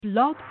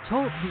Blog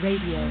Talk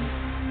Radio.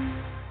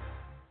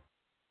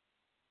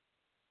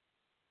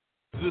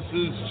 This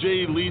is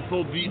Jay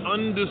Lethal, the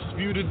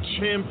undisputed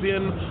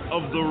champion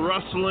of the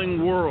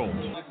wrestling world.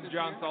 This is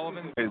John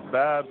Sullivan. It's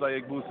Babs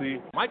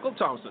Ayagbusi. Michael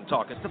Thompson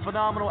talking. The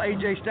phenomenal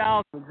AJ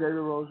Styles.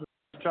 Xavier Rose.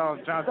 Charles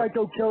Johnson.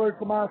 Psycho Killer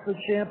Tommaso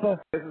Ciampa.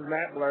 This is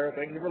Matt Blair.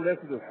 Thank you for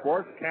listening to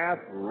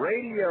Sportscast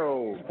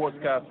Radio.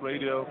 Sportscast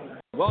Radio.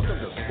 Welcome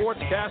to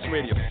Sportscast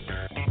Radio.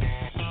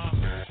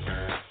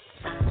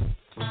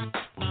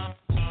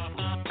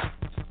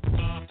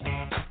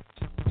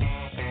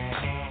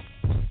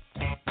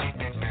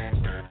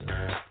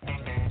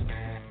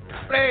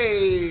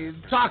 Hey,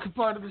 talking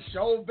part of the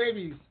show,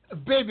 babies.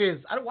 Why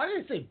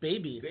did I say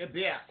babies?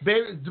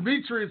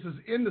 Demetrius is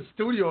in the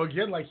studio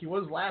again like he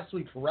was last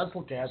week for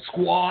WrestleCast.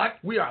 Squad.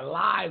 We are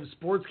live,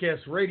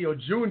 Sportscast Radio,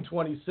 June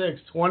 26,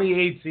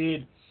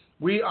 2018.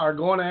 We are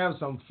going to have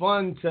some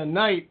fun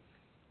tonight.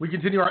 We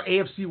continue our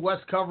AFC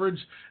West coverage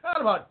in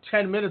about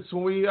 10 minutes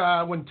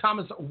when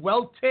Thomas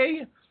Welt,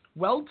 I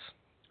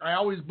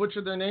always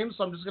butcher their names,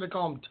 so I'm just going to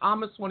call him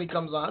Thomas when he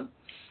comes on.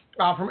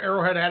 From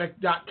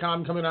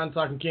ArrowheadAddict.com, coming on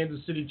talking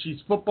Kansas City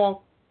Chiefs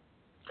football.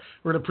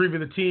 We're going to preview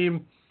the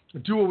team,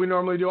 do what we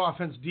normally do,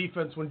 offense,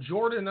 defense. When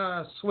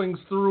Jordan swings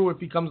through, if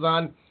he comes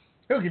on,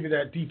 he'll give you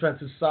that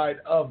defensive side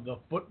of the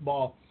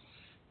football.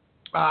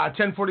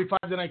 10:45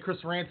 tonight,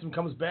 Chris Ransom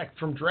comes back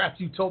from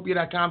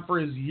DraftUtopia.com for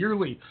his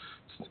yearly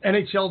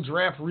NHL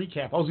draft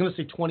recap. I was going to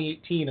say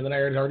 2018, and then I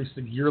already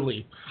said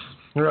yearly.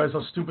 I realized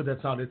how stupid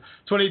that sounded.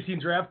 2018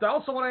 draft. I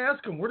also want to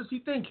ask him, where does he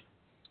think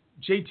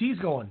JT's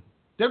going?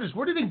 Devers,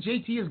 where do you think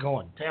JT is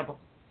going? Tampa.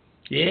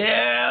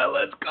 Yeah,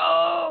 let's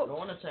go.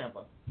 Going to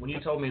Tampa. When you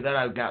told me that,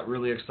 I got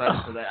really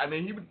excited for that. I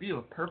mean, he would be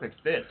a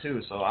perfect fit,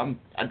 too, so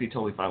I'd be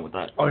totally fine with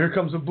that. Oh, here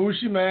comes a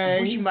Bushi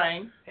Man. Bushi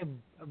Man.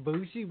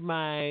 Bushi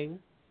Man.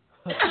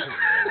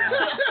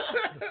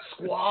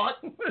 Squat.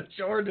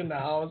 Jordan in the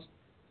house.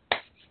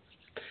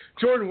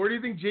 Jordan, where do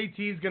you think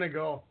JT is going to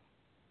go?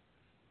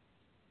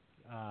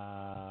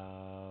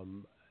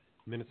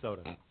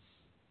 Minnesota.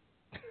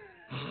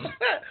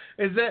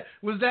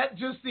 Was that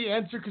just the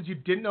answer because you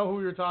didn't know who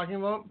we were talking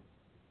about?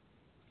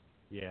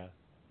 Yeah.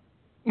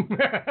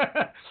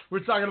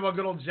 We're talking about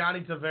good old Johnny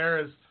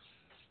Tavares,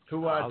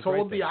 who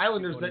told the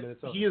Islanders that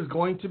he is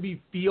going to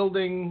be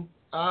fielding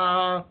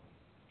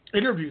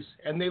interviews,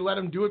 and they let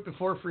him do it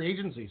before free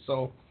agency.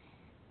 So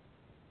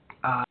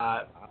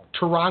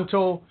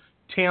Toronto,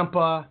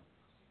 Tampa,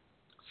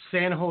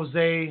 San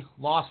Jose,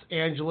 Los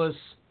Angeles,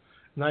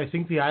 and I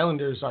think the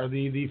Islanders are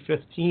the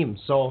fifth team.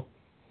 So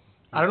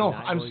I don't know.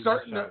 I'm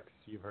starting to.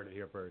 You've heard it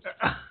here first.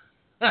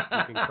 You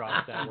can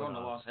cross that I'm one going to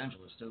off. Los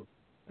Angeles, too.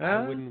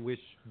 I wouldn't wish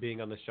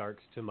being on the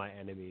Sharks to my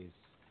enemies.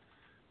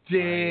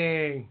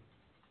 Dang.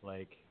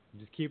 Like,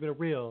 just keeping it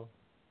real.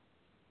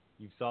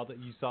 You saw the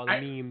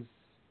memes.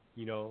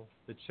 You know,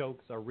 the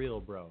chokes are real,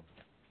 bro.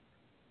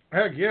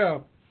 Heck yeah.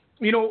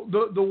 You know,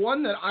 the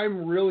one that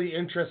I'm really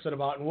interested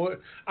about, and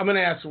I'm going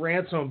to ask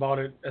Ransom about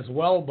it as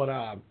well, but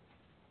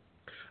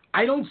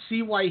I don't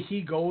see why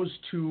he goes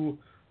to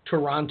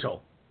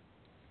Toronto.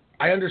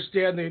 I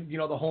understand the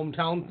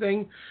hometown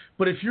thing,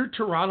 but if you're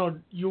Toronto,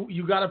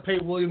 you got to pay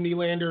William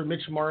Nylander,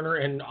 Mitch Marner,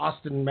 and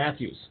Austin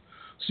Matthews.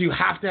 So you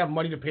have to have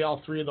money to pay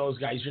all three of those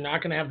guys. You're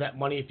not going to have that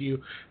money if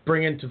you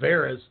bring in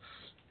Tavares.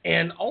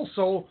 And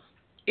also,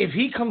 if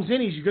he comes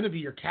in, he's going to be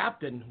your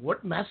captain.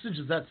 What message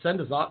does that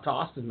send us out to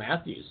Austin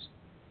Matthews?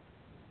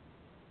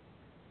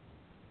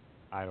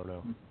 I don't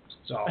know.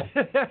 So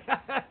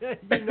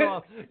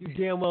you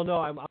damn well know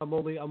I'm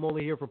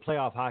only here for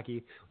playoff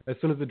hockey. As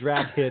soon as the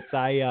draft hits,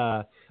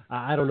 I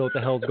don't know what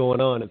the hell's going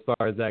on as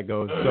far as that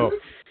goes. So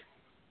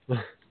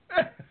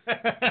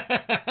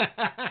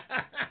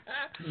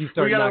you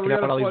start knocking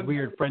out all these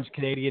weird French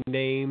Canadian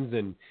names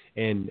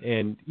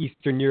and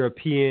Eastern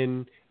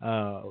European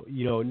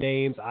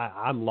names.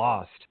 I'm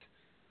lost.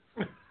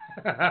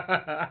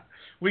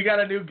 We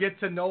got a new get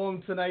to know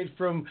him tonight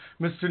from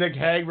Mr. Nick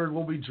Hagberg.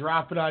 We'll be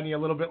dropping on you a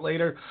little bit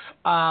later.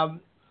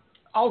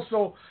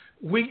 Also,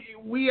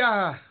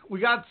 I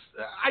got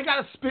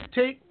a spit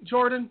take,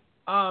 Jordan.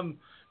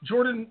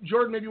 Jordan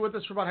may be with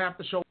us for about half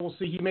the show. We'll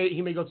see. He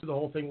may go through the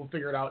whole thing. We'll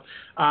figure it out.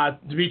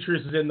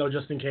 Demetrius is in though,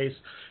 just in case.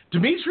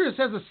 Demetrius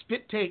has a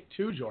spit take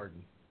too,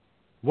 Jordan.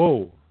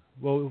 Whoa.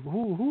 Well,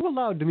 who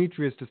allowed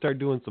Demetrius to start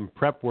doing some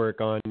prep work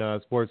on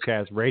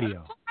Sportscast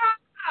Radio?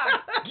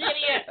 Get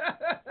it!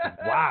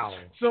 Wow.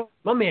 So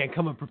my man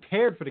coming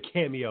prepared for the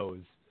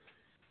cameos.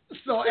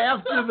 So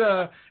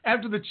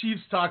after the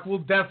Chiefs talk, we'll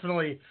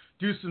definitely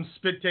do some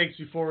spit takes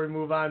before we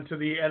move on to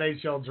the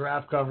NHL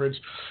draft coverage.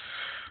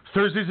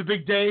 Thursday's a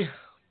big day.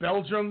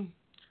 Belgium,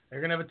 they're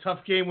going to have a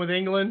tough game with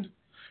England.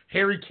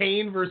 Harry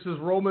Kane versus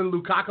Roman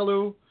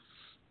Lukaku.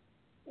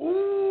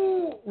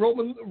 Ooh,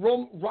 Romelu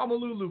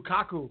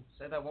Lukaku.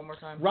 Say that one more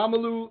time.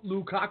 Romelu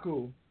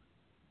Lukaku.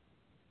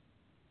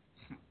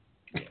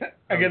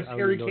 Against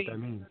Harry Kane. What that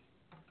means.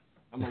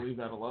 I'm going to leave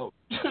that alone.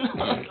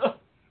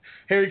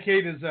 Harry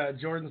Kane is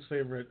Jordan's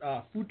favorite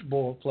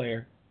football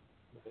player.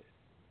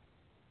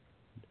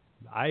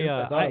 I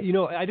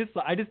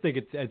just think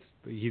it's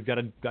he's got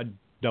a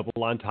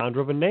double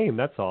entendre of a name.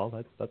 That's all.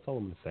 That's all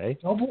I'm gonna say.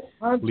 Double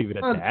entendre. Leave it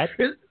at that.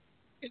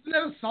 Isn't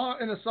that a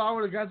song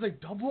where the guy's like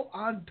double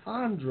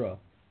entendre?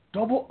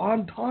 Double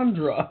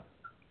entendre.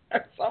 I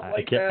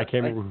can't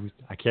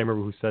remember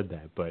who said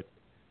that, but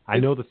I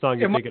know the song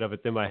you're thinking of.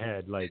 It's in my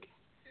head. Like,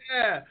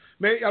 yeah,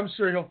 maybe, I'm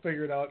sure he'll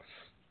figure it out.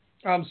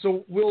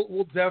 So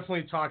we'll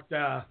definitely talk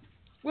the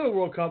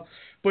World Cup,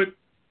 but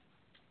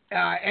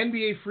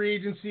NBA free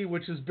agency,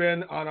 which has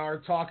been on our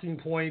talking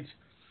point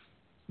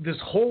this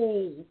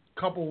whole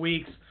couple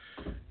weeks.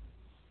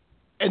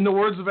 In the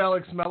words of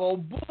Alex Mello,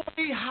 boy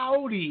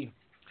howdy,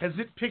 has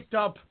it picked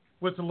up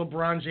with the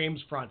LeBron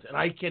James front, and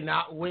I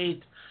cannot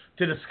wait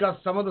to discuss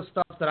some of the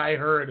stuff that I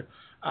heard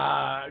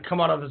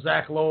come out of the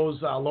Zach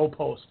Lowe's Low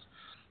Post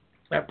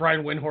that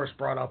Brian Windhorst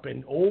brought up.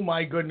 And, oh,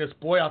 my goodness,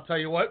 boy, I'll tell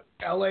you what,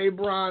 L.A.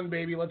 Bron,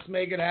 baby, let's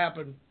make it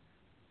happen.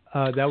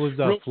 That was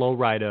Flo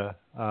Rida,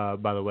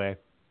 by the way.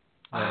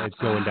 It's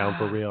going down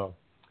for real.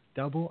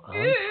 Double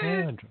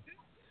entendre.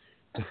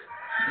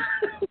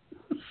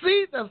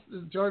 See,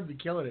 Jordan be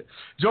killing it.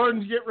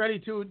 Jordan, get ready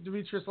too,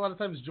 Demetrius. A lot of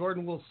times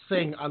Jordan will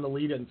sing on the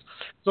lead-ins.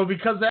 So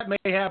because that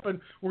may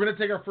happen, we're going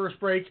to take our first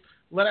break.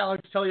 Let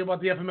Alex tell you about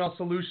the FML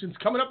Solutions.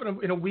 Coming up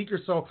in a week or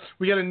so,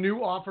 we got a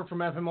new offer from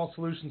FML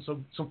Solutions.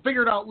 So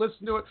figure it out.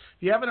 Listen to it.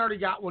 If you haven't already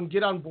got one,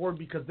 get on board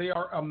because they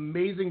are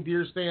amazing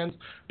deer stands.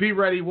 Be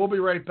ready. We'll be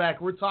right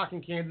back. We're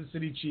talking Kansas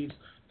City Chiefs.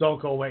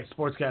 Don't go away.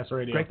 Sportscast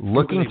Radio.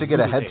 Looking to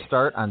get a head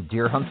start on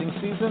deer hunting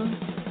season?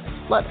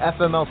 Let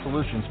FML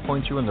Solutions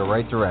point you in the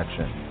right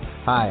direction.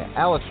 Hi,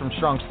 Alex from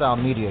Strong Style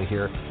Media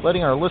here,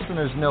 letting our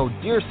listeners know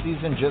deer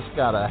season just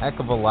got a heck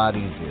of a lot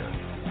easier.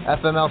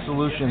 FML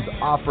Solutions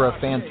offer a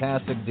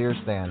fantastic deer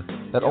stand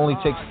that only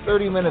takes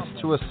 30 minutes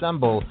to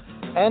assemble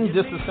and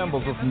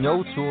disassembles with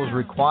no tools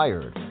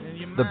required.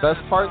 The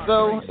best part,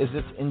 though, is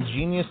its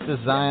ingenious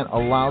design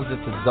allows it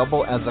to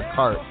double as a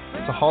cart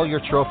to haul your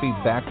trophy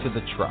back to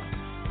the truck.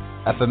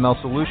 FML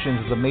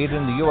Solutions is a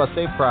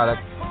made-in-the-USA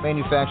product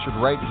manufactured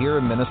right here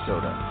in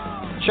Minnesota.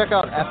 Check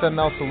out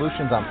FML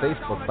Solutions on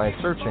Facebook by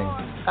searching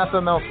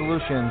FML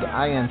Solutions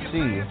INC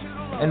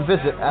and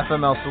visit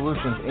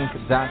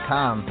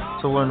FMLSolutionsInc.com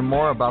to learn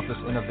more about this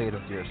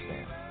innovative deer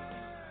stand.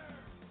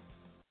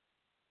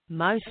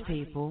 Most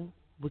people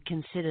would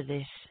consider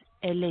this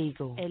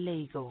illegal.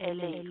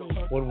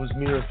 What was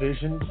mere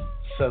vision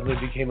suddenly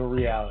became a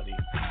reality.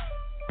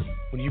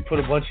 When you put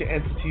a bunch of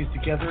entities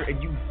together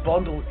and you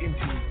bundle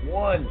into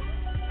one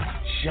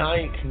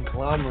giant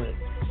conglomerate,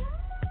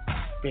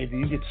 baby,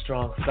 you get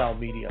Strong Style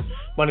Media.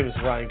 My name is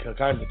Ryan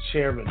Cook. I'm the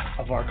chairman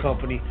of our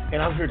company,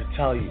 and I'm here to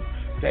tell you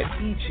that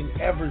each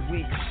and every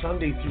week,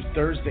 Sunday through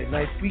Thursday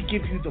night, we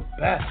give you the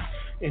best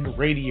in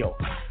radio.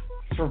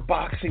 For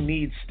boxing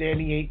needs,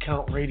 Standing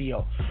 8-Count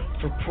Radio.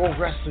 For pro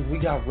wrestling, we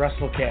got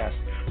WrestleCast.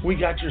 We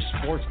got your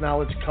sports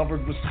knowledge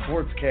covered with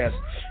Sportscast.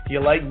 You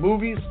like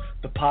movies?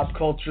 The pop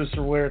cultures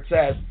are where it's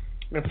at.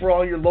 And for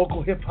all your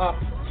local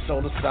hip-hop,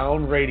 Soda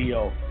Sound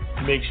Radio.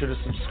 Make sure to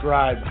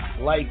subscribe,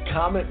 like,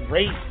 comment,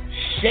 rate,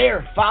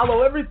 share,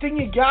 follow everything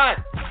you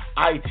got.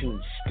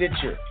 iTunes,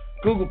 Stitcher,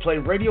 Google Play,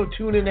 Radio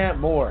TuneIn, and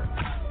more.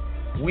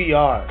 We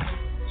are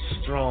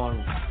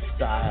Strong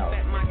Style.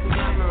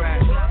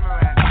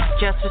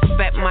 Just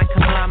respect my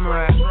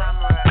conglomerate.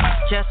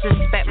 Just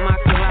respect my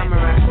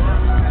conglomerate.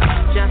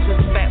 Just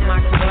respect my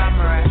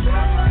conglomerate.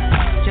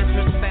 Just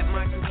respect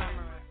my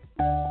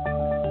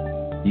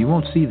conglomerate. You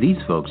won't see these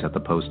folks at the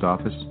post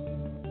office.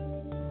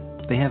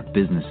 They have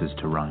businesses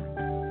to run.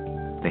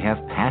 They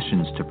have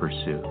passions to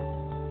pursue.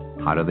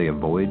 How do they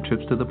avoid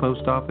trips to the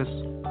post office?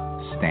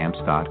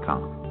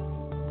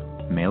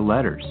 Stamps.com. Mail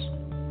letters.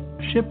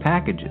 Ship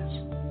packages.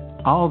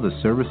 All the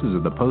services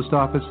of the post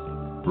office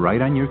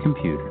right on your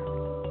computer.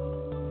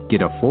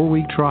 Get a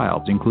 4-week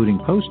trial, including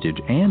postage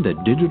and a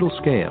digital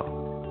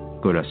scale.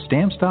 Go to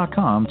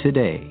Stamps.com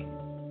today.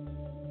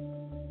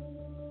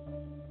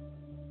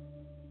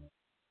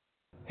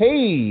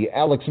 Hey,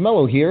 Alex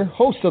Mello here,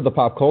 host of The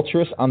Pop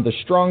Culturist on the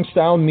Strong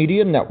Style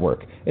Media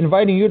Network,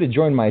 inviting you to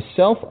join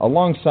myself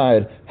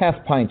alongside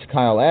Half Pint's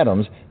Kyle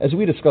Adams as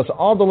we discuss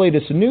all the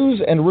latest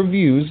news and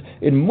reviews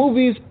in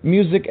movies,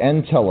 music,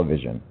 and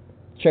television.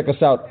 Check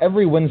us out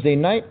every Wednesday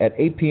night at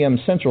 8 p.m.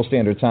 Central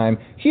Standard Time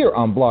here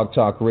on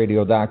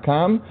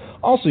blogtalkradio.com.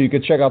 Also, you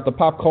can check out the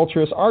Pop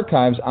Culturist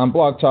archives on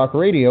Blog Talk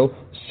Radio,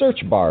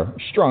 search bar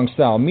Strong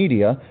Style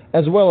Media,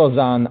 as well as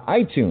on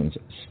iTunes,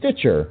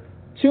 Stitcher,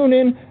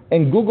 TuneIn,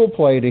 and Google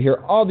Play to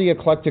hear all the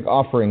eclectic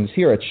offerings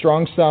here at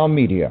Strong Style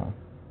Media.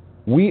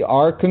 We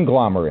are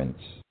conglomerates.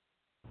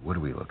 What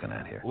are we looking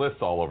at here?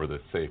 Lists all over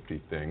this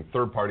safety thing.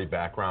 Third-party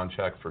background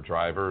checks for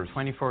drivers.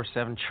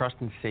 24/7 trust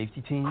and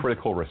safety team.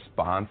 Critical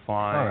response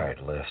line. All right,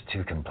 List,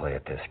 two can play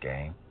at this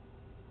game.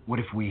 What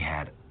if we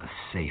had a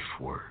safe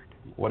word?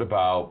 What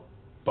about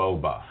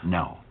boba?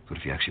 No. What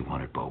if you actually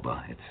wanted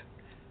boba? It's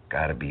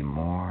got to be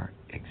more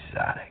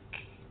exotic.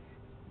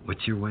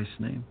 What's your wife's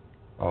name?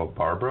 Oh,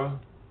 Barbara?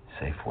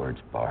 Safe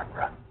word's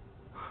Barbara.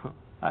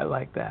 I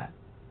like that.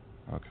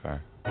 Okay.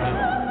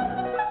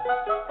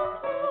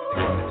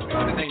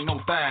 It ain't no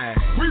thing.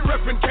 We rep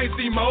reppin'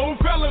 KC Mo,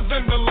 fellas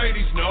and the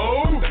ladies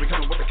know. Let me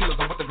come with the killers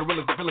and with the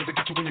gorillas, the villains that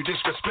get you when you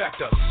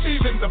disrespect us.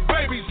 Even the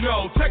babies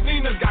know, Tech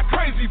Nina's got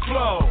crazy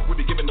flow. We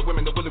be giving the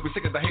women the willy, we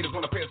sick as the haters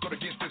wanna pay us for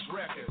against this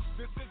record.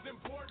 This is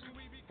important.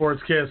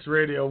 Sportscast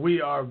Radio,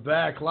 we are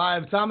back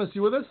live. Thomas,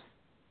 you with us?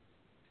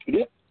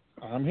 Yep,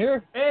 I'm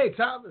here. Hey,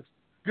 Thomas.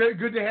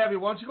 Good to have you.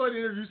 Why don't you go ahead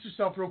and introduce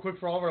yourself real quick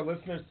for all of our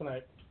listeners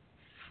tonight?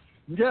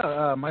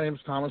 Yeah, my name's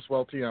Thomas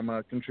Welty. I'm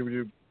a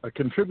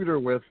contributor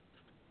with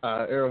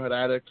Arrowhead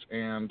Addict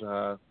and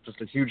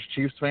just a huge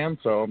Chiefs fan,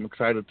 so I'm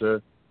excited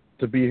to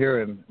be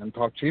here and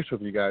talk Chiefs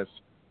with you guys.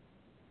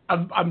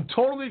 I'm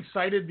totally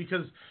excited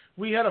because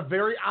we had a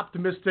very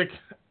optimistic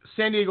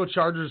San Diego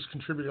Chargers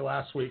contributor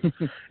last week,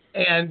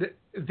 and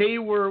they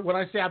were, when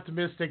I say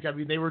optimistic, I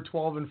mean they were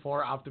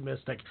 12-4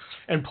 optimistic,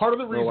 and part of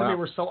the reason they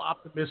were so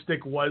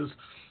optimistic was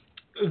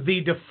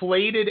the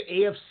deflated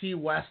AFC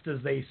West, as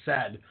they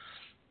said.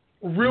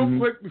 Real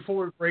quick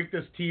before we break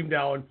this team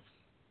down,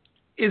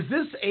 is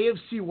this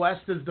AFC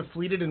West as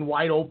deflated and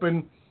wide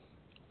open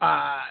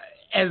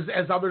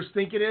as others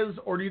think it is,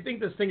 or do you think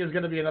this thing is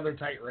going to be another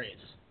tight race?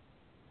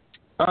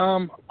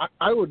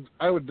 I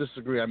would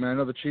disagree. I mean, I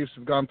know the Chiefs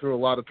have gone through a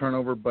lot of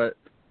turnover, but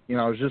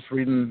I was just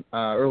reading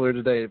earlier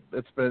today.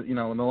 It's been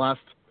in the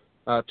last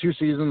 2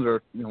 seasons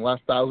or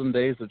last 1,000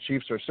 days, the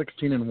Chiefs are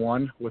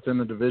 16-1 within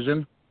the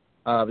division.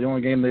 The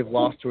only game they've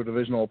lost to a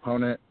divisional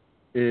opponent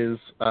is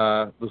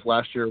this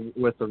last year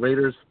with the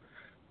Raiders.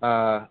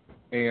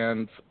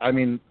 And, I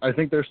mean, I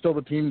think they're still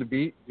the team to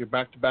beat. You're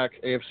back-to-back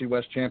AFC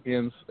West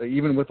champions.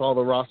 Even with all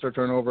the roster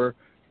turnover,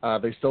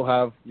 they still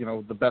have,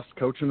 the best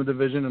coach in the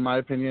division, in my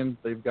opinion.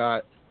 They've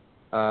got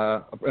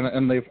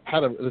and they've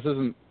had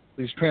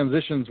these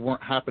transitions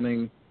weren't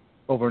happening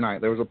overnight.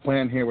 There was a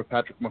plan here with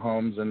Patrick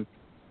Mahomes, and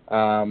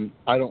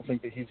I don't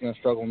think that he's going to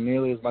struggle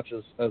nearly as much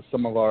as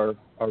some of our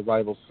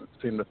rivals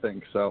seem to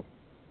think, so.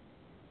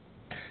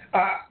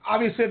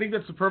 Obviously, I think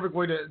that's the perfect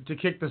way to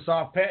kick this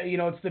off.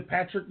 It's the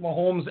Patrick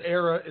Mahomes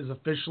era is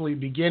officially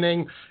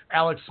beginning.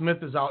 Alex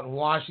Smith is out in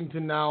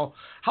Washington now.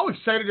 How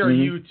excited are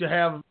you to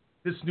have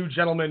this new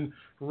gentleman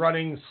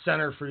running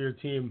center for your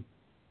team?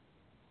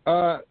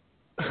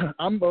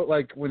 I'm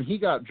like when he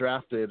got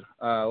drafted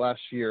last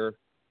year,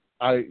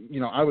 I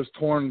was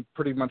torn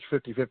pretty much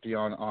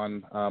 50-50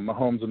 on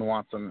Mahomes and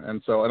Watson,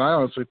 and I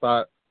honestly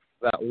thought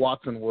that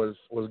Watson was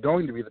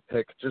going to be the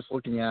pick, just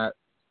looking at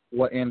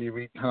what Andy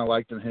Reid kind of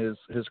liked in his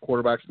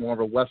quarterbacks, more of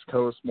a West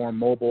Coast, more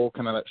mobile,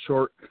 kind of that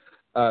short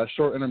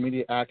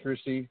intermediate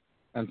accuracy.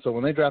 And so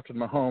when they drafted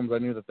Mahomes, I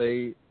knew that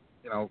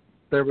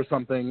there was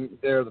something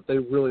there that they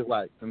really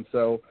liked. And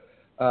so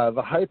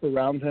the hype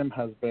around him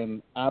has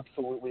been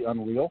absolutely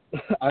unreal.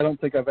 I don't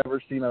think I've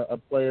ever seen a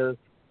player,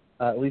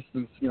 at least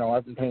since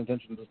I've been paying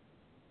attention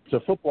to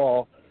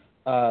football,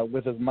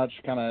 with as much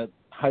kind of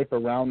hype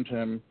around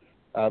him.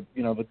 The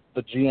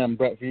GM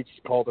Brett Veach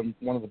called him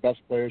one of the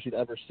best players he'd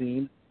ever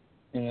seen.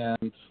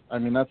 And I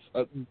mean, that's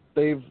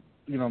there's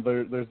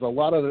a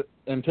lot of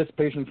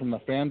anticipation from the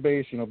fan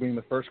base, being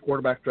the first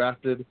quarterback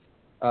drafted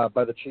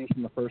by the Chiefs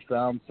in the first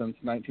round since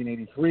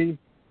 1983.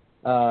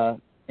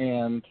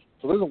 And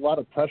so there's a lot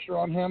of pressure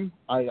on him.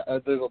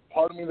 There's a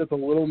part of me that's a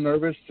little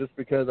nervous just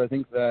because I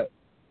think that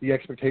the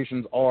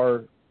expectations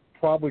are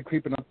probably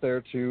creeping up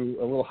there to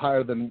a little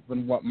higher than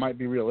what might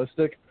be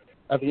realistic.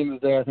 At the end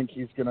of the day, I think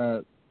he's going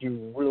to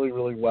do really,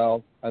 really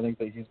well. I think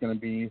that he's going to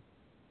be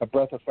a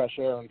breath of fresh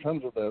air in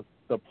terms of the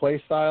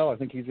play style. I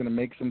think he's going to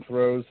make some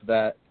throws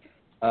that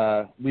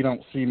we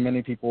don't see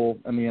many people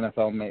in the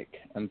NFL make.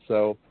 And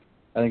so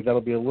I think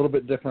that'll be a little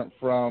bit different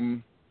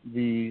from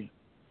the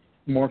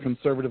more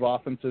conservative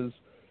offenses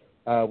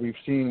we've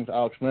seen with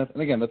Alex Smith.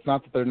 And again, that's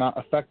not that they're not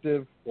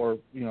effective or,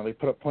 they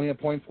put up plenty of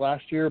points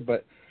last year,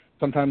 but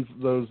sometimes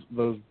those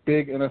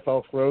big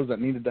NFL throws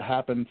that needed to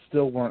happen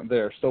still weren't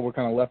there, still were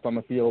kind of left on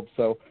the field.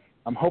 So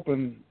I'm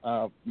hoping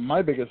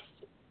my biggest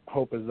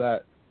hope is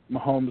that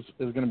Mahomes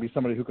is going to be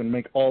somebody who can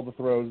make all the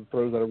throws that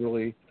are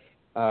really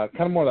kind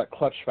of more that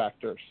clutch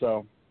factor.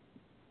 So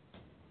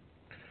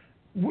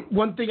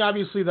one thing,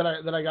 obviously, that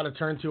I got to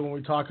turn to when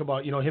we talk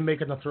about him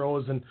making the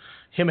throws and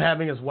him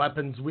having his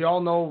weapons. We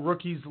all know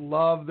rookies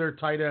love their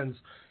tight ends.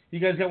 You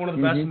guys got one of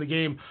the best in the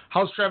game.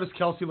 How's Travis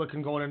Kelce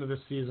looking going into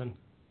this season?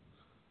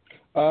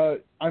 I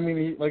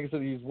mean, like I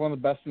said, he's one of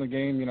the best in the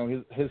game.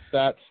 His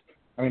stats.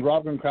 I mean,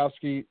 Rob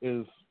Gronkowski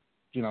is,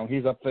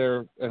 he's up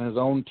there in his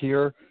own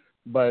tier,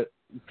 but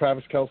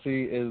Travis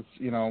Kelce is,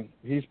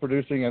 he's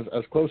producing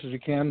as close as you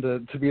can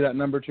to be that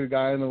number 2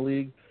 guy in the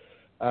league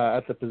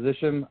at the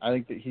position. I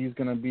think that he's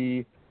going to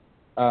be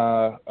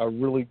a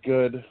really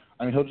good.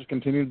 I mean, he'll just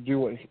continue to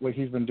do what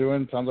he's been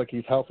doing. Sounds like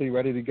he's healthy,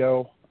 ready to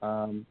go.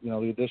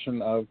 The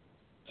addition of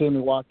Sammy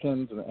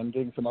Watkins and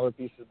getting some other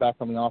pieces back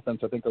on the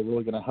offense, I think, are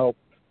really going to help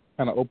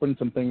kind of open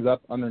some things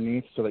up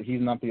underneath so that he's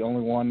not the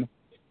only one,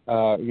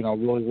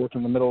 really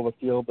working the middle of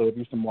the field. There will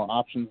be some more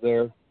options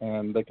there,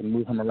 and they can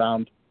move him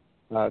around.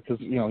 Because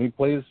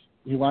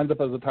he lines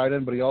up as a tight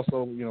end, but he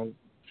also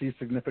sees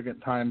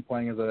significant time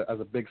playing as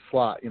a big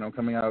slot,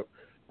 coming out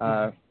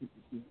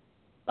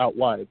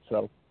wide.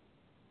 So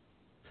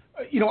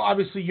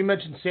obviously you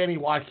mentioned Sammy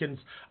Watkins.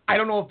 I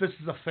don't know if this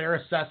is a fair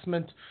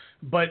assessment,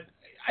 but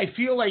I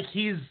feel like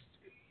he's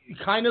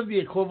kind of the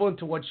equivalent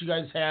to what you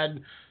guys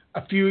had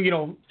a few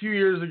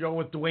years ago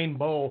with Dwayne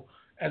Bowe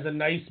as a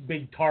nice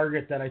big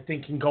target that I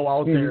think can go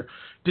out there.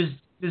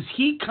 Does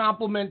he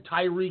complement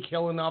Tyreek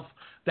Hill enough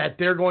that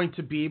they're going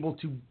to be able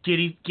to get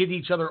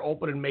each other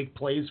open and make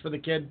plays for the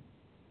kid?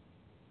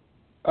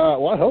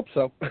 Well, I hope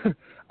so.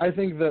 I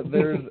think that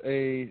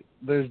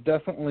there's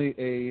definitely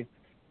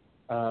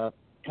a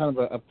kind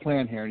of a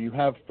plan here. You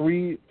have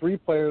three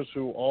players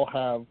who all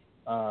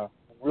have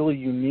really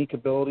unique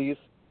abilities.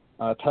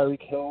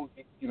 Tyreek Hill,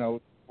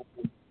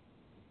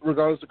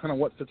 regardless of kind of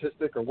what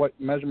statistic or what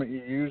measurement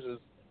you use,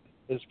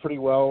 is pretty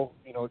well,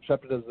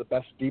 accepted as the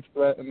best deep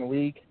threat in the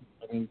league.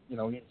 I mean,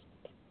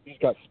 he's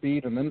got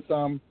speed and then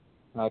some.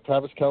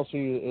 Travis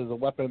Kelce is a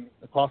weapon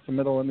across the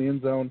middle in the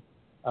end zone.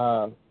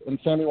 And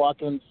Sammy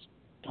Watkins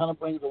kind of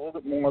brings a little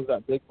bit more of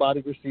that big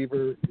body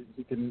receiver.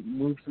 He can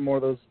move some more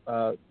of those,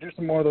 do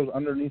some more of those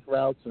underneath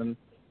routes and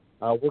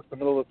work the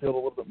middle of the field a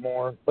little bit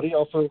more. But he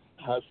also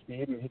has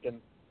speed and he can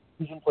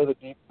play the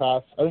deep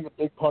pass. I think a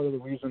big part of the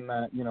reason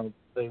that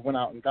they went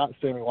out and got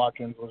Sammy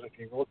Watkins was, if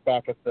you look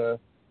back at the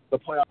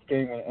playoff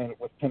game and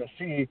with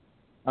Tennessee,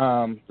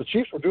 the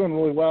Chiefs were doing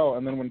really well,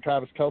 and then when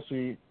Travis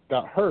Kelce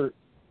got hurt,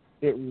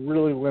 it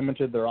really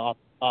limited their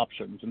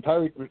options. And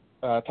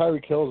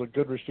Tyreek Hill is a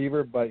good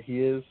receiver, but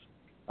he's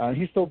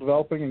still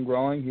developing and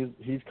growing.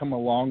 He's come a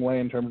long way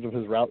in terms of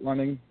his route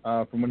running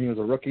from when he was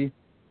a rookie,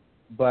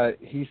 but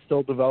he's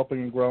still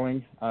developing and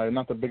growing.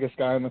 Not the biggest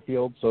guy in the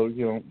field, so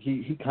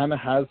he kind of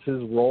has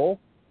his role,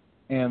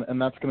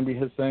 and that's going to be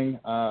his thing.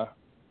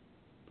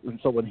 And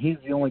so when he's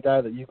the only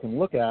guy that you can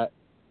look at,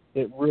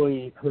 it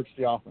really hurts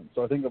the offense.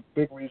 So I think a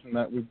big reason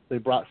that they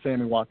brought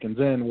Sammy Watkins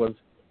in was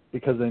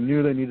because they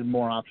knew they needed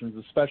more options,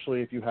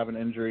 especially if you have an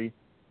injury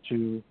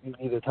to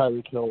either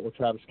Tyreek Hill or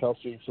Travis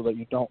Kelce, so that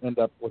you don't end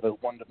up with a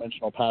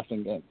one-dimensional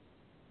passing game.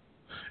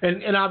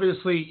 And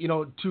obviously,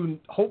 to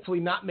hopefully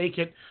not make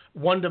it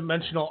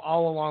one-dimensional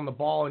all along the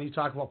ball, and you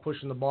talk about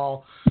pushing the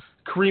ball,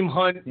 Kareem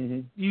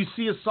Hunt, you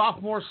see a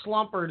sophomore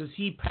slump, or does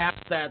he pass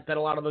that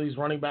a lot of these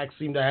running backs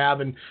seem to have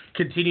and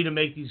continue to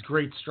make these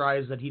great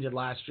strides that he did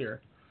last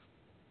year?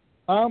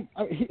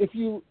 If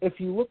you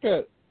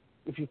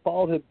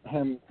followed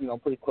him,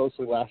 pretty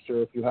closely last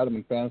year, if you had him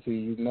in fantasy,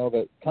 you know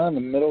that kind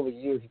of in the middle of the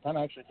year, he kind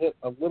of actually hit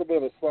a little bit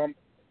of a slump.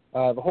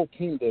 The whole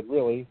team did,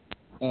 really,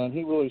 and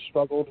he really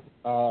struggled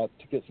to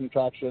get some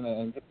traction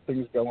and get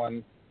things going.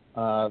 It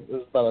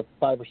was about a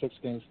 5 or 6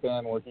 game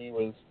span where he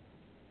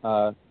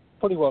was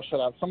pretty well shut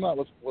out. Some of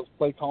that was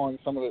play calling.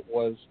 Some of it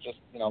was just,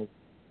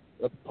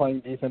 playing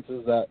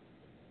defenses that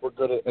were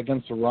good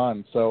against the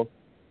run. So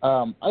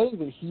I think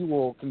that he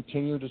will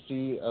continue to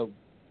see a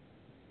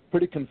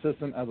pretty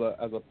consistent as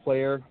a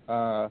player.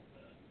 I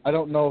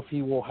don't know if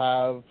he will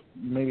have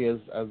maybe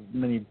as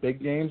many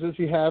big games as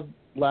he had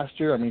last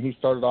year. I mean, he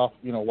started off,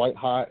 white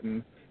hot,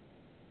 and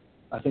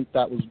I think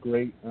that was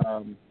great.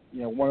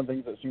 One of the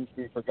things that seems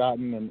to be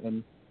forgotten,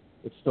 and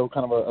it's still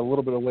kind of a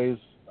little bit of ways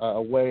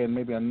away and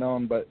maybe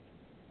unknown, but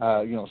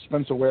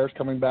Spencer Ware's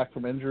coming back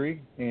from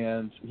injury,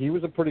 and he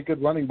was a pretty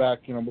good running back,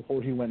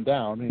 before he went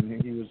down,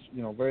 and he was,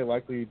 very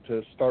likely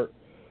to start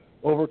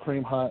over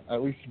Kareem Hunt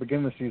at least to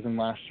begin the season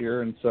last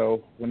year. And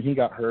so when he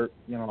got hurt,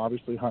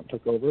 obviously Hunt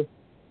took over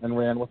and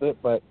ran with it.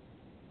 But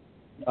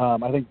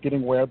I think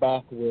getting Ware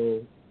back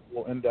will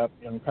end up,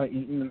 kind of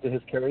eating into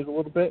his carries a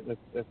little bit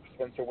if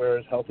Spencer Ware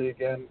is healthy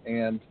again.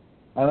 And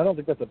I don't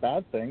think that's a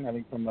bad thing. I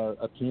think from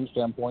a team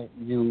standpoint,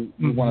 you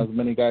want as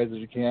many guys as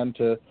you can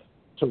to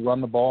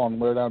run the ball and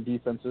wear down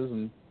defenses,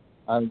 and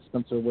I think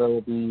Spencer Ware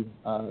will be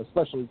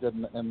especially good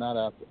in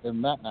that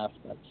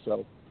aspect.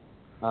 So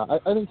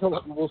I think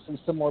we'll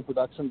see similar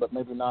production, but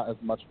maybe not as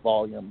much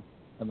volume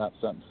in that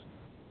sense.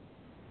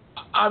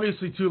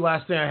 Obviously, too,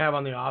 last thing I have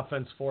on the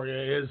offense for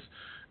you is,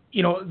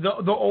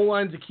 the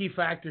O-line's a key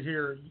factor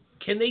here.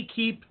 Can they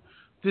keep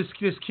this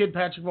kid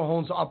Patrick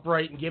Mahomes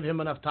upright and give him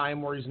enough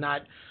time where he's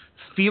not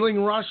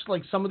feeling rushed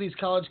like some of these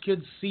college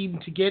kids seem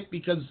to get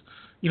because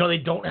they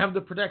don't have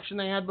the protection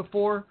they had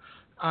before?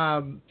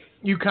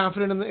 You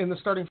confident in the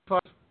starting five?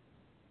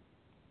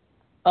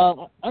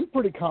 I'm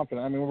pretty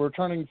confident. I mean, we're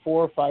returning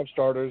 4 or 5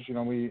 starters.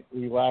 We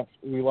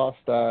lost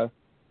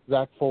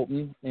Zach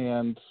Fulton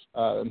and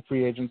in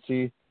free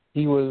agency.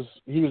 He was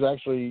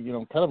actually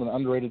kind of an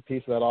underrated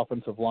piece of that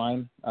offensive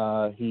line.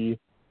 He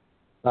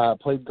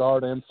played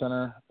guard and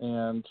center,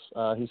 and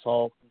he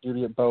saw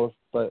duty at both.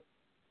 But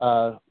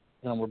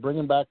we're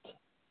bringing back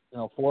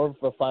 4 of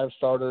the 5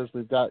 starters.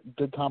 We've got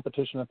good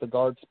competition at the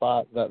guard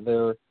spot that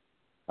they're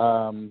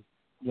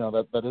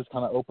that is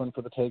kind of open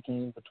for the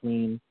taking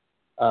between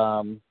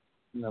a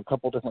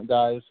couple different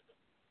guys.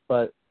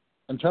 But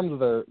in terms of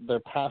their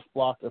pass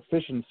block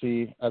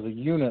efficiency as a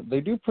unit,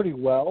 they do pretty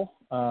well.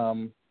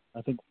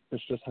 I think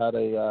Fish just had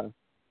a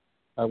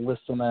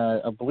list on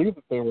there. I believe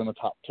that they were in the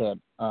top 10.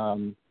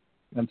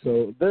 And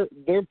so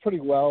they're pretty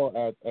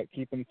well at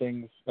keeping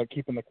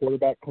the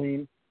quarterback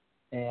clean.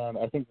 And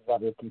I think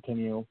that will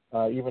continue,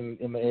 even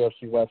in the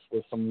AFC West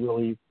with some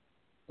really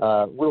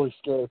really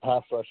scary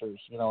pass rushers,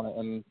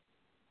 and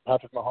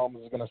Patrick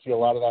Mahomes is going to see a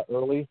lot of that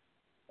early.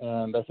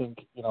 And I think,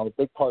 a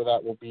big part of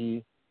that will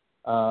be,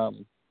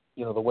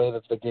 the way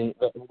that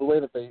the way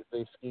that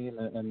they scheme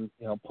and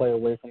play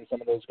away from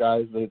some of those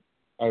guys.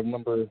 I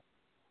remember,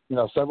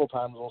 several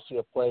times we'll see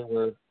a play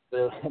where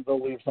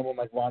they'll leave someone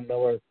like Von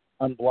Miller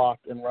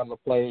unblocked and run the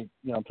play,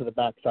 to the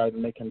backside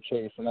and make him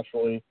chase. And that's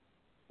really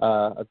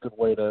a good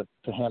way to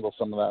handle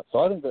some of that. So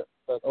I think that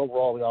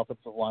overall the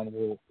offensive line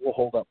will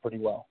hold up pretty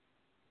well.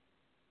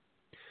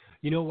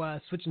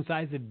 Switching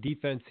sides of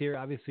defense here,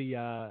 obviously,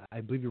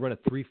 I believe you run a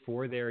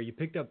 3-4 there. You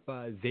picked up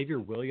Xavier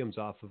Williams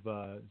off of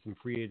some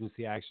free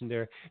agency action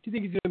there. Do you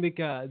think he's going to make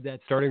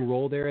that starting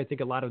role there? I think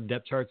a lot of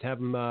depth charts have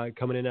him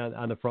coming in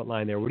on the front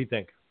line there. What do you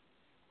think?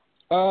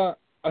 I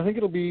think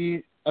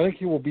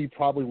he will be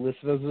probably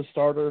listed as a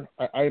starter.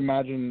 I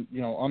imagine,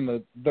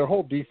 their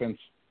whole defense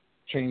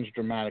changed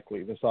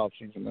dramatically this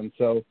offseason. And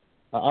so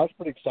I was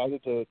pretty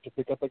excited to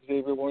pick up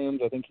Xavier Williams.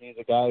 I think he's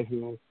a guy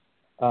who,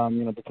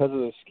 because of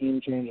the scheme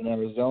change in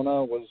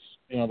Arizona,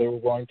 they were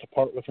going to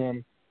part with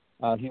him.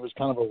 He was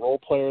kind of a role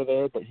player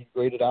there, but he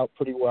graded out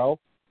pretty well.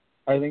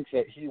 I think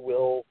that he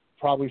will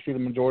probably see the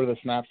majority of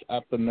the snaps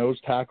at the nose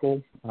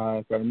tackle.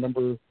 If I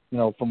remember,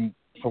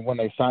 from when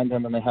they signed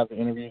him and they had the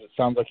interviews, it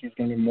sounds like he's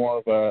going to be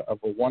more of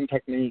a one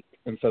technique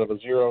instead of a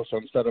zero. So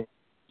instead of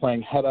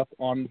playing head up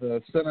on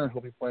the center,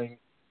 he'll be playing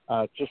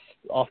just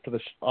off to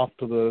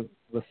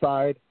the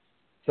side.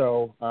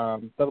 So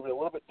that'll be a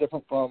little bit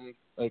different from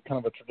a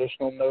kind of a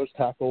traditional nose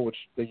tackle, which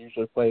they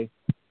usually play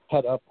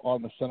head up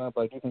on the center.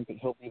 But I do think that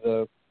he'll be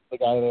the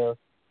guy there.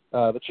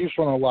 The Chiefs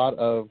run a lot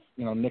of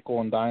nickel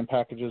and dime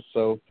packages,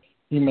 so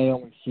he may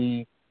only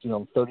see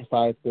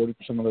 35-40% of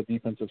the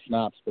defensive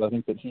snaps. But I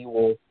think that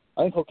he'll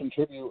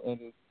contribute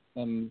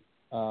in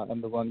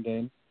the run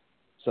game.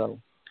 So.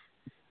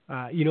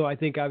 I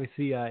think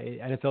obviously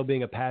NFL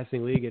being a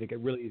passing league, it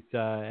really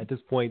at this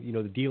point,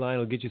 the D-line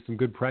will get you some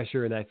good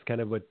pressure, and that's kind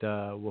of what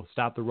will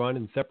stop the run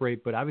and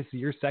separate. But obviously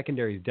your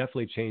secondary has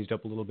definitely changed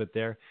up a little bit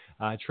there.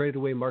 Traded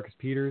away Marcus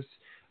Peters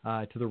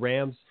to the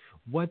Rams.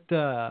 What do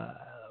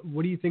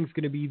you think is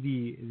going to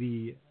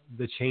be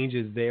the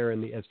changes there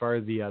as far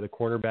as the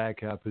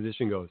cornerback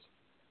position goes?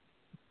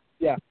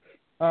 Yeah,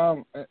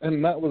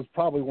 and that was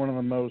probably one of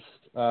the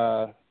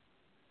most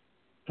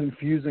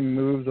confusing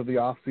moves of the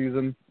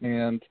offseason,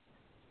 and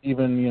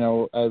even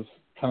as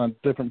kind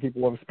of different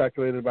people have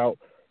speculated about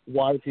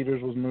why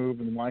Peters was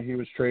moved and why he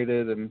was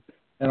traded and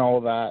all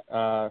of that,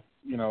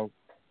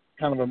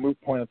 kind of a moot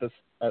point at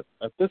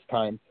this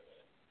time.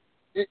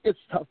 It's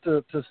tough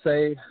to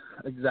say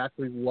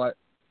exactly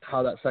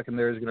how that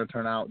secondary is going to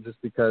turn out,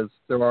 just because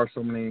there are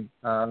so many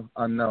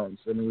unknowns.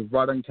 I mean, we've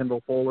brought in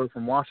Kendall Fuller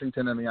from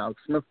Washington in the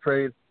Alex Smith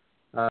trade.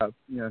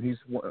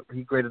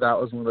 He graded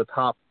out as one of the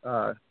top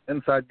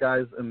inside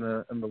guys in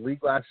the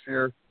league last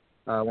year,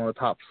 one of the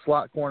top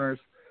slot corners.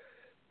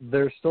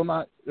 There's still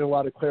not a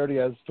lot of clarity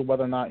as to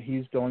whether or not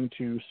he's going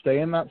to stay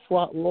in that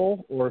slot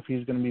role or if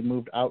he's going to be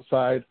moved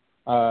outside.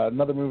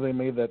 Another move they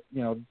made that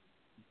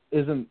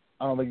isn't,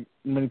 I don't think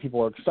many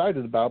people are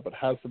excited about, but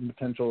has some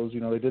potential is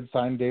they did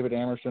sign David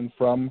Amerson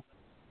from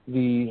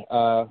the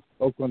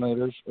Oakland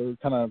Raiders. It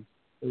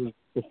was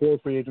before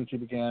free agency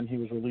began. He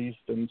was released,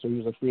 and so he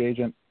was a free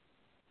agent.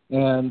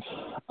 And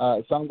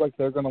it sounds like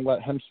they're going to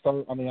let him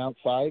start on the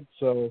outside.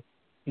 So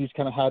he's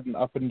kind of had an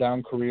up and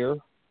down career.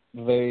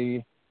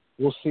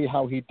 We'll see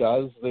how he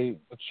does. The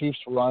Chiefs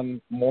run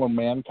more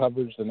man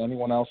coverage than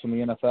anyone else in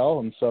the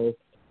NFL, and so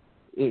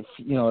if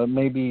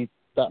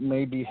that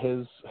may be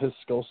his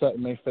skill set. It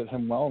may fit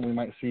him well, and we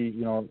might see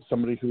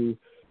somebody who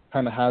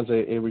kind of has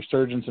a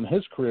resurgence in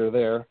his career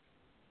there.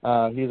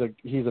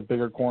 He's a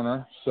bigger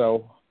corner,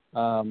 so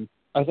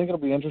I think it'll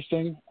be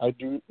interesting. I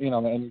do,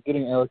 and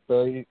getting Eric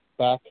Berry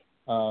back,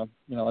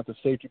 at the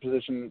safety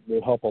position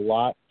will help a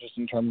lot, just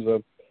in terms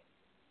of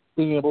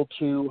being able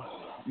to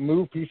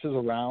move pieces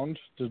around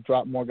to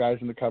drop more guys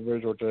into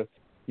coverage, or to,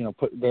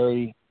 put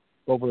Berry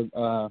over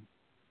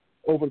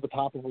the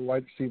top of a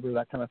wide receiver,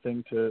 that kind of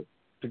thing, to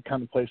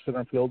kind of play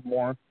center field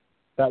more.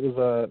 That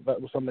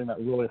was something that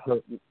really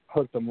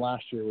hurt them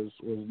last year, was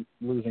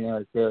losing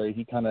Eric Berry.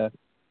 He kind of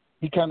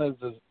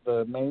is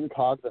the main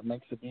cog that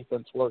makes the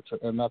defense work,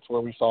 and that's where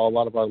we saw a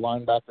lot of our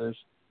linebackers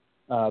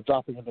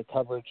dropping into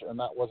coverage, and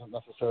that wasn't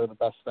necessarily the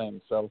best thing.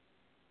 So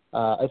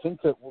I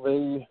think that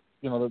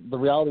the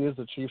reality is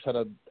the Chiefs had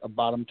a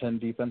bottom 10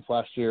 defense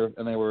last year,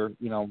 and they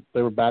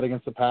were bad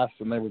against the pass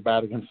and they were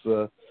bad against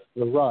the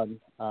run.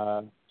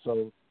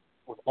 So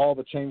with all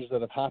the changes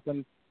that have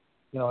happened,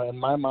 in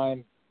my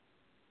mind,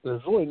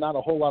 there's really not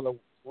a whole lot of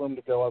room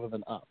to go other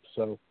than up.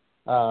 So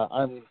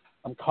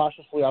I'm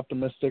cautiously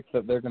optimistic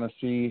that they're going to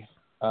see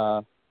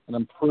an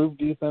improved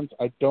defense.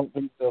 I don't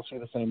think they'll see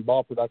the same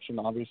ball production.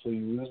 Obviously,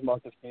 you lose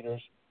Marcus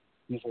Peters.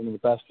 He's one of the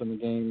best in the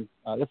game,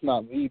 if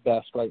not the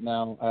best right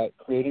now at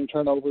creating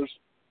turnovers.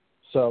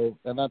 So,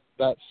 and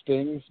that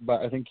stings.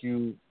 But I think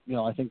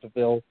I think that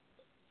they'll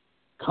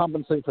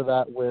compensate for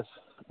that with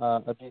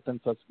a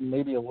defense that's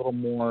maybe a little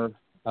more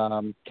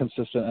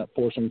consistent at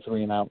forcing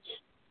 3 and outs.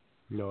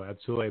 No,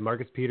 absolutely.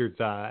 Marcus Peters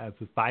has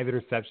 5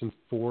 interceptions,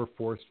 4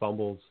 forced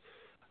fumbles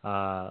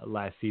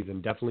last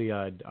season. Definitely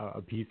a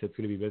piece that's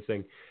going to be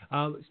missing.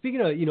 Speaking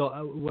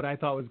of, what I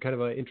thought was kind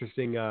of an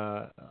interesting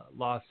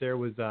loss there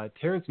was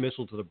Terrence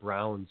Mitchell to the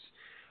Browns.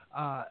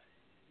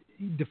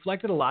 He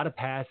deflected a lot of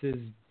passes,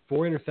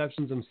 4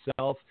 interceptions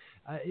himself.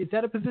 Is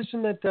that a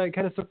position that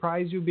kind of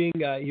surprised you, being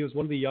he was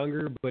one of the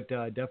younger but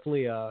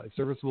definitely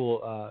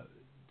serviceable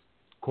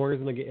corners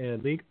in the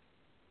league?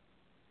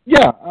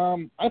 Yeah,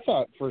 I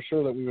thought for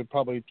sure that we would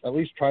probably at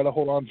least try to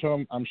hold on to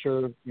him. I'm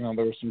sure, there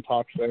was some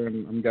talks there,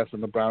 and I'm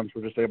guessing the Browns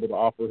were just able to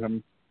offer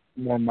him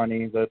more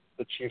money. The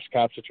Chiefs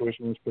cap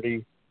situation was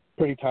pretty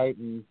tight,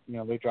 and,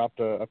 they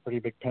dropped a pretty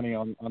big penny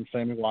on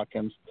Sammy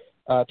Watkins.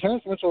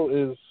 Terrence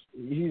Mitchell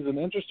he's an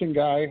interesting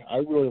guy. I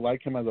really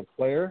like him as a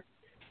player.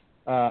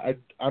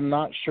 I'm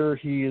not sure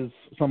he is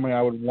somebody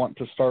I would want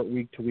to start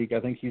week to week. I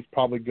think he's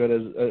probably good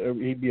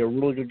he'd be a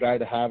really good guy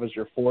to have as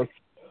your fourth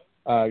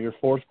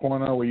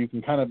corner, where you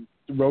can kind of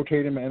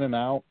rotate him in and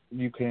out.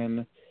 You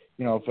can,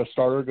 if a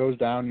starter goes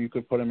down, you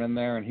could put him in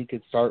there and he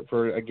could start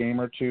for a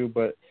game or two.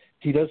 But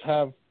he does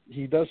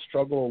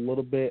struggle a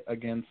little bit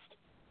against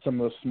some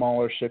of the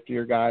smaller,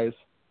 shiftier guys.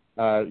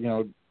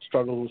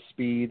 Struggles with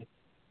speed.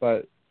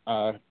 But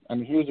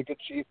he was a good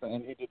Chief,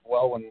 and he did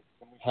well when we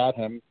had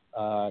him.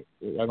 I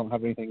don't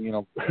have anything.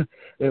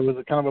 It was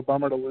a kind of a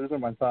bummer to lose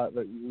him. I thought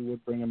that we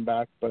would bring him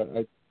back, but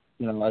I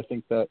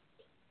think that.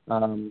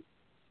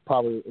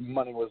 Probably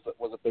money was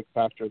a big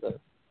factor there.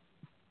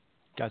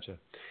 Gotcha.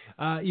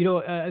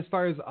 As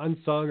far as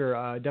unsung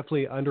or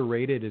definitely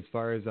underrated as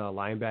far as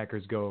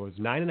linebackers go, it was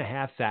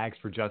 9.5 sacks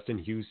for Justin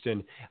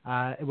Houston.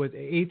 It was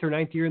 8th or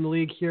 9th year in the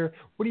league here.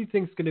 What do you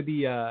think is going to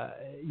be,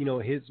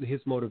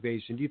 his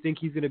motivation? Do you think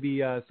he's going to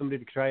be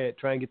somebody to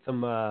try and get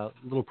some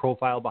little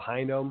profile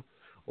behind him,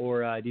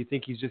 or do you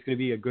think he's just going to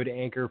be a good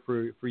anchor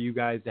for you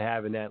guys to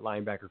have in that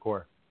linebacker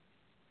core?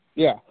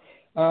 Yeah.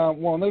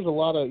 Well, and there's a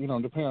lot of,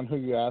 depending on who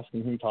you ask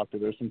and who you talk to,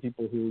 there's some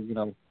people who,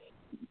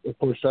 of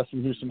course,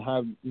 Justin Houston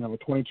had, a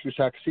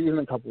 22-sack season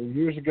a couple of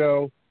years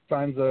ago,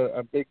 signs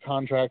a big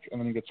contract,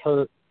 and then he gets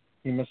hurt.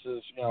 He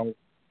misses,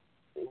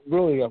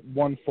 really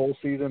one full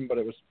season, but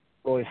it was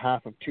really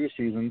half of 2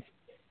 seasons.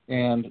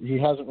 And he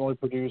hasn't really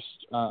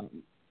produced,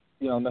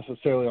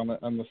 necessarily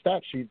on the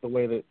stat sheet the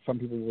way that some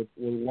people would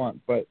want.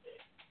 But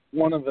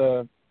one of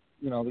the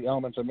the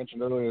elements I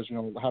mentioned earlier is,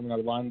 having our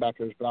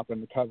linebackers drop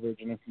into coverage.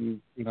 And if you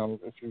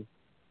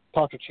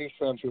talk to Chiefs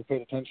fans who have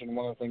paid attention,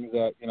 one of the things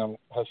that,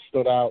 has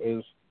stood out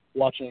is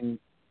watching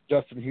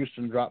Justin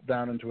Houston drop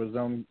down into his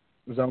zone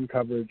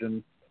coverage.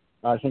 And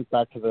I think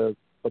back to the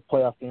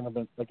playoff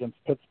game against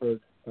Pittsburgh,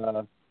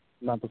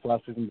 not this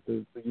last season,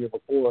 but the year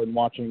before, and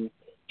watching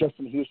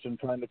Justin Houston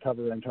trying to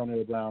cover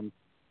Antonio Brown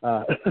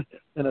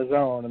in a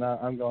zone. And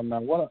I'm going,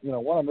 now, what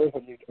on earth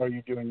are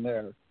you doing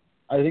there?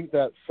 I think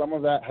that some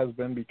of that has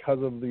been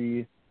because of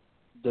the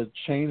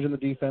change in the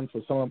defense,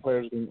 with some of the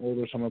players being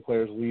older, some of the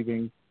players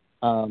leaving.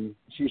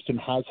 Houston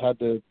has had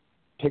to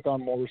take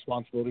on more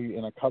responsibility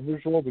in a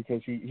coverage role,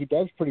 because he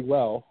does pretty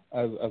well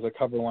as a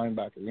cover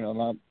linebacker.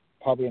 Not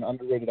probably an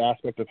underrated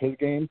aspect of his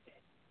game.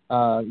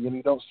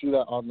 You don't see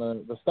that on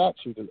the stat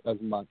sheet as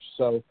much.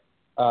 So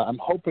I'm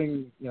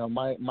hoping,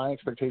 my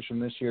expectation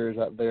this year is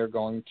that they're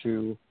going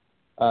to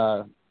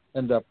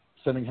end up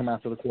sending him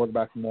after the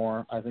quarterback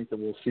more. I think that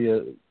we'll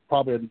see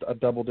probably a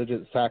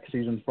double-digit sack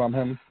season from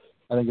him.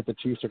 I think if the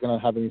Chiefs are going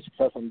to have any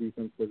success on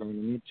defense, they're going to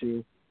need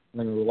to.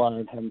 They're going to rely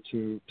on him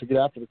to get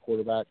after the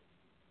quarterback.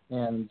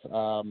 And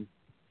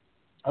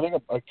I think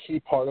a key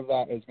part of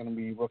that is going to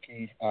be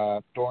rookie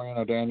Dorian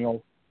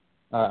O'Daniel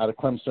out of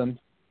Clemson.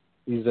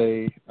 He's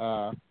they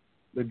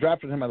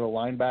drafted him as a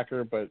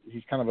linebacker, but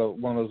he's kind of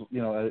one of those,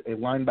 a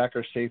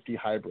linebacker safety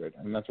hybrid,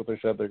 and that's what they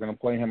said. They're going to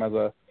play him as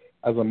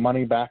a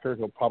money backer.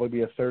 He'll probably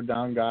be a third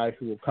down guy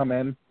who will come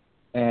in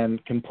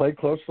and can play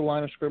close to the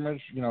line of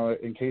scrimmage,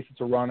 in case it's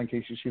a run, in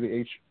case you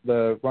see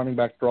the running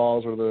back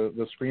draws or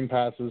the screen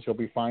passes, he'll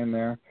be fine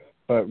there.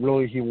 But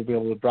really, he will be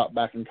able to drop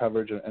back in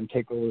coverage and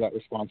take over that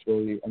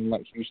responsibility and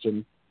let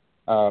Houston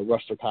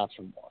rush their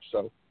passer more.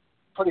 So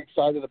pretty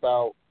excited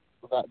about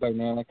that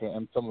dynamic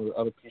and some of the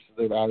other pieces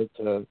they've added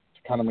to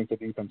kind of make the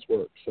defense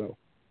work. So.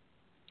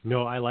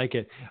 No, I like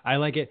it.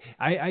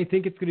 I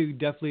think it's going to be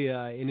definitely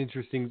an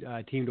interesting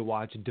team to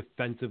watch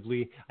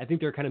defensively. I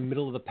think they're kind of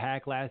middle of the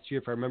pack last year,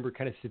 if I remember,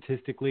 kind of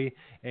statistically.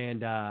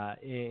 And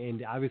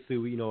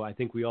obviously, I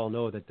think we all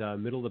know that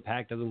middle of the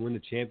pack doesn't win the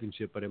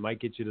championship, but it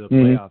might get you to the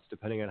playoffs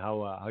depending on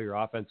how your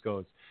offense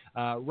goes.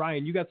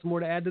 Ryan, you got some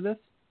more to add to this?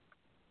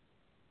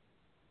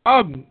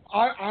 I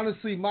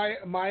honestly, my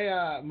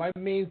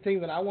main thing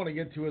that I want to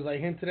get to is I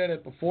hinted at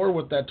it before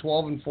with that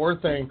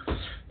 12-4 thing.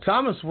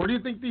 Thomas, where do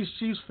you think these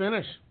Chiefs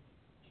finish?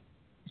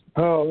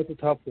 Oh, that's a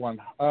tough one.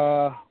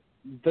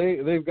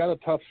 They've got a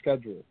tough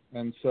schedule,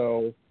 and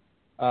so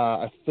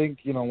I think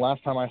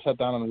last time I sat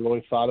down and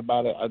really thought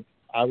about it,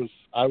 I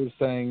was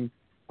saying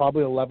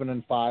probably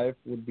 11-5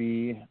 would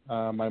be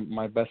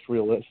my best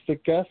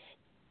realistic guess.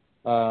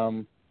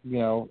 And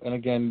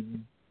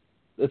again,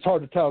 it's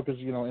hard to tell because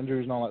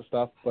injuries and all that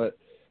stuff. But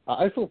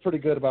I feel pretty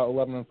good about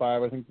 11-5.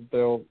 I think that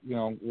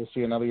we'll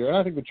see another year, and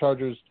I think the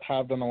Chargers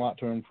have done a lot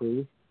to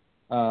improve.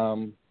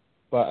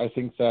 But I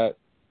think that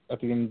at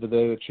the end of the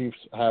day, the Chiefs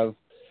have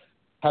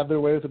their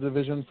way with the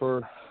division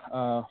for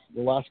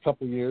the last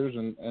couple of years,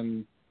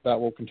 and that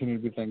will continue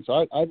to be the thing. So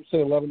I would say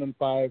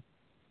 11-5.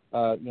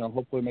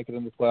 Hopefully make it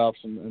into the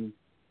playoffs and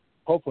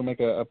hopefully make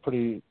a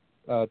pretty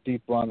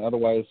deep run.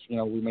 Otherwise,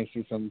 we may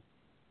see some.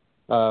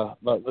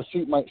 The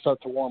seat might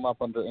start to warm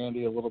up under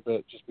Andy a little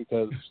bit, just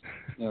because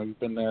you've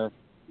been there.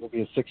 It'll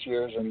be 6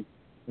 years and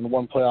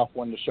one playoff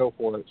win to show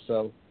for it.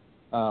 So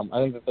I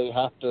think that they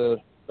have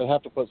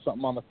to put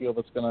something on the field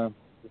that's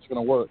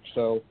gonna work.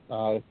 So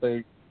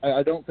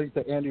I don't think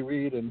that Andy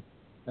Reid and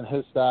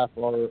his staff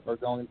are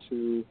going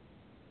to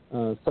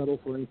settle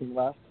for anything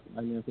less.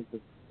 I mean, I think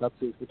that's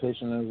the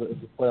expectation is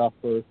a playoff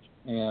berth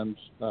and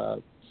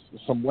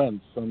some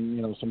wins,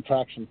 some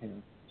traction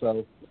here.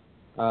 So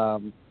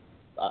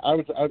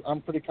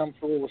I'm pretty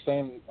comfortable with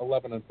saying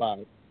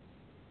 11-5.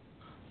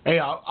 Hey,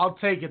 I'll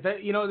take it.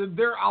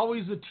 They're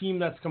always a team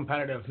that's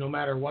competitive, no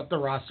matter what the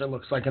roster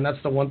looks like, and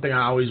that's the one thing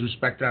I always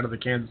respect out of the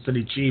Kansas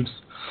City Chiefs.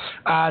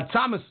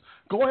 Thomas,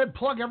 go ahead,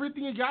 plug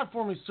everything you got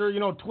for me, sir.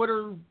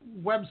 Twitter,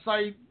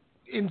 website,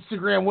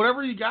 Instagram,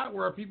 whatever you got,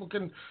 where people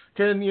can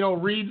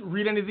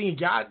read anything you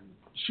got,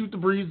 shoot the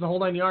breeze, the whole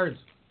 9 yards.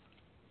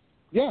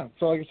 Yeah,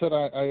 so like I said,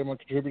 I am a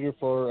contributor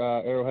for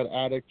Arrowhead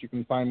Addict. You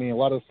can find me. A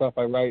lot of the stuff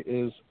I write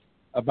is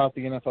about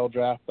the NFL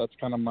draft. That's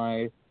kind of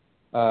my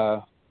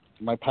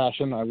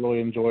passion. I really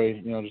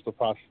enjoy, just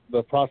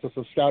the process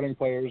of scouting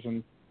players,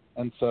 and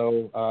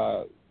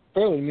so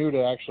fairly new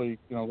to actually,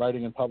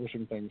 writing and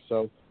publishing things.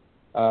 So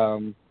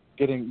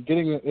getting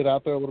it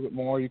out there a little bit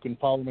more. You can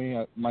follow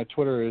me. My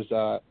Twitter is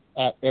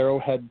at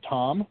Arrowhead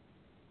Tom,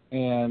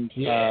 and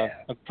I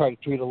try to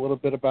tweet a little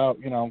bit about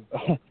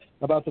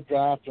about the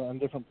draft and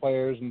different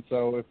players. And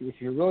so if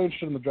you're really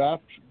interested in the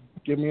draft,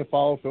 give me a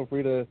follow. Feel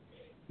free to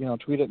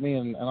tweet at me,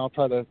 and I'll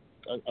try to.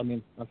 I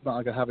mean, it's not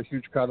like I have a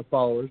huge crowd of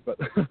followers, but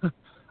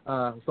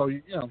so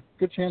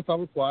good chance I'll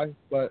reply.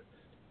 But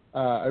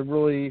I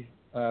really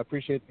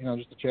appreciate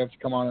just the chance to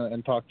come on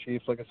and talk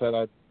Chiefs. Like I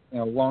said,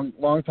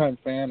 long time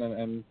fan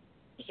and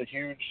just a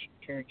huge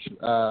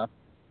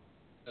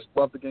just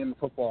love the game of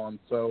football, and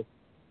so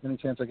any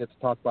chance I get to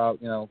talk about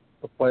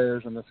the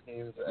players and the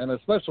schemes, and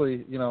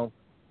especially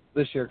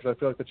this year, because I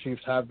feel like the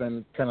Chiefs have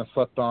been kind of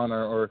slept on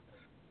or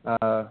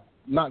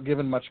not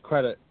given much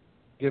credit,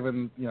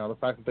 given the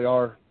fact that they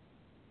are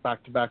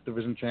back-to-back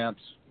division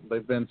champs.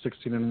 They've been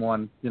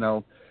 16-1,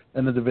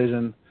 in the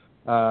division.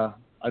 I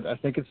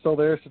think it's still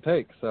theirs to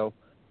take. So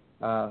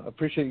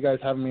appreciate you guys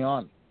having me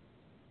on.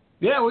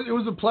 Yeah, it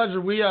was a pleasure.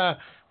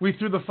 We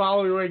threw the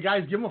follow away,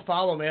 guys. Give him a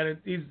follow, man.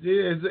 He's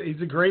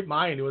a great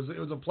mind. It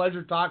was a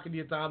pleasure talking to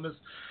you, Thomas.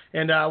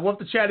 And we'll have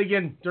to chat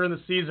again during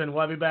the season.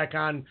 We'll have you back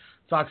on,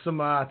 talk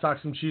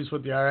some Chiefs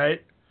with you. All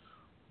right?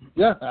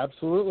 Yeah,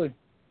 absolutely.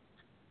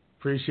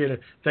 Appreciate it.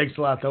 Thanks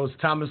a lot. That was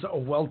Thomas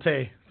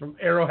Welte from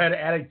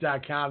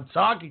ArrowheadAddict.com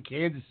talking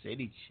Kansas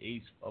City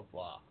Chiefs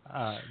football.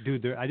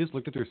 Dude, I just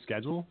looked at their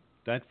schedule.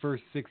 That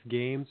first 6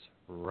 games,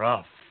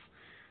 rough.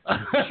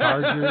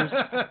 Chargers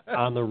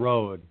on the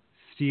road.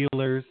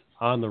 Steelers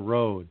on the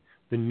road.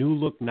 The new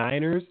look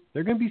Niners,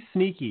 they're going to be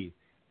sneaky.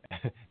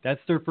 That's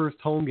their first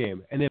home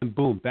game. And then,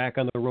 boom, back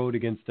on the road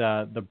against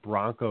the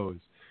Broncos.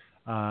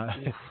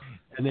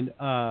 And then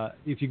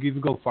if you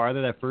even go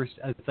farther,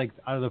 it's like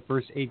out of the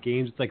first 8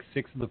 games, it's like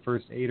 6 of the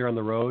first 8 are on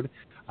the road.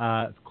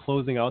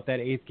 Closing out that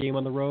 8th game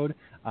on the road,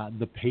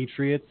 the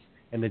Patriots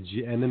and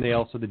then they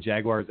also the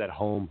Jaguars at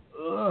home.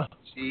 Ugh.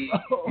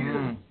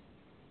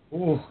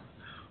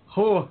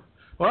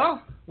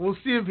 Well, we'll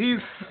see if he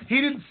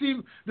didn't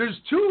seem. There's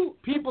 2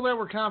 people that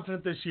were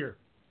confident this year.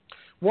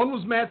 One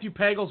was Matthew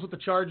Pagels with the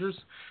Chargers,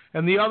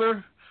 and the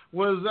other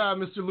was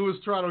Mr. Louis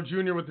Toronto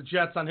Jr. with the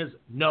Jets on his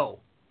no.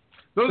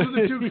 Those are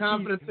the 2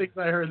 confident things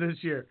I heard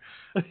this year.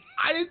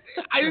 I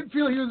didn't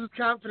feel he was as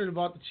confident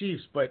about the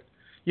Chiefs, but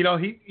he's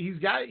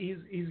got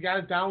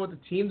it down with the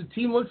team. The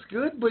team looks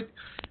good, but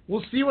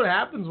we'll see what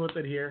happens with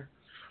it here.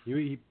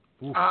 We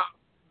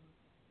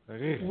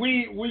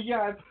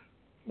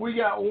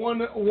got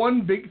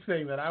one big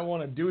thing that I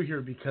want to do here,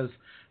 because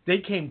they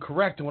came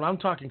correct, and when I'm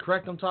talking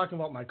correct, I'm talking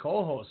about my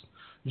co-host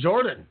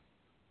Jordan.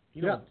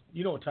 You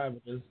know what time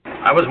it is.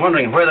 I was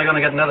wondering where they're going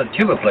to get another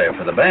tuba player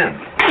for the band.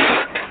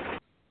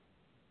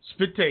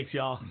 Spit takes,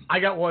 y'all. I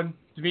got one.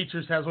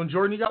 Demetrius has one.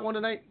 Jordan, you got one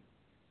tonight?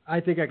 I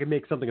think I can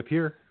make something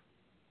appear.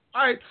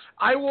 All right.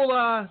 I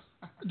will,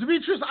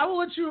 Demetrius, I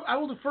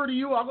will defer to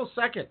you. I'll go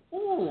second.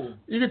 Ooh.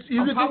 You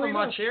can popping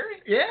my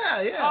cherry?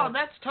 Yeah. Oh,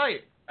 that's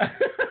tight.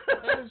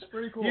 That is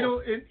pretty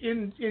cool.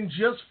 In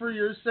just for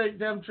your sake,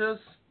 Demetrius.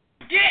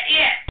 Get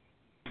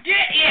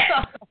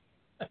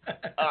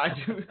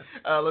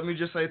let me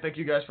just say thank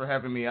you guys for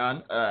having me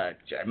on.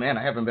 Man,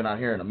 I haven't been on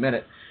here in a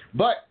minute.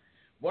 But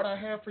what I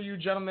have for you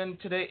gentlemen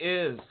today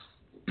is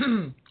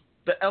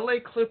the LA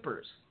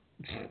Clippers.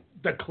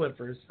 The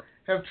Clippers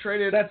have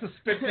traded. That's a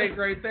spit take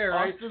right there,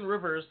 right? Austin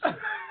Rivers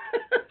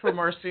for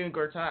Marcin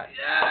Gortat.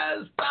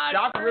 Yes,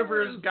 Doc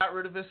Rivers got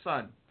rid of his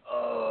son.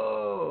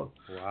 Oh.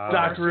 Wow.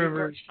 Doc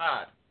Rivers.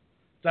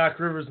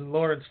 And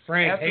Lawrence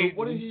Frank.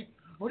 What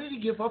did he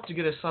give up to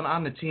get his son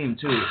on the team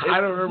too?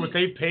 I don't remember what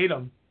they paid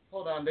him.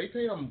 Hold on, they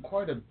paid him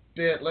quite a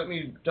bit. Let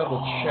me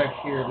double check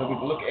here. Let me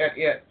look at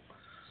it.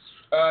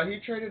 He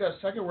traded a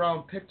second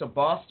round pick to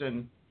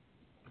Boston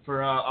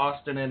for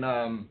Austin in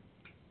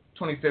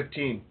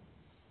 2015.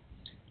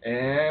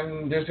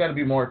 And there's got to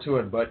be more to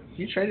it, but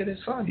he traded his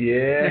son.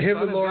 Yeah, him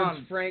and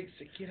Lawrence Frank.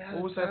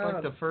 What was that,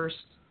 like the first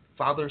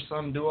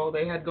father-son duo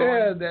they had going?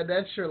 Yeah,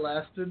 that sure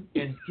lasted.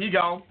 And he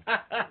gone.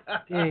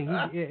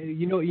 Dang,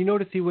 you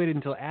notice he waited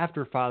until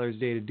after Father's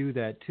Day to do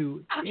that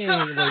too. Dang,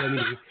 well, I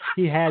mean,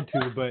 he had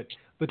to, but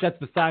that's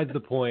besides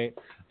the point.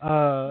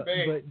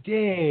 But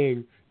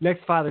dang,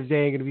 next Father's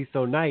Day ain't gonna be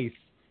so nice.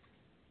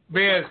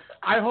 Man,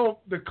 I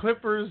hope the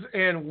Clippers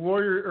and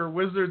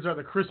Wizards are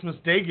the Christmas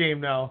Day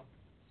game now.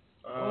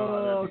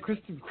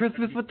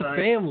 Christmas with the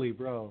family,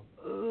 bro.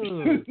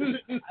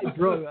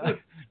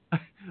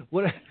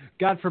 What?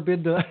 God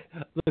forbid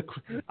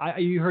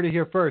you heard it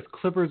here first.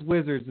 Clippers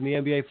Wizards in the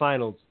NBA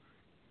Finals.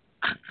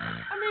 I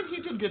mean,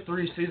 he did get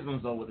 3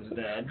 seasons though with his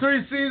dad.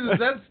 3 seasons.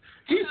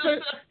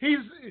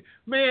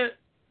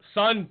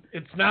 Son,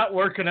 it's not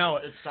working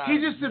out. He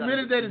just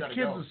admitted that his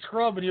kid's a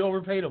scrub and he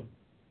overpaid him.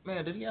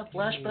 Man, did he have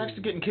flashbacks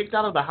to getting kicked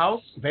out of the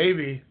house?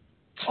 Baby.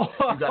 You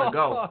gotta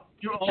go.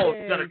 You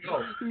gotta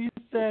go. He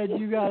said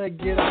you gotta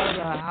get out of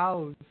the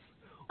house.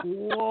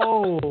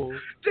 Whoa.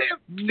 Damn,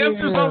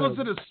 there's almost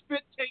in a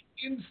spit take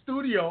in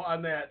studio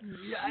on that.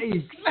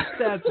 Yikes,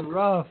 that's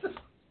rough.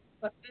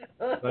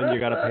 Then you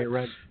gotta pay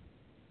rent.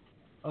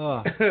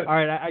 All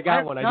right, I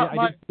got one.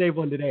 I did save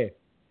one today.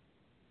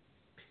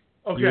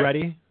 Okay. You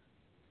ready?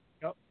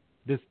 Yep.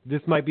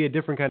 This might be a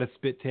different kind of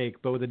spit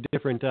take, but with a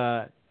different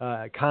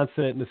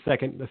consonant in the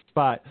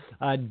spot.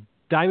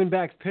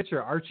 Diamondbacks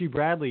pitcher Archie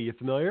Bradley, you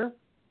familiar?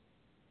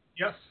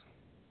 Yes.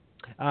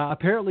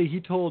 Apparently, he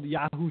told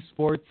Yahoo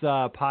Sports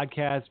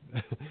podcast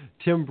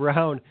Tim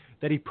Brown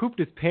that he pooped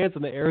his pants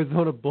in the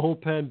Arizona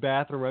bullpen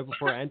bathroom right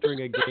before entering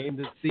a game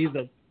this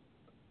season.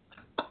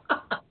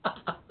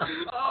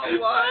 Oh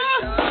my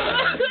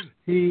God!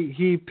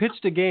 He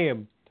pitched a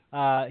game.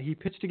 He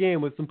pitched a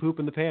game with some poop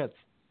in the pants.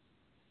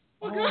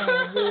 Oh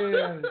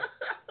man!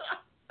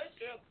 I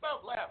can't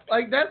stop laughing.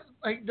 Like that's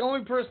like the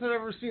only person I've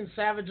ever seen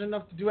savage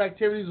enough to do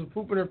activities with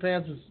poop in her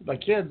pants is my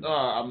kids.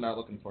 I'm not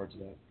looking forward to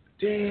that.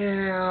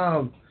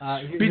 Damn.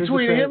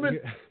 Between him and...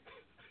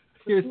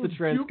 Here's the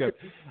transcript.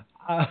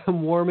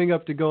 I'm warming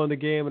up to go in the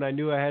game, and I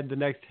knew I had the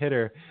next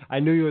hitter. I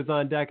knew he was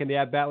on deck, and the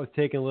at-bat was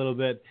taking a little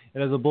bit.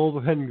 And as a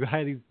bullpen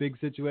guy, these big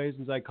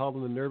situations, I call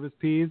them the nervous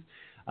peas.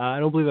 I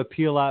don't believe I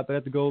pee a lot, but I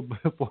have to go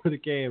before the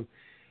game.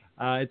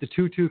 It's a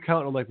 2-2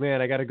 count, and I'm like,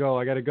 man, I got to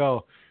go.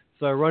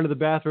 So I run to the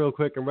bathroom real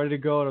quick. I'm ready to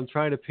go, and I'm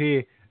trying to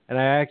pee, and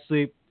I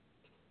actually...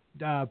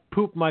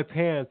 poop my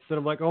pants, and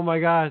I'm like, oh my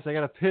gosh, I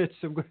got to pitch.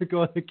 I'm going to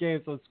go in the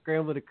game, so I'm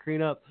scrambling to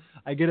clean up.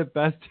 I get it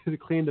best to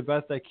clean the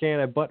best I can.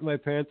 I button my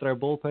pants, and our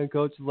bullpen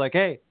coach is like,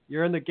 hey,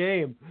 you're in the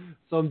game.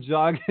 So I'm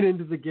jogging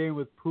into the game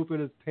with poop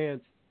in his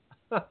pants.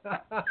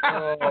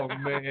 Oh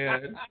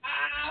man!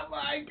 Oh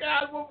my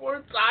God! One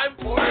more time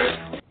for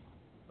it.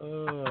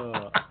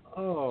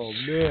 Oh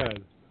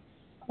man!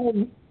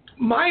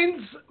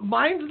 Mine's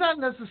not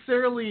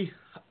necessarily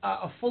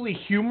a fully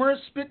humorous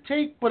spit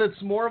take, but it's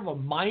more of a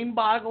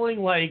mind-boggling,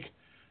 like,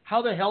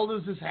 how the hell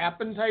does this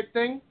happen type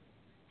thing.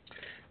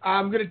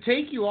 I'm going to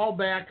take you all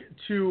back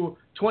to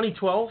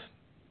 2012,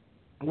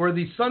 where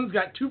the Suns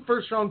got 2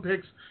 first-round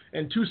picks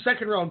and 2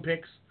 second-round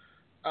picks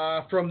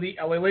from the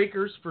LA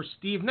Lakers for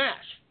Steve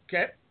Nash.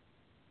 Okay?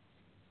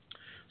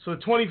 So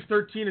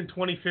 2013 and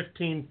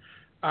 2015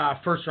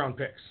 first-round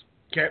picks.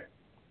 Okay?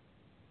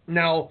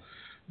 Now,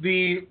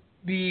 the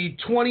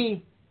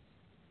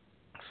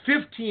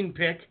 2015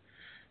 pick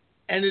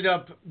ended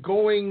up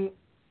going.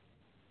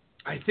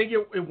 I think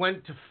it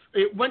went to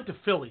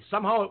Philly.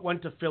 Somehow it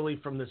went to Philly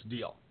from this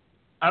deal.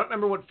 I don't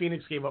remember what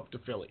Phoenix gave up to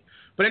Philly,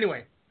 but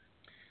anyway,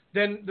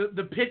 then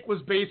the pick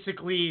was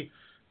basically,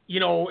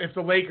 if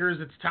the Lakers,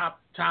 it's top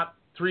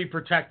 3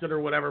 protected or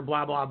whatever,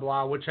 blah blah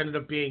blah, which ended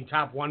up being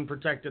top 1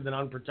 protected and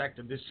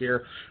unprotected this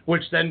year,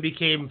 which then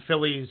became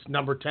Philly's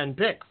number 10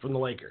 pick from the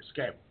Lakers.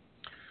 Okay.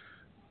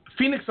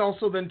 Phoenix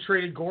also then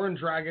traded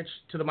Goran Dragic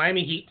to the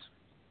Miami Heat,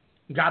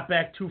 got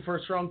back 2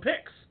 first-round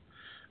picks.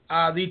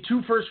 The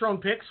 2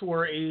 first-round picks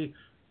were a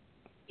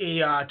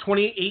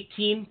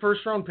 2018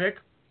 first-round pick,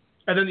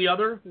 and then the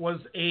other was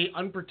a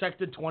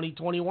unprotected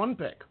 2021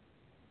 pick.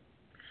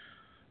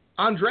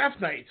 On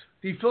draft night,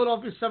 the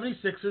Philadelphia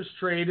 76ers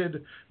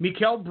traded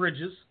Mikal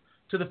Bridges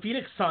to the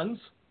Phoenix Suns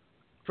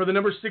for the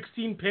number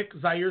 16 pick,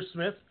 Zaire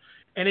Smith,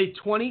 and a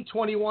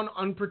 2021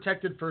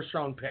 unprotected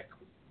first-round pick.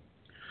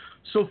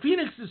 So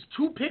Phoenix's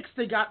 2 picks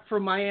they got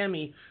from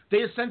Miami, they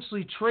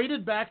essentially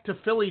traded back to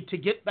Philly to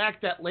get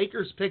back that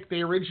Lakers pick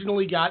they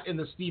originally got in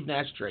the Steve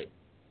Nash trade.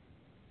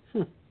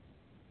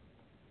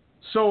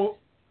 So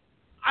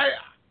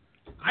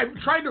I'm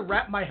trying to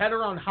wrap my head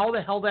around how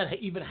the hell that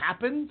even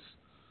happens.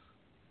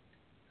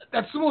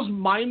 That's the most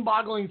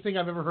mind-boggling thing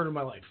I've ever heard in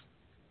my life.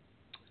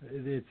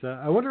 It's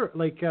I wonder,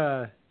 like,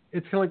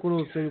 it's kind of like one of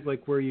those things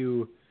like where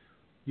you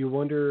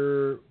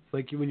wonder,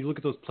 like when you look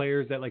at those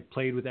players that like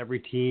played with every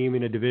team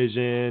in a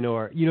division,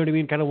 or you know what I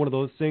mean, kind of one of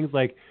those things.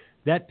 Like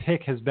that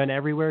pick has been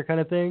everywhere, kind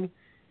of thing.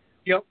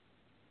 Yep.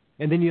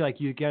 And then you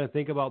got to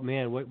think about,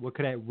 man, what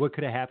could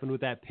have happened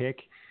with that pick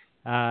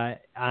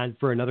on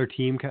for another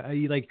team?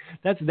 Like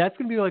that's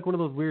gonna be like one of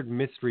those weird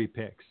mystery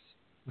picks.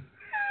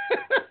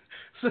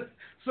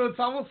 So it's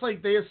almost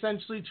like they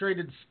essentially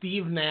traded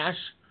Steve Nash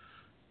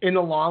in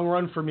the long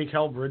run for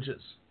Mikal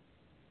Bridges.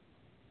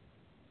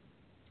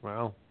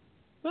 Wow.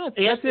 That's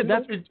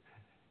it.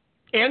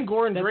 And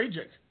Goran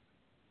Dragic.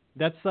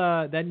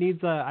 That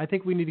needs. I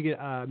think we need to get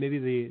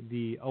maybe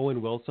the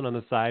Owen Wilson on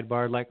the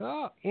sidebar, like,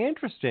 oh,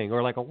 interesting,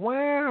 or like a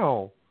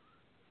wow,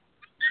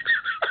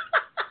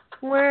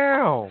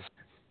 wow.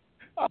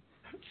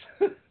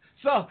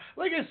 So,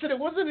 like I said, it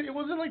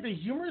wasn't like the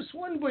humorous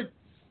one, but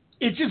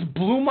it just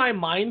blew my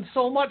mind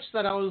so much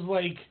that I was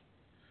like,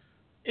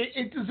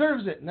 it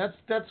deserves it, and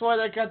that's why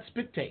that got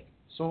spit take.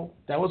 So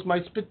that was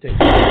my spit take.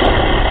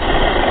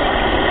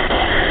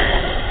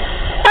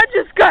 I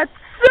just got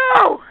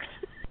soaked!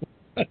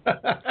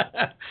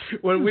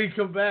 When we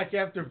come back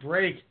after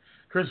break,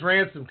 Chris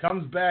Ransom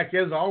comes back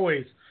as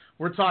always.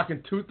 We're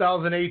talking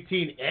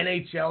 2018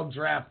 NHL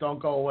Draft. Don't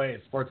go away.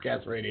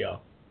 Sportscast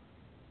Radio.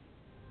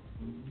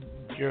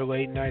 Your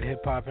late night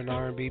hip hop and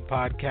R&B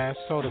podcast,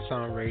 Soda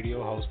Sound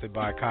Radio, hosted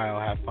by Kyle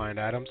Half-Pint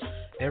Adams,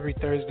 every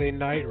Thursday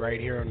night right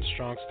here on the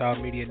Strong Style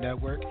Media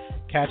Network.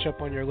 Catch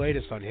up on your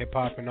latest on hip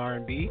hop and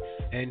R&B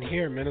and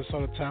hear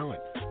Minnesota talent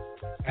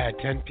at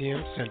 10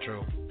 p.m.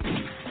 Central.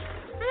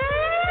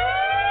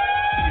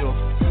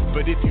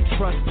 But if you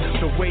trust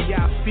the way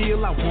I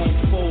feel, I won't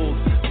fold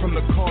from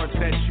the cards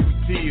that you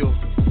deal.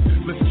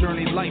 Let's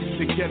journey life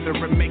together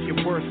and make it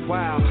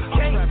worthwhile.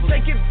 Can't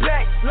take it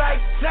back like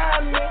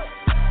timing.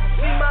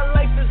 See, my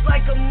life is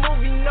like a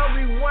movie, no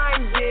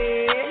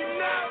rewinding.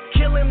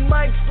 Killing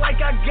mics like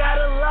I got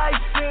a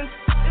license.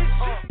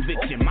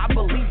 Victim, my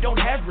belief don't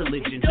have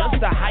religion,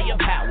 just a higher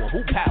power.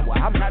 Who power?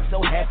 I'm not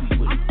so happy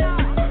with it,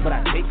 but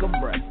I take a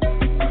breath,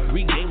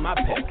 regain my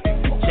pep,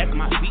 check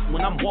my feet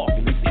when I'm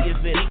walking to see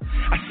if it ain't.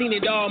 I seen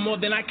it all more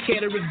than I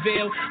care to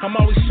reveal. I'm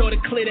always sure to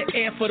clear the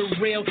air for the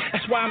real.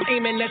 That's why I'm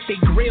aiming at they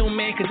grill,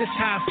 man, cause it's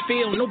how I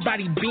feel.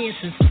 Nobody being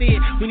sincere.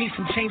 We need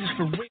some changes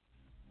for real.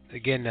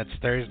 Again, that's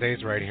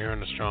Thursdays right here on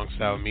the Strong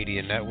Style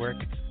Media Network.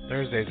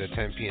 Thursdays at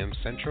 10 p.m.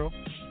 Central.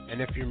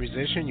 And if you're a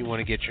musician, you want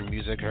to get your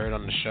music heard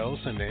on the show,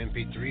 send the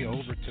MP3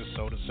 over to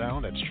Soda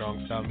Sound at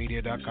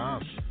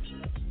StrongStyleMedia.com.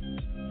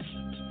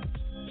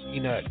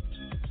 E-Nut.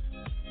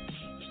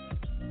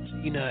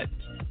 E-Nut.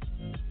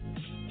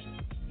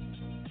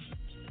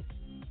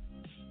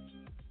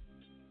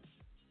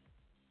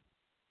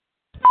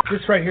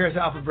 This right here is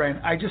Alpha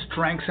Brain. I just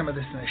drank some of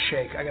this in a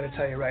shake. I got to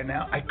tell you right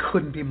now, I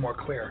couldn't be more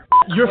clear.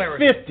 You're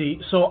Clarity.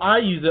 50, so I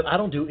use it. I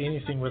don't do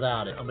anything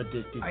without it. I'm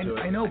addicted to it.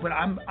 I know, but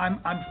I'm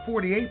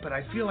 48, but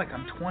I feel like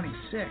I'm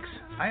 26.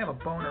 I have a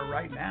boner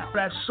right now. But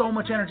I have so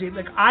much energy.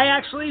 Like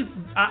I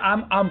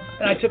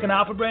took an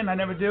Alpha Brain. I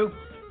never do.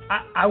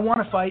 I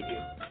want to fight you.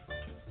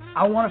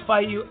 I want to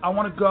fight you. I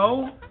want to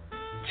go,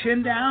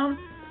 chin down,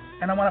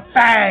 and I want to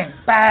bang,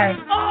 bang.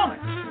 Oh.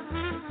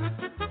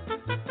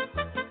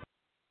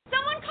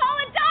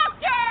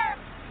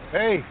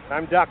 Hey,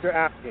 I'm Dr.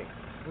 Apke.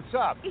 What's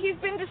up? He's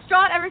been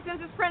distraught ever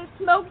since his friend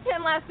smoked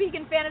him last week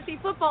in fantasy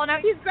football. Now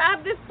he's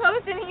grabbed this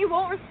post and he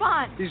won't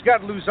respond. He's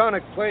got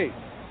Luzonic plague.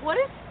 What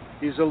is?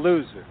 He's a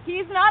loser.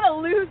 He's not a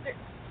loser.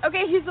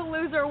 Okay, he's a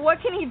loser.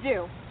 What can he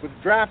do? With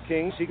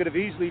DraftKings, he could have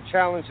easily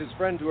challenged his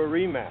friend to a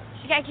rematch.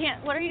 I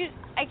can't. What are you?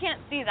 I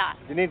can't see that.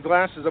 You need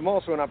glasses. I'm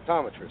also an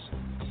optometrist.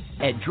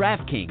 At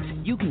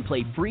DraftKings, you can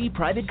play free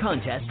private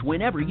contests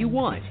whenever you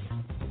want.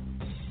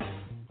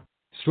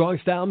 Strong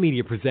Style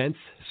Media presents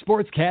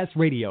Sportscast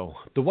Radio,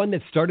 the one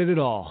that started it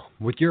all,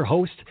 with your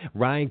host,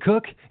 Ryan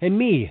Cook, and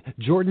me,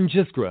 Jordan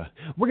Jiskra.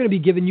 We're going to be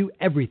giving you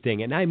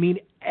everything, and I mean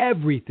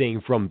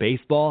everything from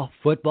baseball,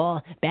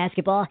 football,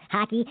 basketball,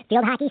 hockey,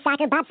 field hockey,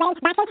 soccer,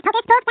 bobsleigh, boxing,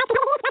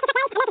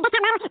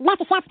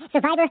 Master Chef,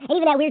 Survivor, and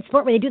even that weird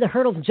sport where they do the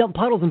hurdles and jump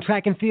puddles in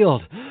track and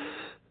field.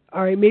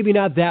 All right, maybe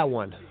not that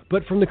one,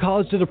 but from the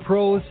college to the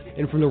pros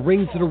and from the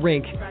ring to the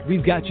rink,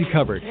 we've got you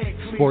covered.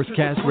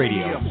 Sportscast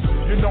Radio.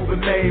 You know the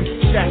name,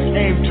 Shaq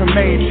aim to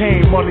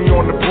maintain money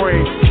on the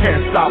brain,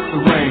 can't stop the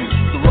rain.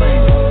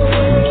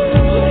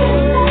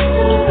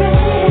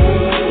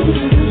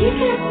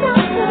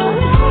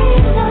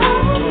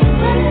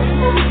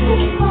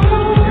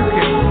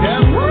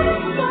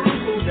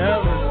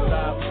 Never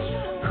stop.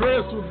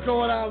 Chris, what's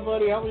going on,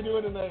 buddy? How we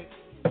doing tonight?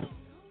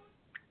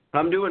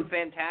 I'm doing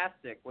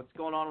fantastic. What's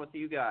going on with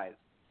you guys?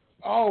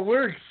 Oh,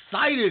 we're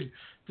excited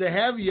to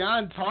have you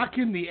on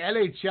talking the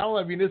NHL.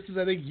 I mean, this is,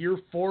 I think, year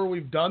 4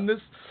 we've done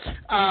this.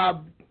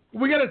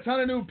 We got a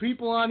ton of new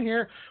people on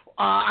here.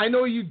 I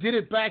know you did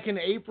it back in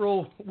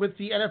April with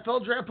the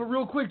NFL draft, but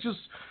real quick, just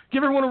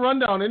give everyone a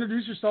rundown.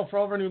 Introduce yourself for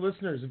all of our new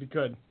listeners, if you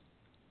could.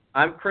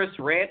 I'm Chris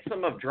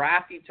Ransom of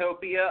Draft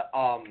Utopia.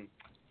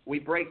 We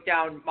break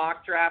down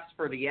mock drafts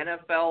for the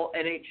NFL,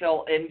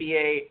 NHL,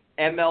 NBA,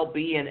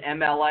 MLB,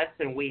 and MLS,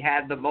 and we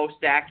had the most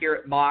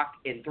accurate mock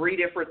in 3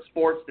 different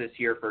sports this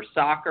year for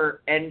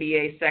soccer,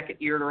 NBA, second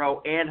year in a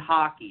row, and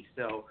hockey.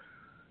 So,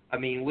 I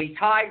mean, we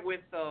tied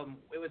with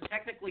it was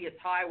technically a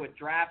tie with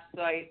Draft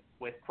Site,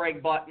 with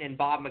Craig Button and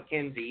Bob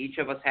McKenzie. Each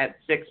of us had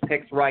 6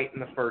 picks right in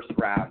the first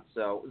round.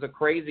 So it was a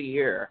crazy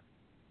year.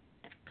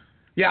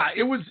 Yeah,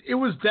 it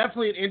was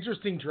definitely an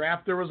interesting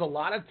draft. There was a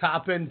lot of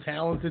top-end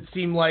talent. It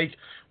seemed like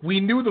we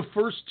knew the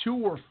first 2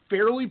 were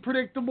fairly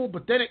predictable,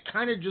 but then it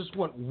kind of just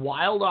went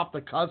wild off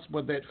the cusp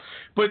with it.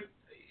 But,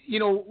 you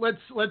know, let's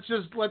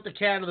just let the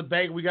cat out of the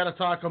bag. We got to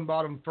talk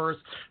about him first.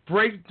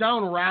 Break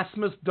down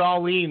Rasmus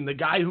Dahlin, the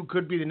guy who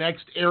could be the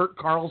next Erik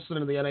Karlsson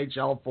in the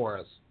NHL for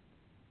us.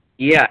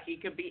 Yeah, he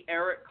could be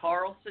Erik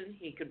Karlsson.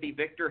 He could be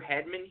Victor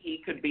Hedman.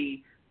 He could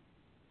be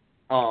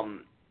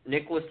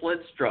Nicholas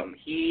Lidstrom.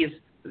 He's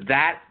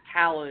that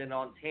talented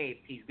on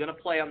tape. He's going to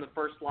play on the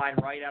first line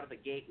right out of the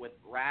gate with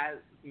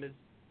Rasmus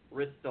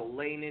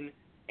Ristolainen,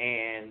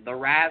 and the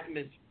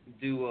Rasmus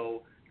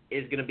duo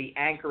is going to be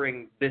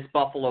anchoring this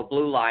Buffalo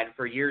Blue Line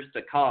for years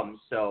to come.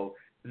 So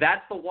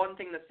that's the one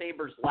thing the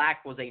Sabres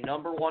lacked, was a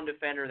number 1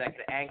 defender that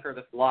could anchor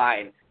this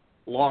line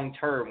long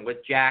term with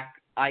Jack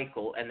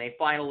Eichel, and they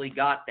finally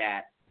got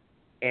that.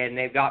 And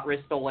they've got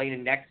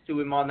Ristolainen next to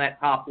him on that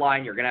top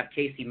line. You're going to have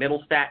Casey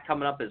Middlestat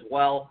coming up as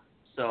well.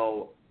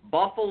 So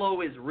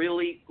Buffalo is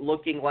really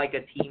looking like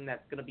a team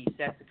that's going to be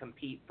set to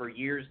compete for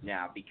years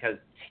now, because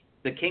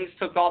the Kings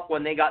took off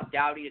when they got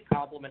Doughty to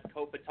complement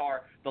Kopitar.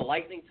 The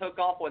Lightning took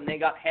off when they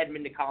got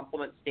Hedman to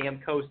complement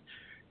Stamkos.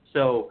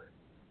 So,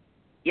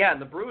 yeah, and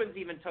the Bruins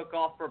even took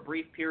off for a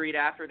brief period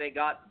after they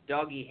got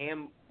Dougie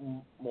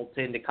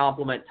Hamilton to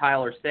complement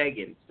Tyler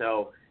Seguin.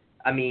 So,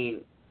 I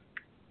mean,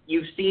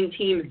 you've seen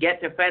teams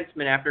get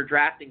defensemen after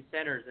drafting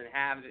centers and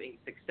having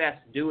success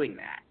doing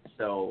that.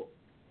 So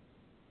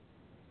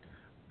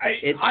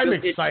I'm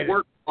excited. It's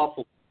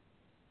awful.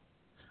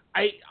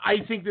 I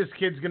think this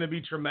kid's going to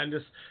be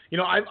tremendous. You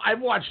know,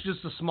 I've watched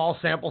just a small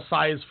sample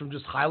size from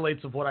just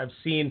highlights of what I've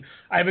seen.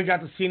 I haven't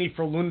got to see any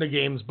Frölunda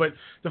games, but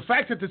the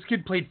fact that this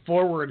kid played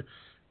forward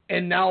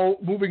and now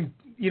moving,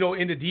 you know,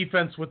 into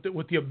defense with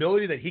the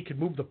ability that he could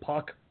move the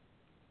puck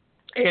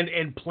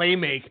and play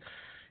make,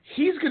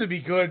 he's going to be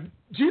good.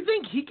 Do you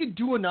think he could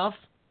do enough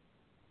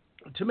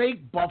to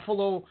make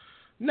Buffalo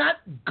not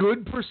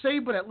good per se,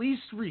 but at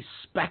least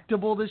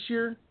respectable this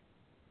year?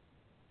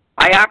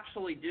 I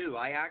actually do.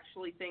 I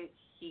actually think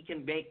he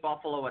can make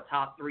Buffalo a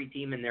top 3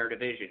 team in their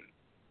division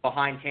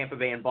behind Tampa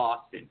Bay and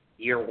Boston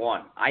year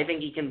 1. I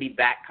think he can be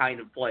that kind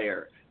of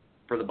player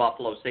for the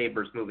Buffalo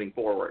Sabres moving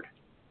forward.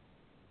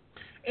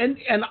 And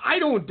I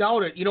don't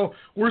doubt it. You know,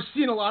 we're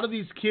seeing a lot of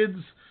these kids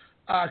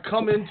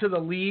come into the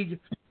league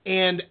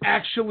and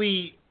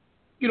actually,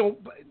 you know,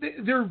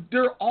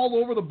 they're all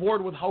over the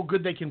board with how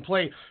good they can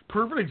play.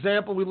 Perfect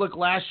example, we look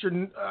last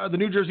year, the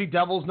New Jersey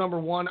Devils, number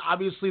 1.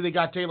 Obviously, they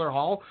got Taylor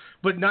Hall,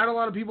 but not a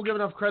lot of people give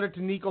enough credit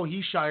to Nico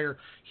Hischier.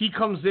 He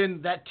comes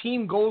in, that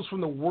team goes from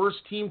the worst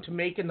team to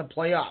making the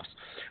playoffs.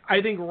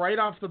 I think right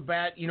off the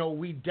bat, you know,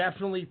 we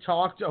definitely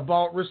talked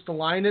about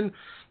Ristolainen,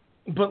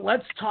 but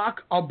let's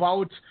talk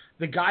about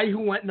the guy who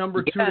went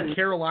number 2 to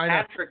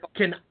Carolina. Patrick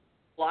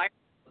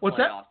What's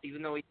that?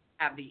 Even though he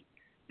have the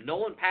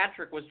Nolan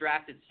Patrick was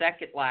drafted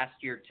 2nd last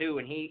year too,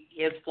 and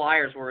his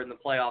Flyers were in the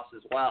playoffs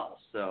as well.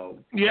 So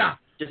yeah,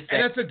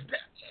 and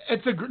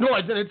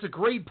it's a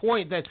great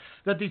point that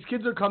these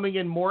kids are coming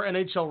in more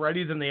NHL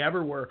ready than they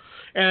ever were.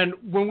 And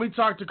when we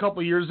talked a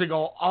couple years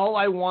ago, all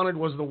I wanted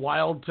was the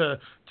Wild to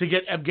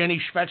get Evgeny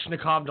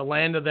Svechnikov to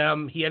land to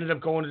them. He ended up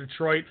going to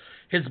Detroit.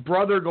 His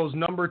brother goes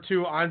number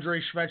 2.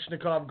 Andrei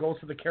Svechnikov goes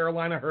to the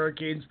Carolina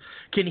Hurricanes.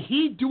 Can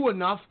he do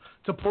enough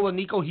to pull a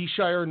Nico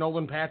Hischier or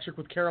Nolan Patrick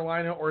with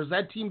Carolina, or is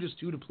that team just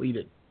too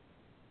depleted?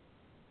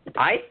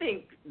 I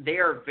think they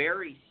are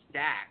very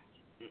stacked.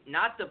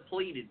 Not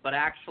depleted, but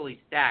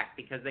actually stacked,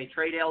 because they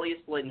trade Elias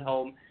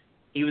Lindholm.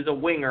 He was a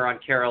winger on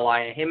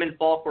Carolina. Him and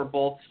Falk were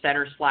both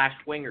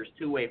center/wingers,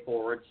 2-way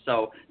forwards.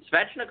 So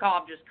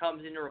Svechnikov just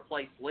comes in to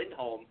replace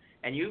Lindholm,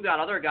 and you've got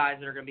other guys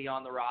that are going to be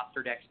on the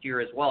roster next year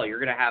as well. You're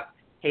going to have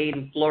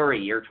Hayden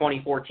Fleury, your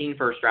 2014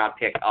 first-round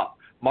pick, up.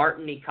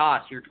 Martin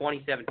Nikas, your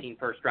 2017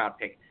 first-round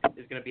pick,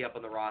 is going to be up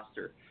on the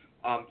roster.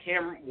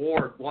 Cam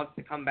Ward wants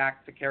to come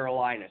back to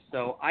Carolina.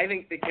 So I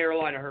think the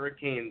Carolina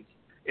Hurricanes,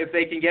 if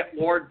they can get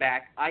Ward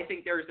back, I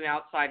think there's an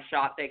outside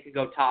shot they could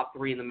go top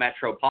 3 in the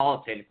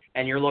Metropolitan,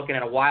 and you're looking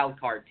at a wild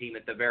card team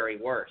at the very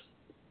worst.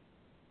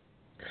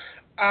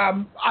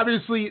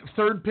 Obviously,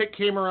 3rd pick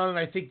came around, and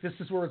I think this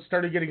is where it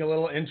started getting a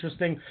little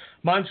interesting.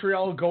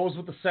 Montreal goes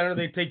with the center.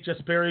 They take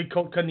Jesperi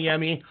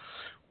Kotkaniemi.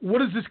 What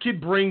does this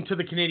kid bring to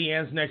the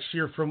Canadiens next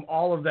year from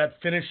all of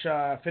that Finnish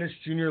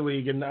junior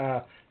league and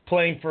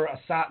playing for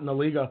Assat in the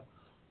Liga?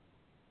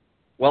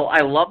 Well,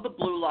 I love the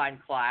blue line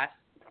class.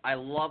 I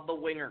love the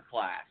winger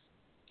class.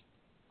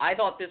 I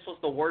thought this was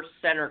the worst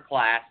center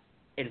class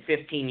in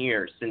 15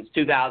 years, since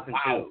 2002.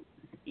 Wow.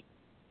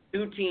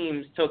 2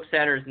 teams took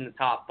centers in the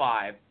top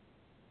 5.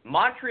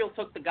 Montreal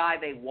took the guy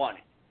they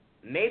wanted.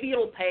 maybe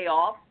it'll pay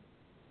off.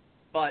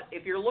 But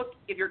if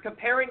you're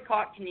comparing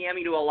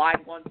Kotkaniemi to a line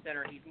one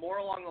center, he's more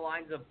along the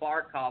lines of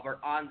Barkov or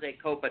Anze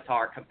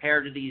Kopitar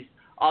compared to these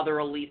other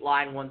elite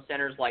line one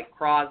centers like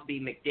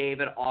Crosby,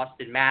 McDavid,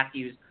 Austin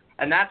Matthews.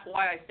 And that's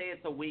why I say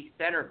it's a weak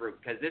center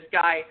group, because this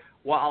guy,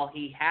 while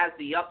he has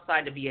the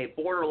upside to be a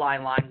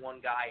borderline line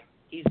one guy,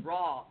 he's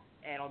raw,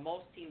 and on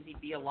most teams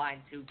he'd be a line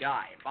two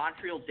guy.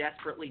 Montreal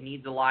desperately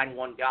needs a line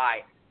one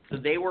guy, so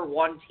they were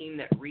one team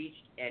that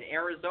reached, and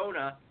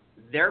Arizona,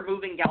 they're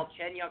moving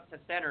Galchenyuk to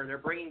center. They're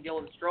bringing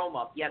Dylan Strome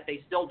up, yet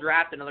they still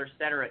draft another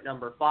center at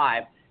number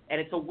 5.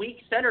 And it's a weak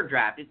center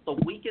draft. It's the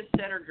weakest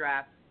center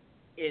draft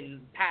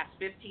in past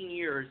 15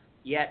 years,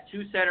 yet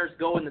 2 centers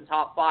go in the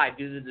top 5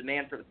 due to the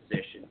demand for the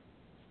position.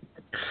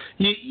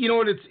 You know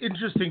what? It's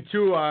interesting,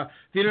 too.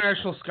 The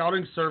International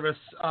Scouting Service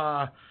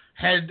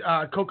had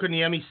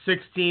Kotkaniemi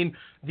 16.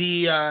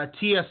 The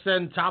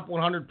TSN Top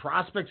 100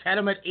 Prospects had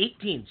him at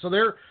 18. So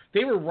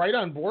they were right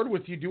on board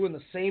with you doing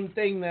the same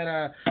thing,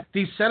 that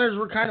these centers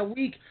were kind of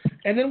weak.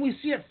 And then we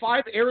see at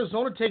 5,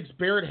 Arizona takes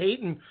Barrett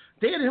Hayton.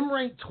 They had him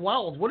ranked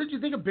 12. What did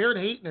you think of Barrett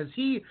Hayton? Is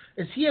he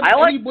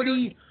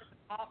anybody?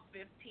 Top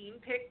 15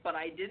 pick, but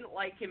I didn't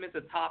like him as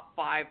a top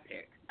 5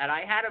 pick. And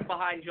I had him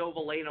behind Joe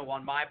Veleno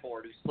on my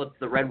board, who slipped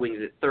the Red Wings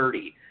at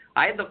 30.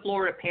 I had the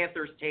Florida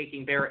Panthers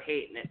taking Barrett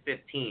Hayton at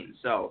 15.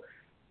 So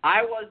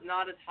I was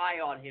not as high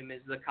on him as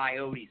the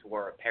Coyotes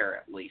were,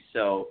 apparently.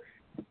 So,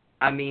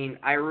 I mean,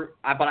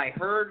 but I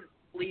heard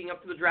leading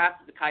up to the draft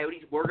that the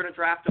Coyotes were going to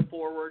draft a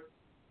forward,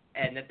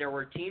 and that there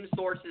were team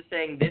sources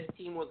saying this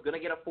team was going to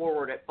get a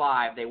forward at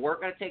 5. They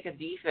weren't going to take a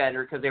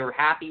defender because they were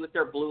happy with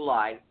their blue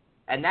line,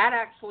 and that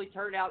actually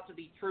turned out to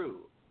be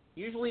true.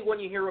 Usually when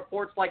you hear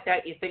reports like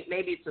that, you think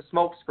maybe it's a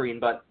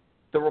smokescreen, but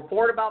the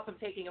report about them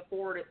taking a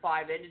forward at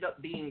 5 ended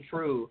up being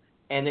true,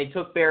 and they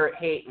took Barrett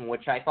Hayton,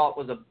 which I thought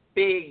was a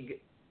big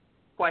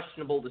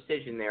questionable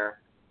decision there,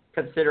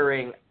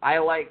 considering I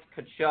liked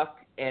Tkachuk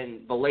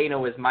and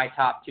Veleno as my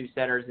top 2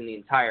 centers in the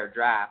entire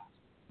draft,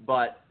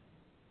 but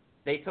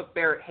they took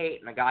Barrett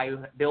Hayton, a guy who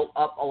built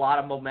up a lot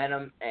of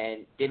momentum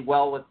and did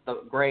well with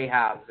the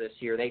Greyhounds this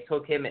year. They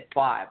took him at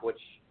 5, which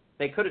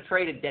they could have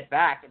traded it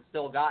back and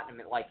still gotten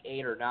him at like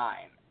 8 or 9.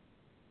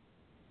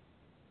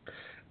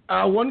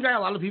 One guy a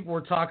lot of people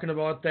were talking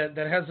about that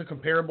has a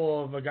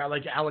comparable of a guy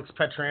like Alex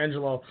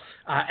Pietrangelo,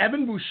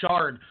 Evan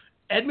Bouchard.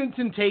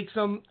 Edmonton takes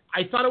him.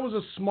 I thought it was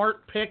a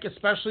smart pick,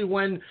 especially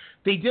when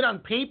they did on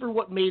paper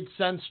what made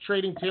sense,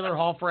 trading Taylor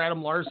Hall for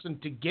Adam Larson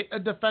to get a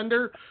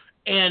defender,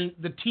 and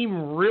the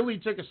team really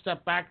took a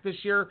step back this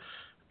year.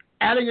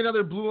 Adding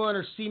another blue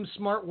liner seems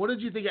smart. What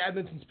did you think of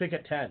Edmonton's pick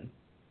at 10?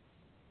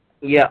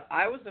 Yeah,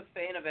 I was a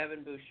fan of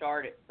Evan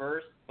Bouchard at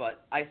first,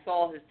 but I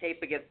saw his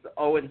tape against the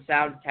Owen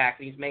Sound Attack,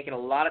 and he's making a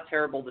lot of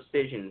terrible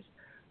decisions.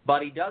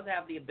 But he does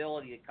have the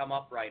ability to come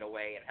up right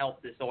away and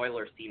help this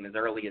Oilers team as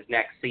early as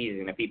next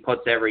season if he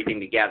puts everything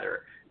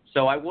together.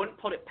 So I wouldn't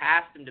put it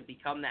past him to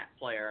become that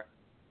player,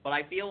 but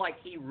I feel like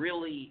he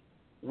really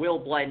will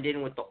blend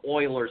in with the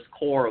Oilers'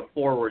 core of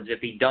forwards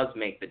if he does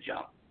make the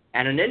jump.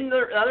 And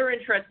another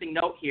interesting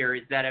note here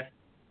is that if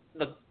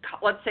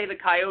let's say the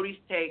Coyotes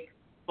take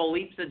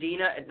Philippe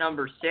Zadina at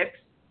number 6,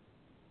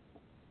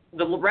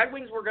 the Red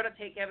Wings were going to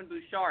take Evan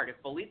Bouchard. If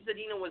Philippe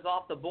Zadina was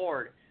off the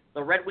board,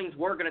 the Red Wings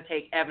were going to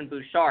take Evan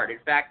Bouchard. In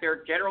fact,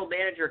 their general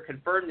manager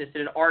confirmed this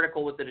in an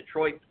article with the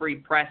Detroit Free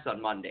Press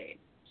on Monday.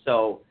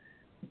 So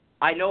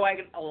I know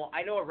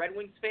a Red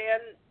Wings fan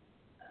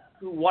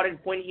who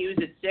wanted Quinn Hughes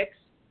at 6.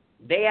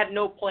 They had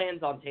no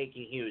plans on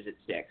taking Hughes at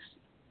 6.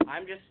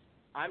 I'm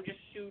just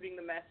shooting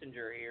the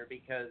messenger here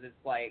because it's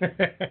like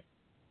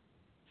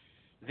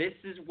this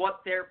is what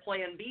their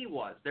plan B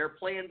was. Their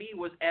plan B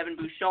was Evan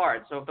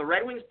Bouchard. So if the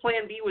Red Wings'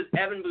 plan B was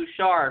Evan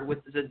Bouchard with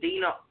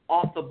Zadina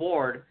off the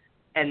board,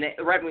 and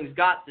the Red Wings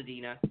got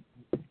Zadina,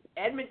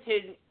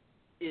 Edmonton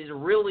is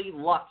really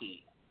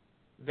lucky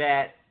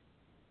that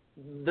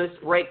this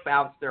break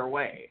bounced their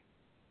way.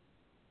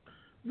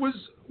 Was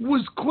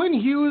Quinn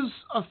Hughes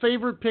a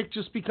favorite pick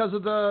just because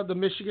of the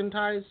Michigan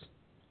ties?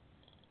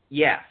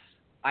 Yes,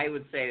 I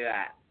would say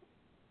that.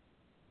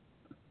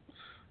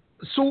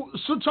 So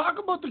talk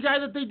about the guy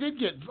that they did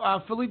get,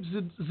 Philippe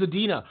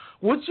Zadina.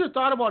 What's your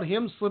thought about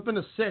him slipping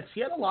to 6?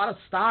 He had a lot of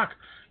stock.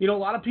 You know, a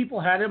lot of people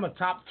had him a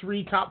top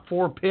 3, top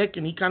 4 pick,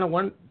 and he kind of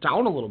went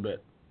down a little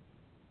bit.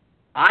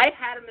 I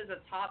had him as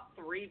a top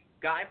 3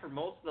 guy for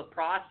most of the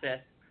process,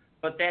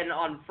 but then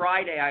on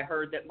Friday I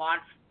heard that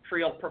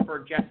Montreal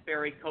preferred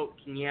Jesperi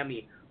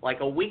Kotkaniemi.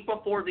 Like a week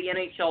before the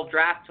NHL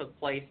draft took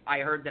place, I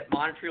heard that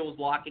Montreal was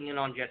locking in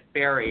on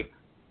Jesperi,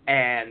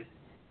 and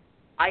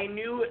I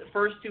knew the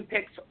first 2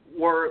 picks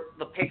were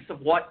the picks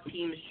of what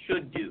teams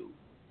should do.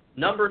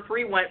 Number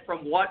 3 went from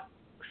what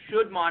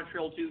should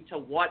Montreal do to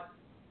what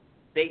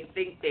they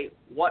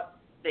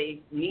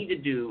need to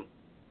do.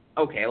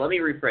 Okay, let me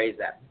rephrase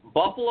that.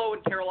 Buffalo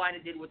and Carolina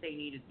did what they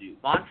needed to do.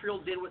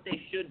 Montreal did what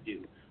they should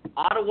do.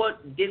 Ottawa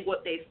did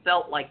what they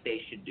felt like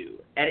they should do.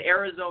 And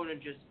Arizona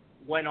just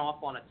went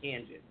off on a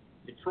tangent.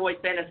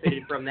 Detroit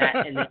benefited from that,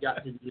 and they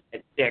got to do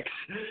at 6.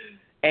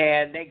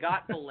 And they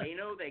got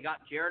Delano, they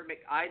got Jared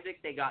McIsaac,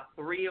 they got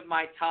 3 of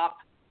my top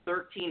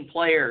 13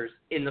 players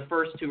in the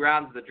first 2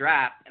 rounds of the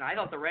draft, and I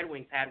thought the Red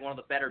Wings had one of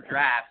the better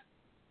drafts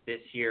this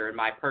year, in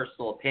my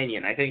personal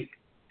opinion. I think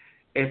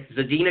if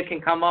Zadina can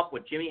come up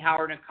with Jimmy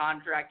Howard in a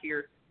contract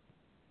here,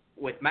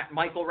 with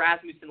Michael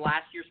Rasmussen,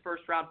 last year's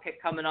first-round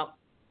pick coming up,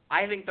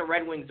 I think the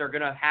Red Wings are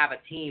going to have a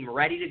team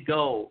ready to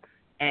go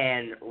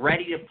and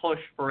ready to push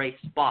for a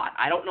spot.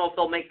 I don't know if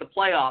they'll make the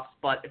playoffs,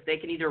 but if they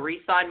can either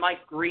re-sign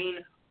Mike Green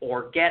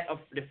or get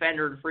a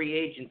defender in free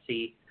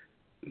agency,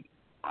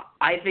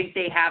 I think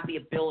they have the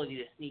ability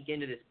to sneak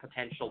into this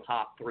potential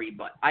top 3.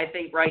 But I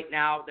think right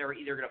now they're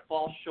either going to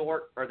fall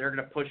short or they're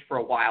going to push for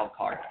a wild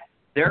card.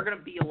 They're going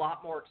to be a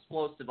lot more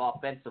explosive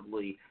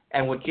offensively.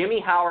 And with Jimmy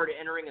Howard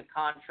entering a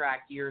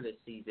contract year this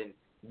season,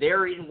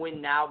 they're in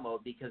win-now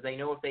mode because they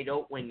know if they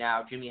don't win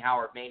now, Jimmy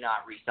Howard may not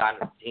re-sign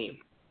with the team.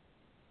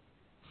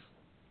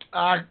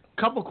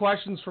 Couple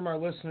questions from our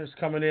listeners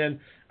coming in.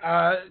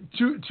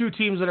 Two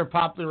teams that are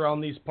popular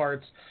around these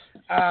parts.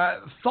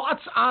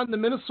 Thoughts on the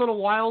Minnesota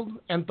Wild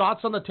and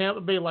thoughts on the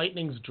Tampa Bay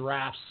Lightning's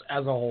drafts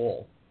as a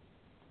whole?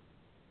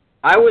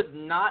 I was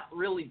not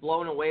really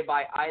blown away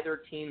by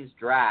either team's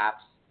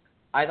drafts.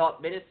 I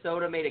thought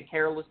Minnesota made a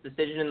careless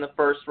decision in the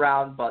first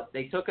round, but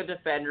they took a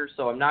defender,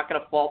 so I'm not going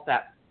to fault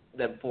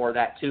them for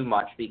that too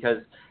much because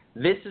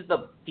this is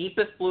the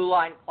deepest blue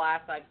line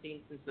class I've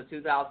seen since the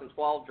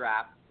 2012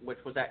 draft, which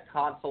was at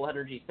Consol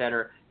Energy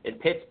Center in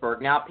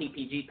Pittsburgh, now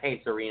PPG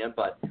Paints Arena,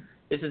 but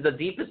this is the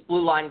deepest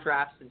blue line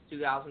draft since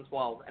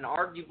 2012 and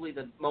arguably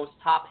the most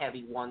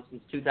top-heavy one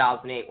since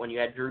 2008 when you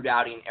had Drew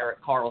Doughty and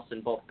Erik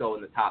Karlsson both go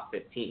in the top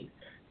 15.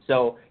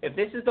 So if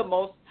this is the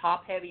most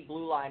top-heavy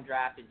blue line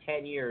draft in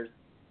 10 years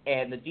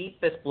and the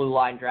deepest blue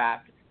line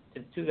draft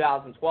since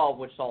 2012,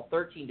 which saw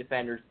 13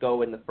 defenders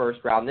go in the first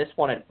round, this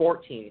one at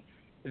 14,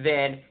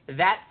 then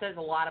that says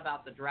a lot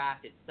about the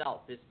draft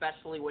itself,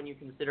 especially when you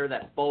consider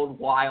that Bode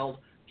Wild,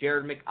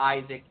 Jared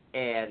McIsaac,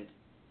 and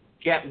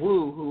Jet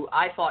Wu, who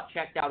I thought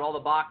checked out all the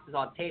boxes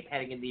on tape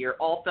heading into the year,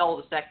 all fell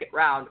to the second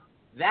round.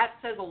 That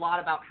says a lot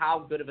about how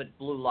good of a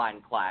blue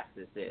line class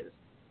this is.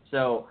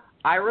 So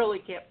I really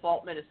can't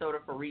fault Minnesota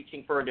for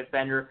reaching for a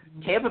defender.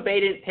 Tampa Bay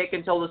didn't pick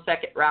until the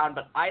second round,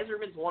 but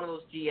Yzerman's one of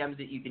those GMs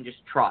that you can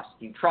just trust.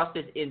 You trust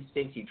his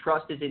instincts, you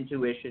trust his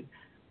intuition,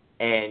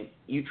 and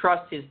you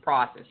trust his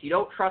process. You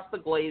don't trust the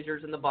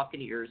Glazers and the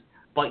Buccaneers,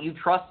 but you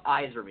trust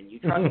Yzerman. You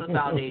trust the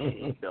foundation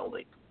he's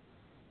building.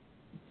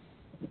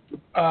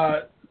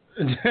 But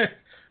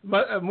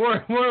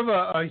more of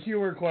a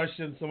humor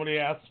question somebody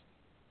asked.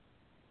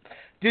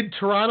 Did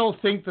Toronto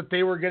think that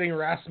they were getting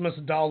Rasmus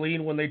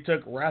Dahlin when they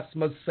took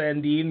Rasmus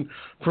Sandin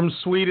from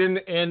Sweden?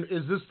 And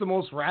is this the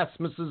most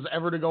Rasmuses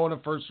ever to go in a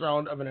first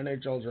round of an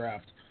NHL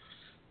draft?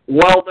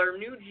 Well, their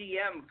new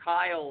GM,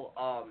 Kyle,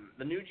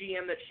 the new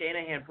GM that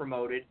Shanahan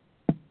promoted,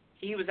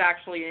 he was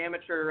actually an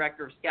amateur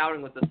director of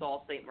scouting with the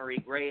Sault Ste. Marie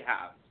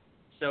Greyhounds.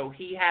 So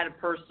he had a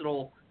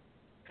personal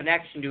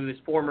connection to his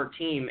former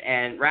team,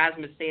 and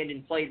Rasmus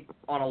Sandin played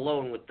on a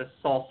loan with the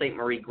Sault Ste.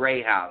 Marie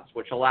Greyhounds,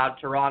 which allowed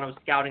Toronto's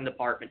scouting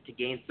department to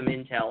gain some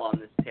intel on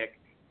this pick,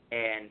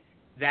 and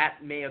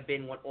that may have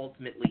been what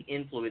ultimately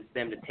influenced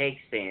them to take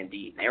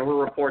Sandin. There were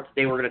reports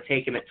they were going to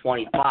take him at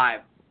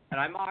 25, and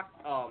I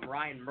mocked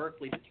Ryan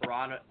Merkley to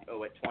Toronto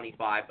at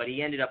 25, but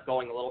he ended up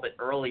going a little bit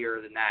earlier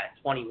than that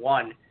at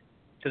 21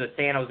 to the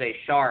San Jose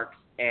Sharks,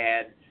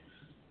 and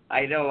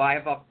I know I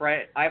have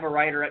a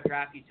writer at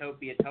Draft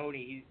Utopia,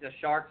 Tony. He's a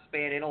Sharks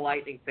fan and a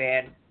Lightning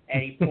fan,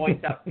 and he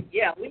points out,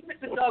 yeah, leave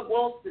it to Doug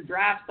Wilson to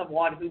draft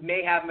someone who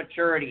may have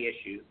maturity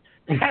issues.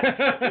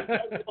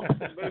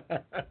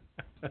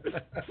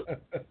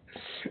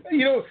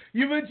 You know,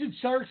 you mentioned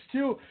Sharks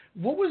too.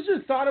 What was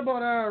your thought about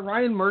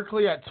Ryan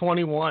Merkley at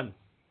 21?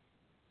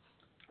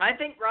 I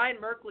think Ryan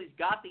Merkley's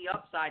got the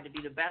upside to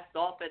be the best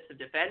offensive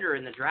defender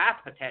in the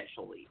draft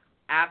potentially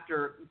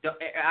after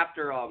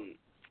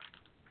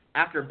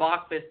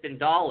Bachfist and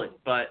Dahlin,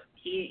 but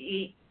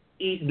he's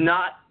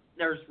not.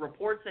 There's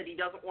reports that he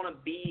doesn't want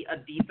to be a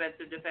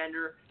defensive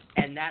defender,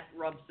 and that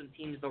rubs some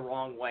teams the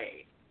wrong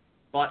way.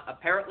 But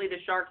apparently the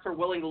Sharks are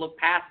willing to look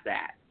past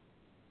that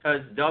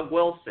because Doug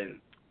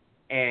Wilson,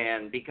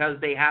 and because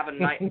they have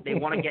they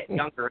want to get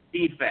younger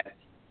defense.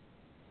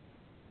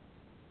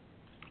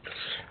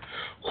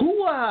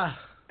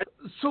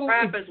 So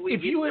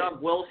if you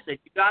Doug Wilson, you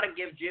got to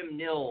give Jim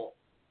Nill.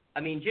 I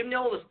mean, Jim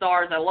Nill, the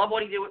Stars, I love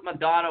what he did with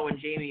Madonna and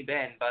Jamie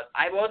Benn, but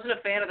I wasn't a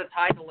fan of the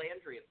Ty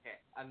Dellandrea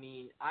pick. I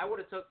mean, I would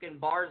have taken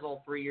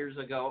Barzal 3 years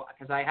ago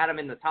because I had him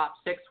in the top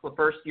 6 the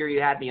first year you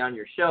had me on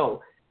your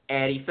show,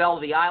 and he fell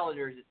to the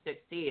Islanders at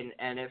 16.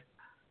 And if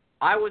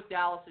I was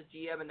Dallas's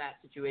GM in that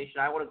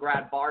situation, I would have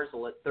grabbed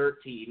Barzal at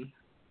 13.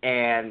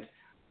 And,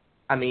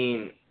 I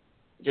mean,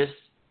 just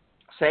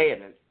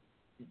saying,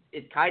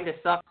 it kind of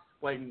sucks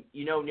when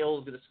you know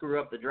Nill's going to screw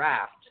up the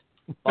draft.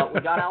 But we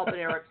got Alvin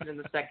Erickson in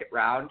the second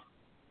round.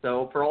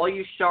 So for all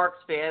you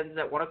Sharks fans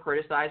that want to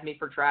criticize me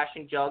for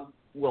trashing Doug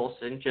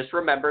Wilson, just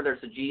remember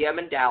there's a GM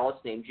in Dallas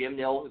named Jim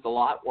Nill who's a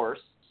lot worse.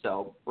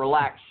 So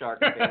relax,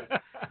 Sharks fans.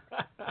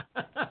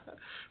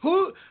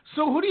 Who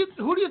do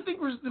you think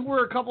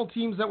were a couple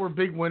teams that were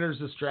big winners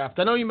this draft?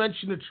 I know you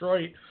mentioned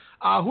Detroit.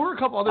 Who are a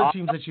couple other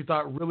teams that you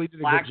thought really did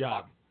a good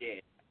job?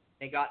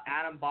 They got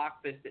Adam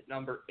Bachfist at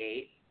number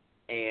 8,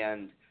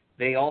 and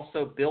they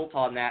also built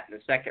on that in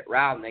the second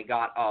round. They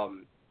got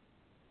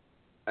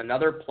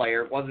another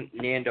player. It wasn't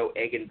Nando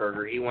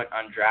Eggenberger. He went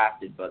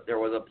undrafted, but there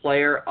was a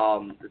player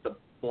that the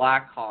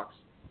Blackhawks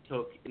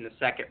took in the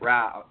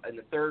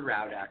third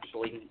round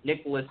actually.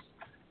 Nicholas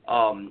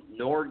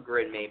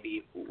Nordgren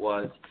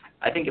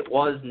I think it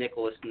was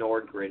Nicholas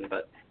Nordgren,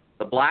 but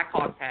the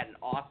Blackhawks had an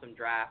awesome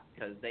draft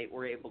because they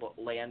were able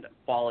to land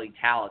quality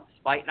talent.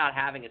 Despite not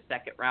having a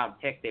second-round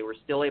pick, they were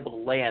still able to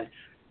land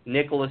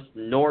Nicholas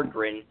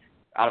Nordgren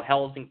out of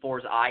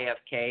Helsingbor's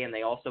IFK, and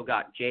they also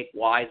got Jake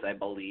Wise, I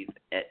believe,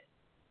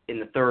 in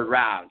the third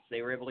round. So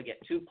they were able to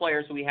get 2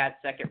 players who we had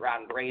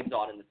second-round grades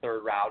on in the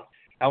third round.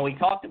 And we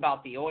talked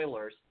about the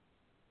Oilers.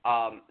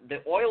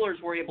 The Oilers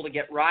were able to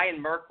get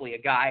Ryan Merkley,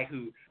 a guy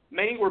who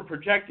many were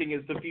projecting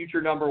as the future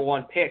number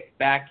 1 pick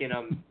back in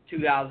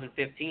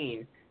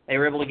 2015. They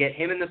were able to get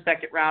him in the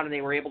second round, and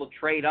they were able to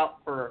trade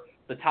up for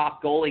the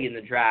top goalie in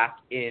the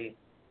draft in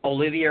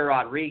Olivier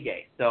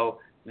Rodriguez. So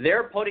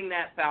they're putting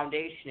that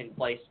foundation in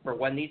place for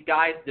when these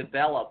guys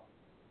develop.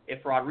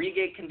 If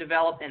Rodriguez can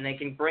develop and they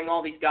can bring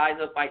all these guys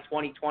up by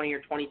 2020 or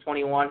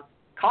 2021,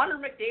 Connor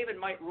McDavid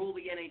might rule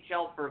the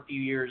NHL for a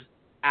few years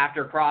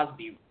after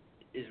Crosby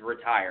is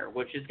retired,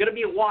 which is going to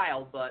be a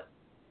while, but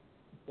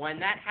when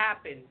that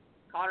happens,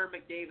 Connor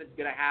McDavid's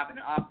going to have an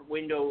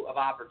window of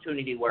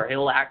opportunity where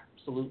he'll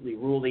absolutely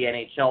rule the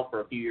NHL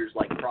for a few years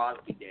like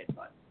Crosby did.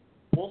 But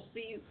we'll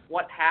see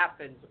what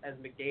happens as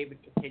McDavid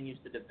continues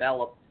to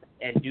develop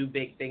and do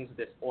big things with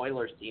this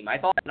Oilers team. I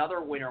thought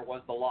another winner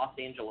was the Los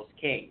Angeles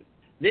Kings.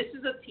 This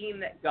is a team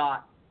that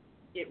got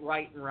it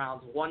right in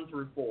rounds 1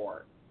 through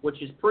 4,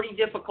 which is pretty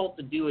difficult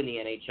to do in the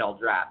NHL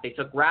draft. They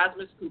took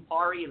Rasmus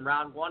Kupari in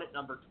round 1 at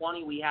number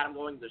 20. We had him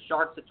going to the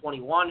Sharks at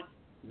 21.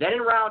 Then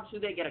in round 2,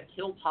 they get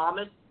Akil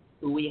Thomas,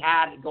 who we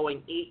had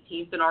going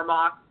 18th in our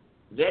mock.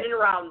 Then in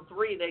round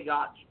 3, they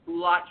got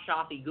Bulat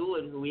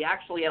Shafiqullin, who we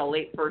actually had a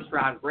late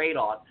first-round grade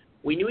on.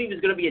 We knew he was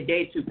going to be a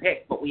day 2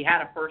 pick, but we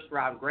had a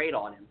first-round grade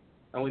on him,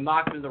 and we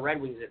mocked him to the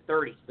Red Wings at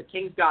 30. So the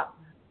Kings got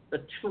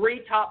the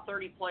 3 top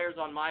 30 players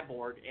on my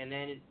board, and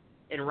then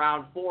in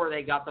round 4,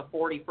 they got the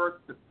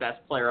 41st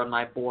best player on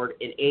my board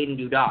in Aiden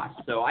Dudas.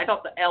 So I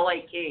thought the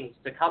LA Kings,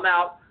 to come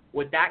out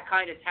with that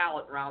kind of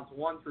talent rounds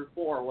 1 through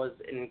 4, was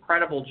an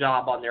incredible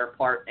job on their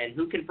part. And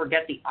who can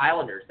forget the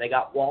Islanders? They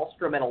got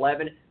Wahlstrom at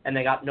 11, and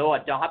they got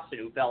Noah Dobson,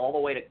 who fell all the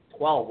way to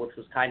 12, which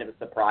was kind of a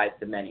surprise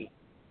to many.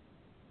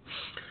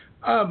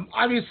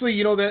 Obviously,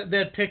 you know,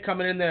 that pick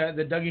coming in,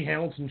 the Dougie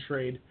Hamilton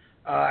trade,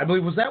 I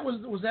believe, was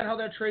that how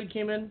that trade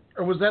came in?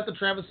 Or was that the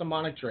Travis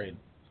Hamonic trade?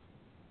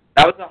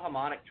 That was a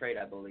Hamonic trade,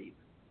 I believe.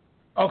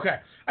 Okay.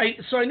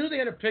 So I knew they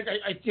had a pick.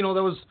 There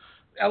was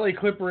LA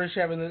Clipperish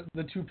having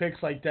the 2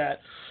 picks like that.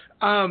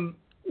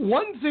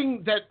 One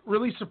thing that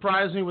really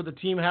surprised me with the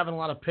team having a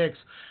lot of picks,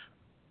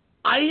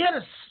 I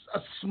had a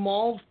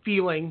small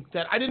feeling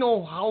that I didn't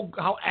know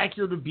how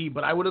accurate it would be,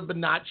 but I would have been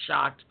not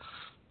shocked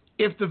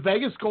if the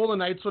Vegas Golden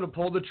Knights would have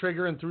pulled the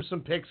trigger and threw some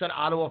picks at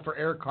Ottawa for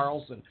Erik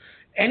Karlsson.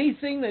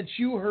 Anything that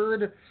you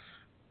heard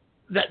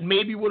that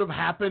maybe would have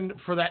happened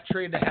for that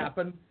trade to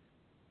happen?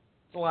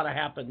 It's a lot of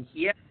happens.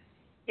 Yeah.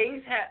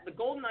 The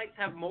Golden Knights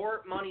have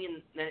more money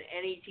than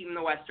any team in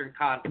the Western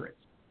Conference.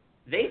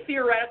 They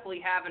theoretically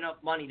have enough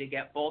money to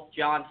get both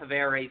John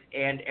Tavares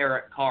and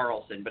Erik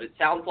Karlsson, but it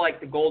sounds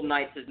like the Golden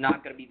Knights is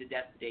not going to be the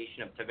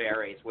destination of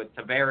Tavares, with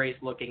Tavares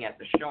looking at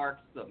the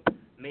Sharks, the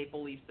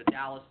Maple Leafs, the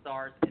Dallas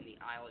Stars, and the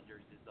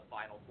Islanders as the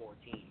final 4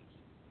 teams.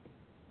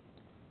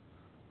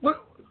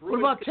 What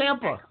about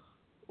Tampa?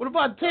 What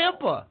about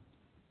Tampa?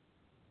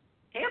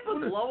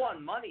 Tampa's low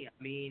on money.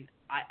 I mean,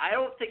 I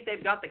don't think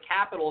they've got the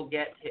capital to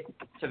get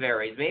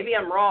Tavares. Maybe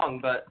I'm wrong,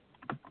 but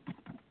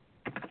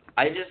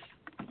I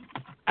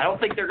don't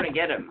think they're going to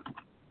get him.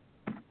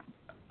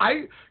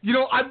 I'm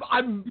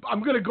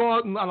going to go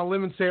out on a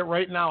limb and say it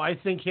right now. I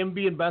think him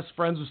being best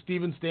friends with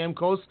Steven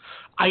Stamkos,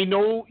 I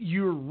know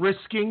you're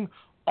risking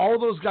all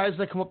those guys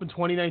that come up in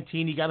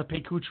 2019. You got to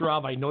pay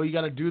Kucherov. I know you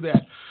got to do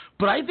that.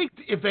 But I think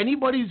if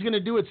anybody's going to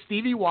do it,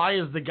 Stevie Y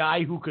is the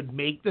guy who could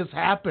make this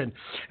happen.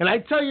 And I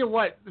tell you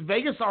what,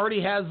 Vegas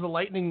already has the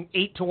Lightning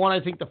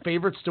 8-1, I think, the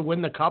favorites to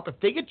win the Cup. If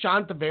they get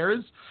John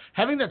Tavares,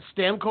 having that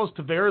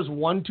Stamkos-Tavares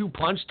 1-2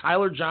 punch,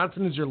 Tyler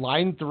Johnson is your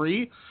line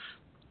 3,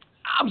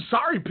 I'm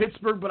sorry,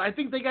 Pittsburgh, but I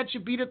think they got you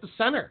beat at the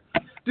center.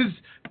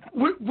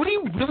 What do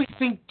you really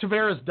think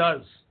Tavares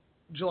does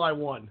July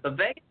 1? The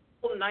Vegas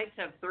Golden Knights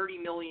have $30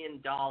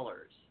 million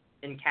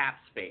in cap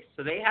space,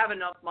 so they have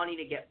enough money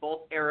to get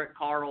both Erik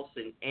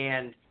Karlsson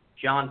and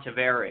John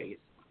Tavares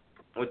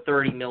with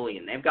 $30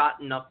 million. They've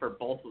got enough for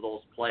both of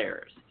those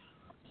players.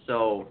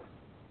 So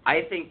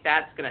I think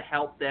that's going to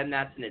help them.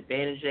 That's an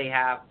advantage they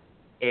have.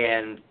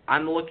 And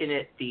I'm looking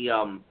at the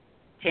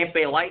Tampa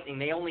Bay Lightning.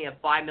 They only have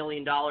 $5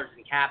 million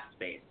in cap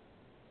space.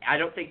 I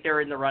don't think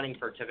they're in the running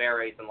for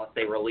Tavares unless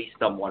they release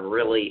someone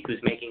really who's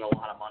making a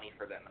lot of money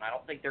for them. And I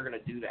don't think they're going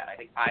to do that. I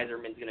think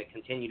Yzerman's going to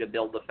continue to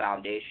build the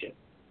foundation.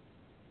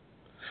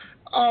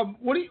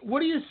 What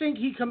do you think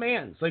he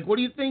commands? Like, what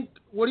do you think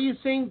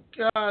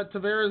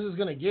Tavares is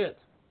going to get?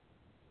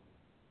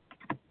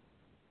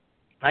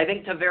 I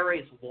think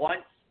Tavares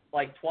wants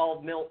like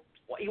 12 mil.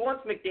 He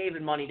wants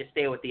McDavid money to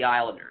stay with the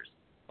Islanders,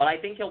 but I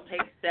think he'll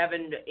take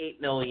 $7 to $8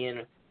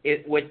 million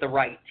with the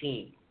right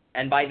team,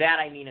 and by that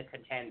I mean a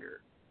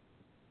contender.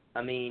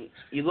 I mean,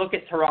 you look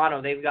at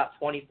Toronto; they've got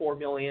 $24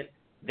 million.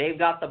 They've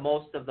got the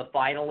most of the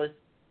finalists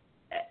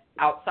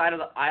outside of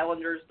the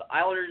Islanders. The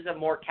Islanders have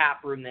more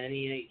cap room than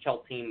any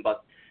NHL team,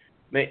 but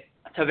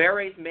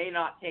Tavares may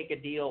not take a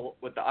deal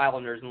with the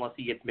Islanders unless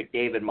he gets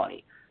McDavid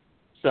money.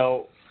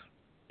 So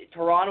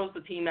Toronto's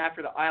the team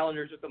after the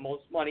Islanders with the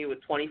most money with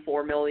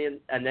 $24 million,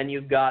 and then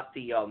you've got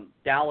the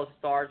Dallas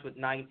Stars with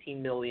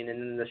 $19 million,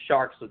 and then the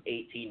Sharks with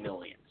 $18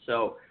 million.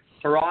 So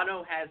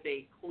Toronto has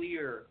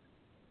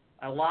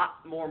a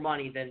lot more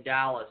money than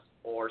Dallas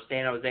or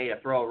San Jose to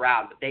throw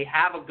around, but they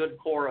have a good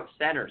core of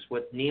centers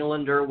with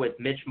Nylander, with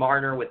Mitch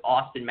Marner, with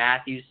Austin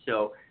Matthews,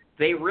 so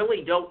they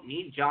really don't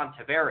need John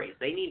Tavares.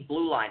 They need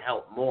blue line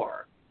help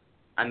more.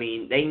 I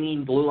mean, they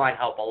need blue line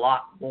help a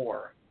lot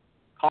more.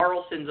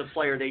 Carlson's a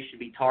player they should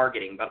be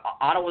targeting, but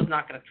Ottawa's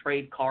not going to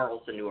trade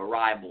Carlson to a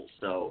rival,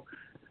 so,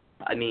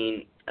 I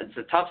mean, it's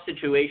a tough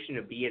situation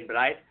to be in, but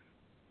I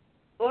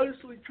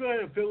honestly try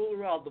to build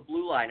around the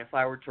blue line if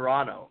I were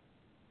Toronto.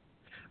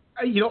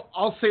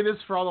 I'll say this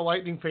for all the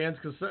Lightning fans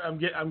because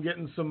I'm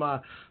getting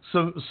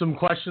some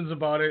questions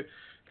about it.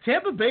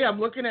 Tampa Bay, I'm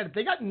looking at it.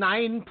 They got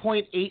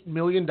 $9.8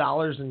 million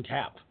in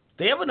cap.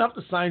 They have enough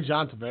to sign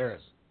John Tavares.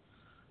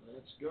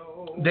 Let's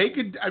go. They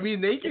could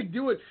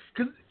do it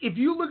because if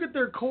you look at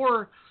their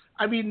core,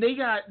 I mean they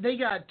got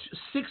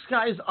 6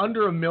 guys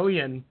under $1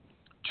 million,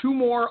 2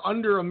 more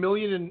under $1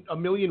 million and $1.1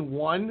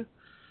 million.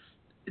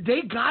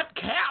 They got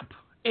cap,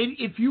 and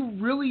if you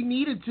really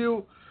needed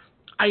to.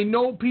 I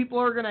know people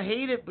are going to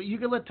hate it, but you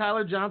can let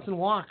Tyler Johnson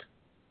walk.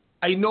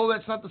 I know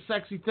that's not the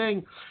sexy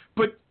thing,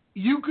 but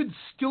you could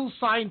still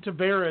sign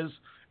Tavares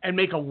and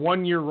make a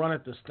 1-year run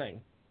at this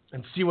thing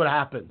and see what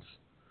happens.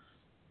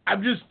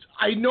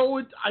 I know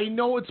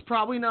it's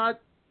probably not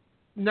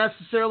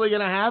necessarily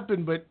going to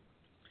happen, but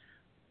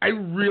I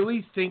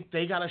really think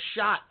they got a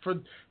shot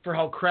for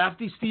how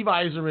crafty Steve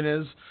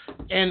Yzerman is,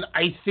 and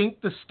I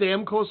think the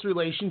Stamkos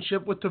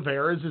relationship with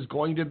Tavares is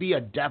going to be a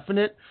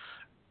definite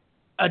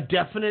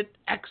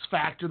X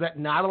factor that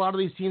not a lot of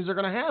these teams are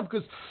going to have.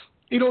 Because,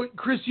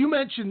 Chris, you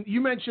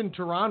mentioned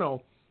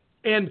Toronto,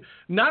 and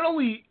not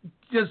only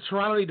does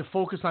Toronto need to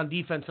focus on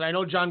defense, and I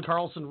know John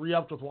Carlson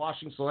re-upped with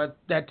Washington, so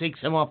that takes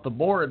him off the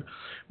board,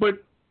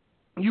 but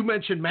you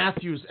mentioned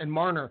Matthews and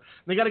Marner.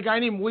 They got a guy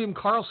named William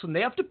Karlsson.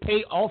 They have to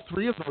pay all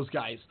 3 of those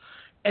guys.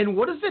 And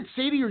what does that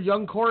say to your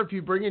young core if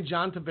you bring in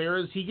John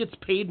Tavares? He gets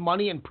paid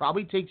money and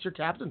probably takes your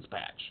captain's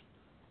badge.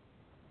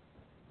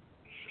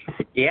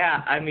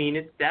 Yeah, I mean,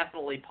 it's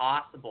definitely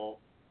possible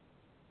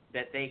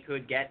that they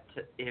could get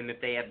to him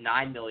if they have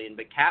 $9 million,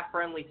 but Cap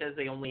Friendly says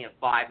they only have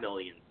 $5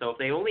 million. So if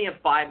they only have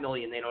 $5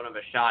 million, they don't have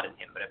a shot at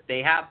him. But if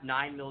they have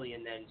 $9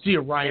 million, then see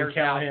Ryan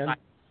Callahan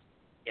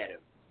get him.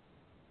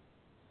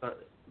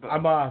 But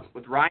I'm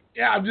with Ryan,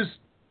 yeah,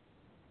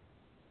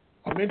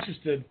 I'm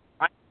interested.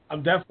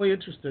 I'm definitely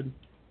interested.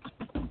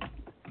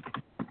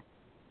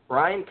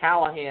 Ryan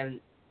Callahan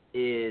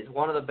is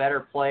one of the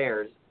better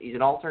players. He's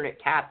an alternate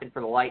captain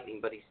for the Lightning,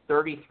 but he's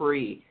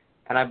 33,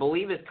 and I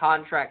believe his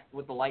contract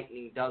with the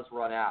Lightning does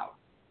run out.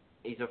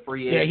 He's a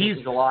free agent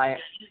in July.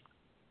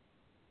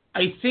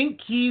 I think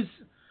he's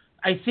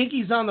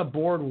on the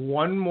board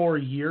one more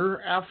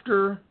year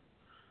after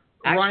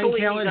Ryan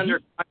Callahan. He's under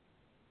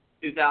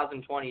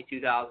 2020,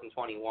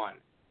 2021.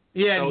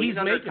 Yeah, so and he's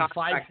making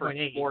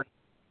 5.8.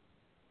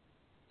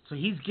 So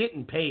he's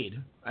getting paid.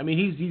 I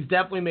mean, he's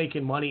definitely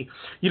making money.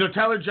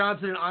 Tyler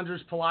Johnson and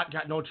Andres Palat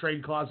got no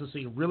trade clauses, so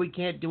you really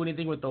can't do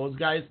anything with those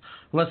guys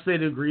unless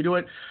they'd agree to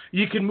it.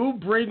 You can move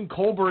Braden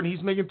Colburn.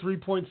 He's making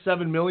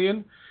 $3.7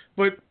 million.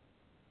 But,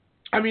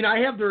 I mean, I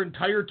have their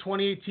entire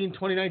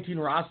 2018-2019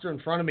 roster in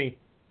front of me.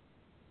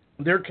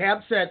 Their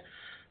cap set,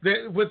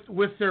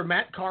 with their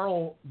Matt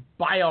Carl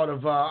buyout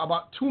of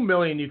about $2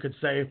 million, you could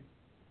say,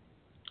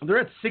 they're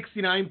at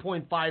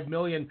 $69.5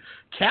 million.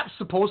 Cap's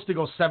supposed to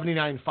go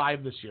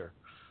 $79.5 this year.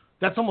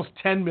 That's almost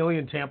 $10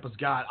 million Tampa's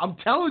got. I'm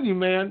telling you,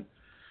 man.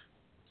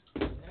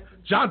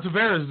 John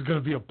Tavares is going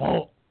to be a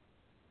bolt.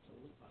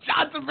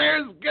 John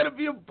Tavares is going to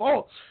be a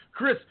bolt.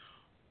 Chris,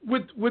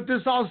 with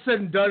this all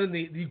said and done and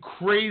the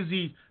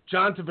crazy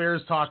John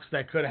Tavares talks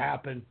that could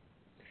happen,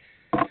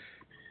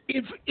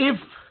 if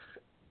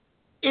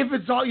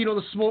it's all,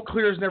 the smoke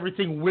clears and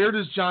everything, where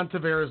does John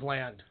Tavares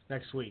land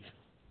next week?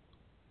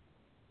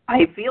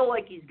 I feel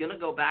like he's going to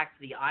go back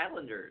to the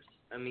Islanders.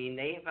 I mean,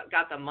 they've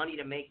got the money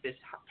to make this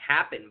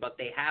happen, but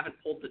they haven't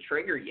pulled the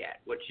trigger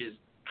yet, which is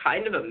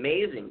kind of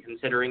amazing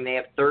considering they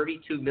have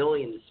 $32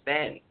 million to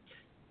spend.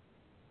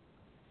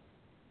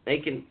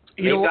 They've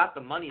got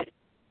the money to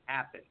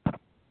happen.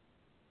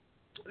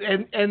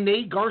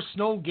 And Gar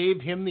Snow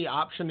gave him the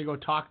option to go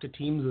talk to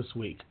teams this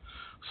week.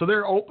 So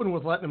they're open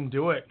with letting him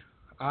do it.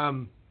 I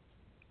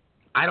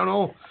don't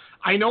know.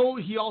 I know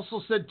he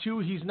also said, too,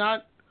 he's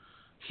not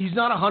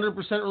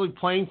 100% really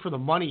playing for the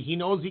money. He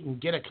knows he can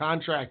get a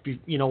contract,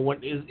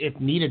 if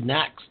needed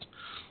next.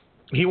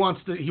 He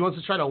wants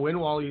to try to win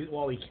while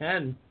he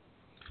can.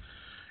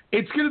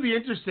 It's going to be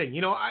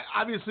interesting.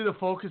 Obviously the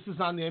focus is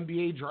on the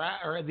NBA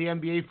draft or the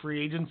NBA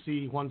free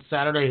agency once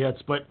Saturday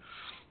hits, but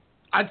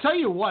I tell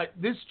you what,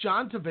 this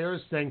John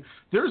Tavares thing,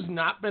 there's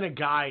not been a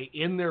guy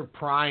in their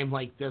prime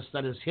like this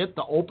that has hit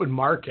the open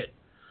market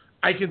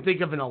I can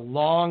think of in a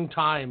long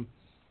time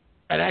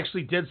and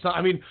actually did something.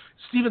 I mean,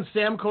 Steven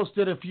Stamkos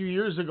did a few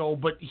years ago,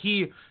 but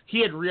he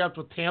had re-upped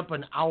with Tampa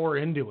an hour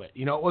into it.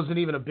 It wasn't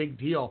even a big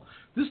deal.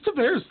 This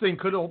Tavares thing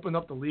could open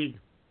up the league.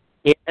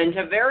 Yeah, and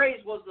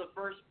Tavares was the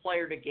first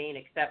player to gain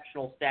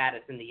exceptional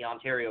status in the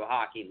Ontario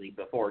Hockey League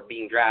before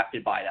being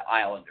drafted by the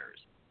Islanders.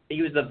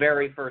 He was the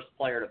very first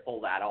player to pull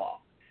that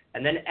off.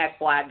 And then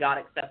Ekblad got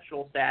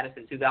exceptional status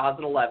in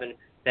 2011,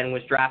 then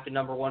was drafted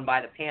number 1 by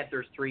the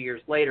Panthers 3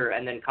 years later,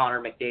 and then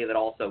Connor McDavid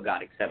also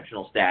got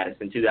exceptional status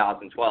in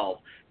 2012,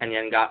 and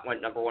then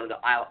went number 1 to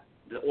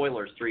the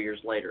Oilers 3 years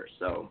later.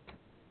 So,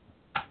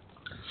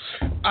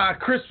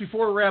 Chris,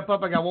 before we wrap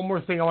up, I got one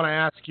more thing I want to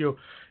ask you.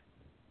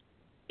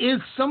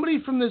 Is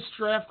somebody from this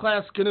draft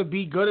class going to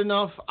be good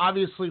enough?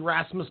 Obviously,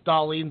 Rasmus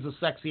Dahlin's a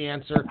sexy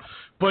answer,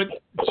 but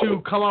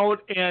to come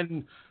out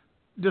and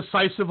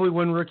decisively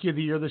win Rookie of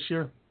the Year this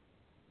year?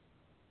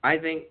 I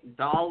think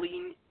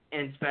Dahlin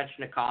and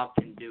Svechnikov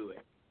can do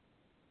it.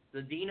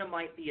 Zadina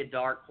might be a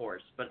dark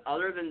horse, but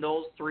other than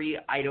those three,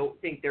 I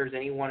don't think there's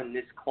anyone in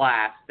this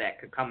class that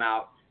could come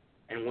out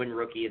and win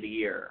Rookie of the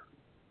Year.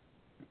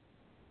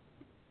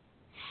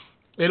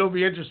 It'll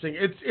be interesting.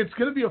 It's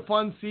going to be a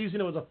fun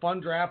season. It was a fun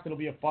draft. It'll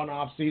be a fun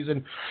off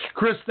season.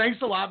 Chris, thanks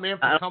a lot, man,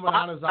 for coming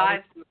on as always.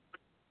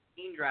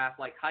 Team draft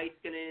like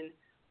Heiskanen,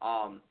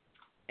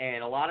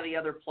 and a lot of the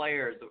other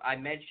players. I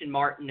mentioned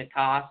Martin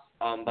Nikas,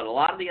 but a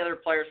lot of the other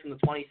players from the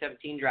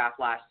 2017 draft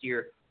last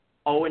year,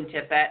 Owen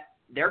Tippett,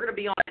 they're going to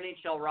be on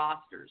NHL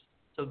rosters.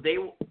 So these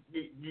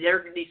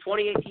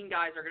 2018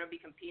 guys are going to be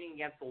competing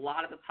against a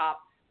lot of the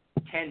top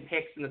 10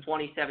 picks in the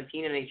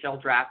 2017 NHL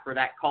draft for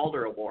that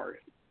Calder Award.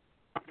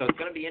 So it's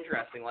going to be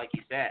interesting, like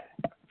you said,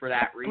 for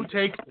that reason.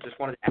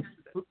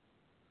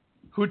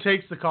 Who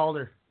takes the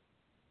Calder?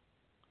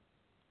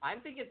 I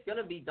think it's going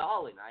to be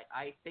Dahlin.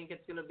 I think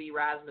it's going to be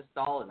Rasmus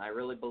Dahlin. I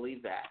really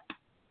believe that.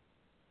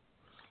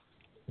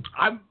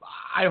 I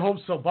hope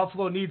so.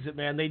 Buffalo needs it,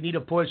 man. They need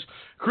a push.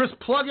 Chris,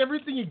 plug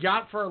everything you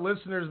got for our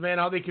listeners, man,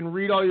 how they can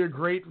read all your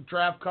great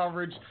draft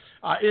coverage,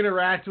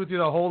 interact with you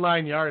the whole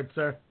 9 yards,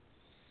 sir.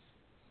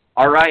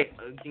 All right.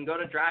 You can go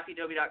to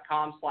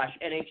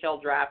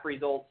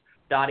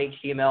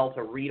draftyw.com/NHL-draft-results.html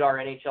to read our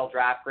NHL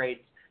draft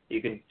grades.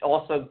 You can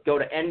also go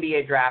to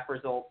NBA draft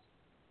results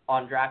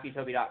on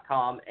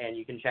draftyutopia.com, and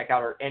you can check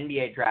out our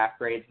NBA draft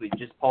grades. We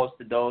just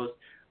posted those.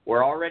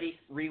 We're already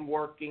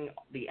reworking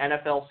the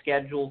NFL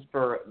schedules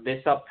for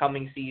this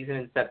upcoming season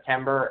in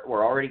September.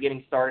 We're already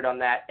getting started on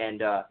that,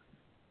 and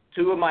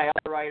two of my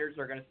other writers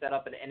are going to set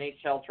up an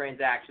NHL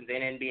transactions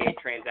and NBA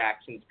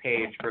transactions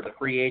page for the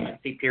free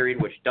agency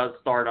period, which does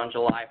start on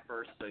July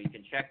 1st, so you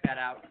can check that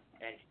out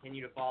and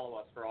continue to follow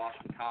us for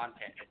awesome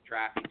content at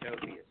Draft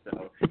Utopia.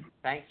 So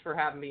thanks for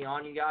having me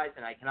on, you guys,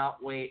 and I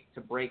cannot wait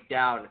to break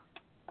down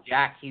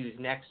Jack Hughes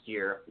next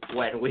year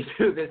when we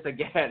do this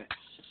again.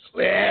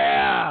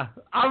 Yeah,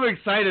 I'm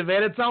excited,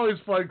 man. It's always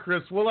fun,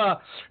 Chris.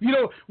 Well,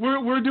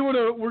 we're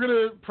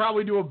gonna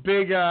probably do a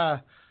big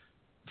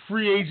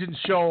free agent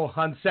show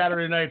on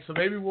Saturday night, so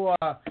maybe we'll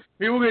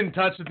get in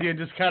touch with you and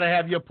just kind of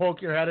have you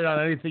poke your head in on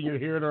anything you're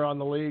hearing around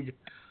the league.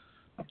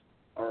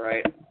 All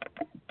right.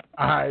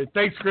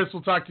 Thanks, Chris.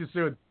 We'll talk to you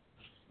soon.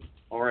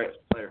 All right.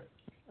 Later.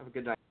 Have a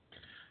good night.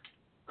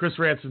 Chris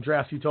Ransom,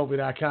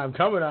 DraftUtopia.com,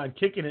 coming on,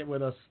 kicking it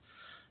with us,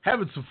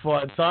 having some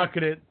fun,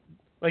 talking it.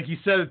 Like he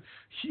said,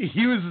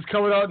 Hughes is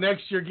coming out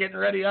next year, getting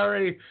ready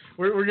already.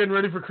 We're getting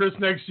ready for Chris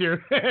next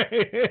year.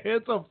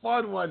 It's a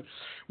fun one.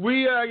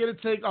 We are going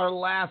to take our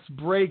last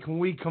break. When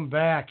we come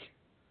back,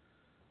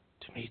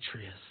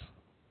 Demetrius,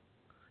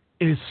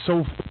 it is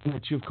so fun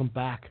that you've come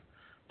back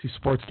to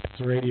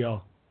Sportscast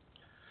Radio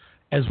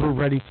as we're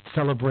ready to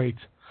celebrate.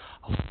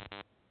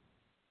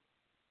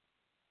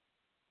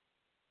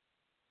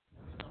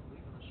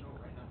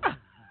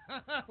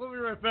 We'll be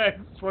right back.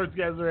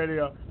 Sportscast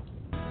Radio.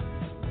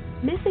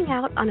 Missing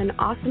out on an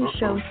awesome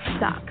show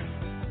sucks.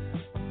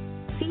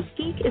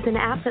 SeatGeek is an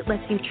app that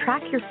lets you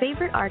track your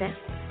favorite artists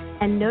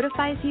and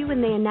notifies you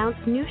when they announce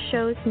new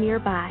shows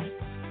nearby.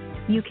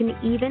 You can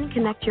even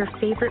connect your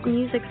favorite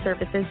music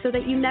services so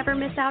that you never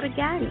miss out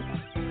again.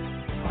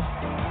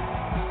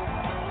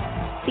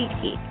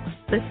 SeatGeek,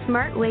 the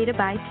smart way to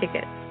buy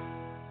tickets.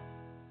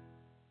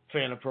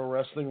 Fan of pro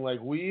wrestling like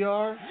we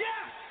are?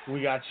 Yeah!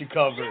 We got you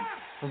covered. Yeah!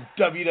 From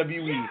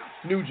WWE,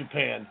 New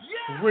Japan,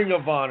 Ring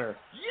of Honor,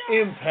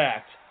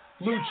 Impact,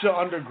 Lucha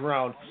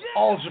Underground,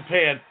 All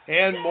Japan,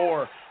 and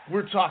more.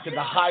 We're talking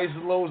the highs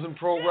and lows in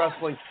pro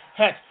wrestling.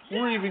 Heck,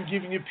 we're even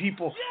giving you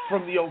people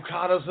from the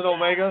Okadas and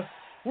Omega.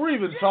 We're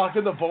even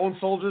talking the Bone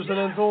Soldiers and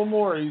Enzo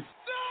Amore's.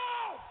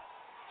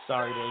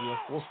 Sorry, Daniel.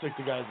 We'll stick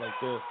to guys like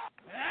this.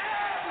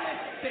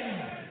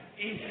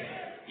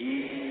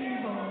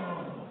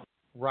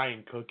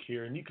 Ryan Cook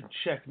here, and you can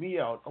check me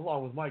out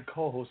along with my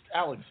co-host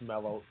Alex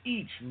Mello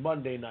each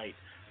Monday night,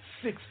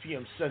 6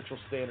 p.m. Central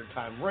Standard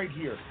Time, right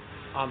here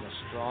on the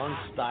Strong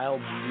Style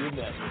Media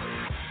Network.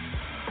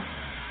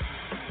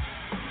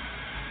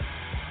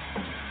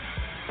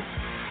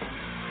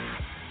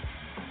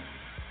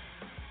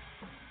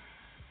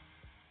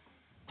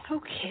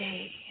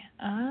 Okay,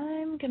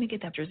 I'm going to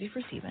get that jersey for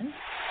Steven.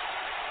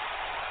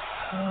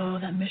 Oh,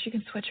 that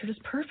Michigan sweatshirt is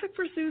perfect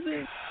for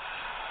Susie.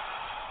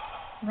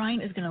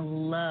 Ryan is going to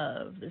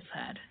love this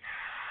hat.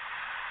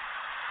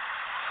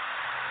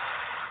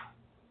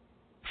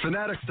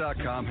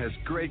 Fanatics.com has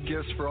great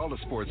gifts for all the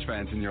sports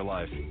fans in your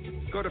life.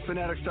 Go to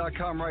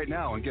Fanatics.com right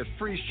now and get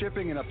free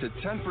shipping and up to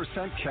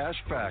 10% cash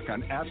back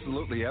on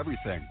absolutely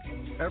everything.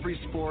 Every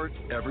sport,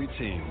 every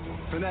team.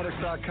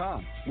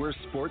 Fanatics.com, where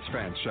sports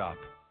fans shop.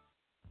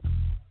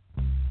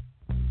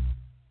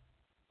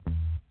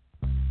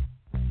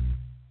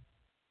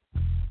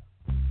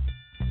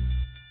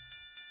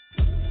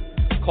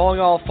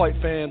 Calling all fight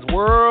fans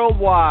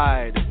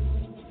worldwide.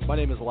 My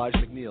name is Elijah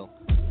McNeil,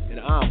 and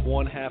I'm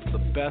one half of the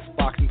best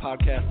boxing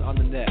podcast on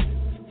the net,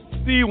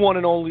 the one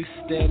and only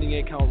Standing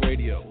 8 Count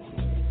Radio.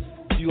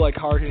 Do you like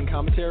hard-hitting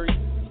commentary,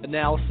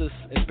 analysis,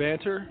 and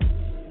banter?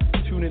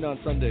 Tune in on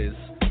Sundays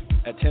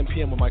at 10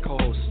 p.m. with my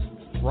co-host,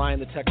 Ryan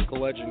the Technical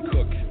Legend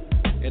Cook,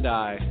 and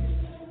I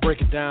break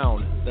it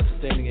down. That's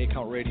Standing 8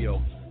 Count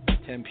Radio,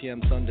 10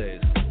 p.m.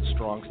 Sundays,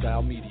 Strong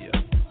Style Media.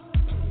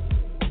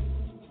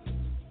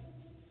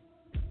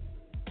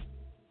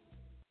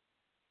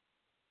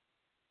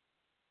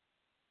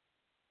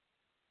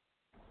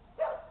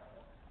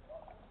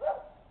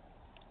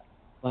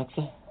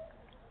 Alexa,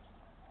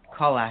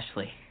 call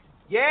Ashley.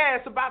 Yeah,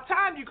 it's about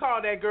time you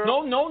called that girl.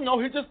 No,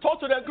 he just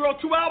talked to that girl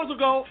 2 hours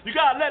ago. You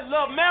gotta let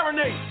love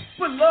marinate.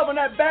 Put love in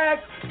that bag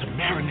to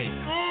marinate.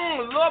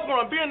 Love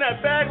gonna be in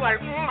that bag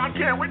like, I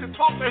can't wait to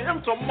talk to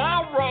him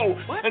tomorrow.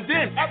 What? And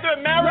then after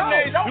it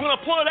marinates, you're gonna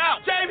pull it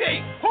out.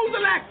 JV, who's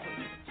Alexa?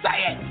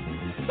 Say it,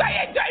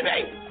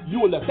 JV.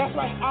 You Alexa, that's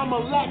right, I'm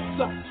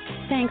Alexa.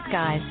 Thanks,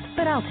 guys,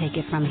 but I'll take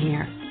it from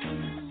here.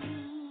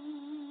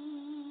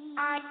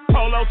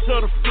 Polo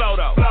to the flow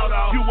though.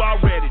 You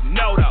already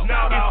know though.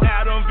 It's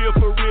Adamville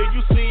for real.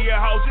 You see your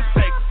hoe, just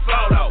take a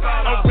photo.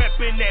 I'm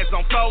reppin' that's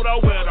on photo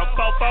with a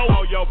fofo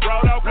on your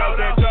brodo. Cause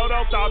that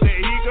Jodo thought that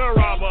he could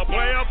rob a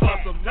player for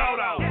some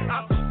dodo.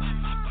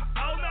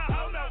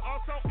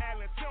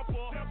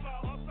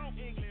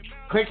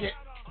 Click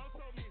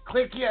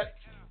it.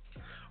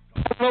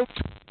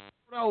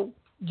 Polo,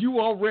 you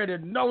already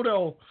know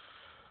though.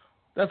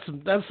 That's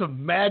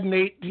some Madden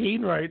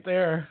 18 right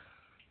there.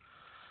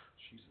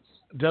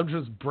 Them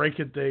just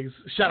breaking things.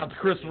 Shout out to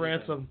Chris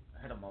Ransom.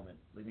 I had a moment.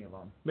 Leave me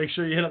alone. Make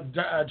sure you hit up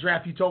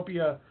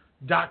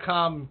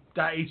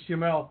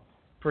draftutopia.com.html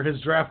for his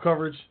draft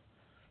coverage.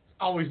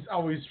 Always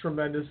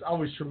tremendous.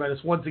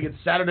 Once again,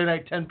 Saturday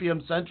night, 10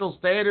 p.m. Central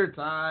Standard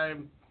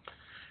Time.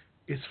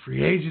 It's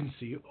free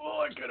agency.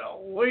 Oh, I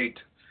cannot wait.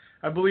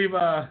 I believe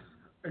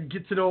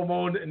Get to Know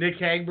Moan Nick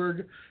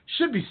Hagberg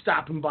should be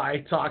stopping by,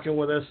 talking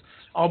with us.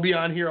 I'll be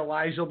on here.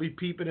 Elijah will be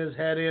peeping his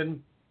head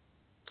in.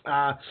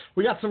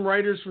 We got some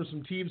writers from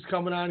some teams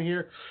coming on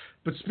here.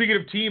 But speaking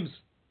of teams,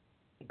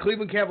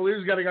 Cleveland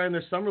Cavaliers got a guy in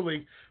their summer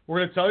league. We're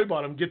going to tell you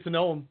about him. Get to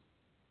know him.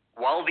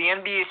 While the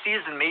NBA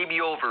season may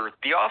be over,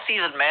 the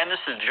offseason madness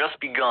has just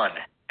begun,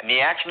 and the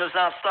action does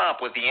not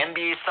stop with the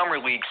NBA Summer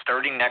League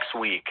starting next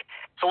week.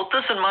 So with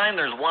this in mind,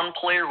 there's one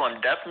player who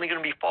I'm definitely going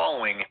to be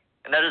following,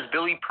 and that is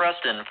Billy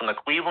Preston from the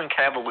Cleveland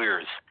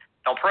Cavaliers.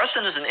 Now,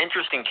 Preston is an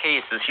interesting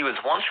case as he was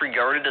once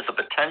regarded as a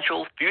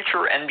potential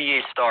future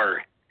NBA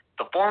star.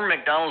 The former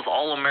McDonald's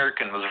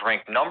All-American was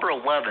ranked number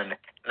 11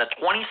 in the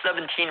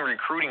 2017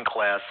 recruiting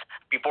class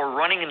before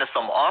running into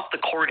some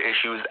off-the-court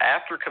issues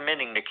after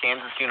committing to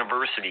Kansas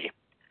University.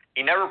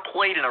 He never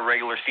played in a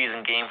regular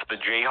season game for the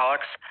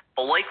Jayhawks,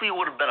 but likely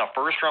would have been a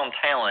first-round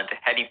talent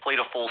had he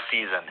played a full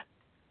season.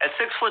 At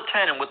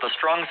 6'10" and with a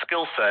strong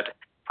skill set,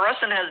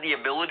 Preston has the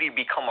ability to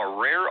become a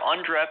rare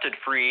undrafted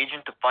free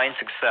agent to find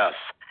success.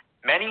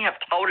 Many have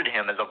touted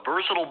him as a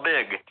versatile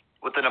big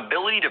with an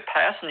ability to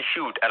pass and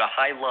shoot at a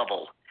high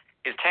level.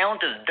 His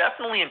talent is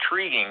definitely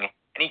intriguing,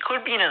 and he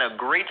could be in a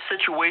great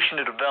situation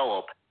to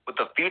develop, with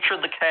the future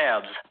of the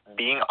Cavs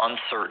being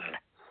uncertain.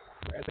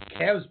 The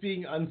Cavs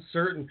being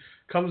uncertain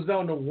comes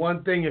down to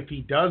one thing. If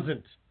he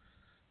doesn't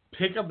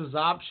pick up his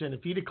option,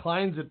 if he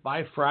declines it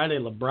by Friday,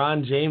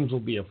 LeBron James will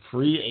be a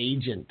free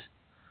agent.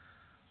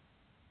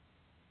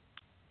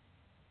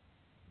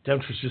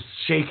 Demetrius just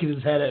shaking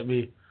his head at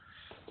me.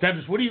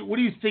 Demetrius, what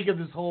do you think of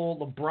this whole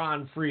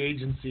LeBron free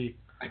agency?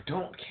 I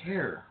don't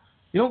care.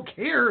 You don't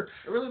care?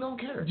 I really don't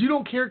care. You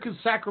don't care because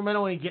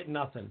Sacramento ain't getting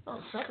nothing.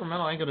 Oh,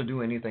 Sacramento ain't going to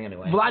do anything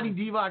anyway. Vlade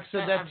Divac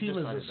said that team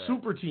is a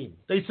super team.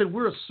 They said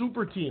we're a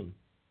super team.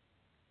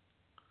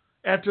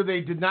 after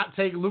they did not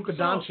take Luka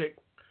Doncic.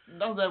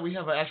 Now that we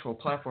have an actual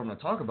platform to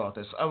talk about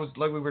this, I was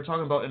like we were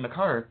talking about in the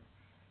car.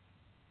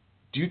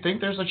 Do you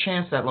think there's a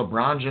chance that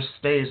LeBron just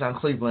stays on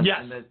Cleveland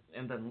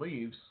and then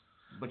leaves?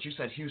 But you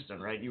said Houston,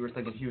 right? You were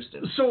thinking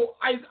Houston. So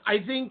I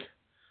think,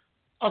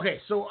 okay,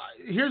 so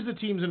here's the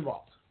teams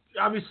involved.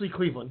 Obviously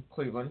Cleveland.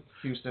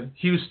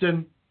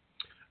 Houston.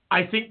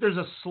 I think there's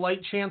a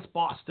slight chance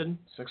Boston.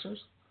 Sixers?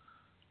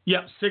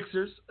 Yep,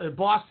 Sixers.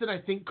 Boston, I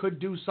think, could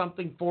do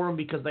something for them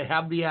because they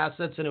have the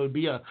assets and it would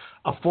be a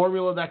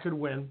formula that could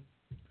win.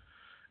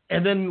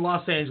 And then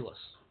Los Angeles.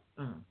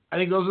 I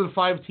think those are the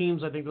 5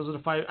 teams. I think those are the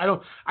 5. I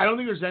don't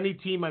think there's any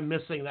team I'm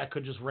missing that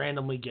could just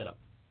randomly get them.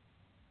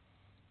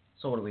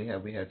 So what do we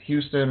have? We have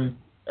Houston,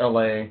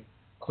 LA,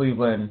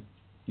 Cleveland.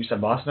 You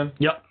said Boston?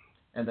 Yep.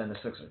 And then the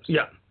Sixers.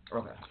 Yep.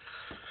 Okay.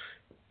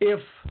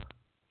 If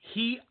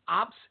he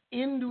opts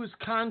into his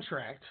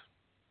contract,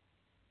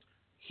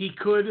 he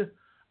could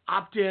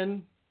opt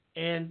in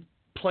and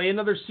play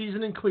another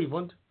season in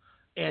Cleveland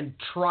and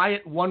try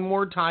it one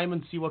more time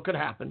and see what could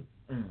happen.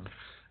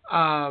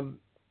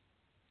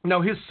 Now,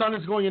 his son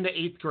is going into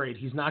 8th grade.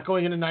 He's not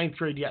going into 9th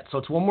grade yet, so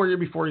it's one more year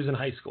before he's in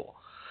high school.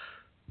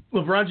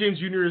 LeBron James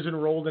Jr. is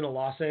enrolled in a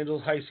Los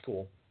Angeles high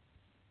school,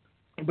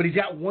 but he's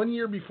got 1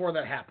 year before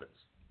that happens.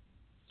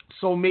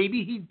 So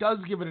maybe he does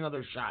give it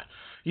another shot.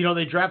 You know,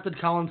 they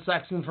drafted Colin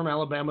Sexton from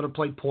Alabama to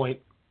play point.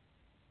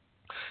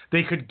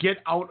 They could get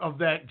out of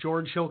that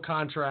George Hill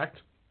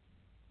contract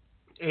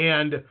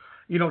and,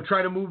 you know,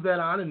 try to move that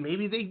on, and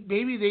maybe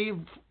they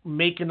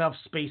make enough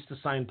space to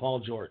sign Paul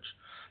George.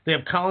 They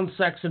have Colin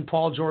Sexton,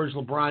 Paul George,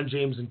 LeBron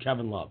James, and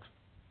Kevin Love.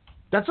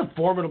 That's a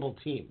formidable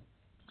team.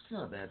 It's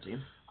not a bad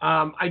team.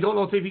 I don't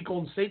know if they beat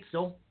Golden State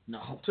still.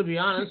 No. To be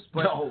honest.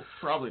 But, no,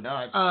 probably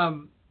not.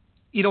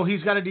 You know,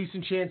 he's got a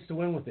decent chance to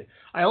win with it.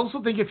 I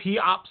also think if he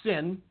opts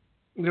in,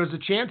 there's a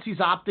chance he's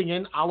opting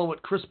in a la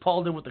what Chris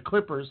Paul did with the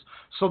Clippers,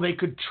 so they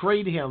could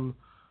trade him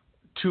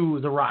to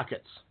the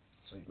Rockets.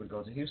 So he would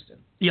go to Houston.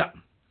 Yeah.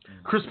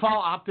 Chris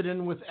Paul opted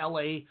in with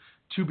L.A.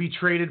 to be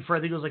traded for,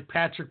 I think it was like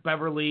Patrick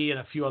Beverly and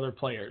a few other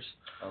players.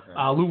 Okay.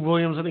 Lou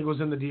Williams, I think,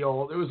 was in the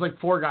deal. It was like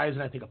 4 guys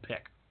and I think a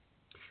pick.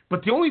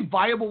 But the only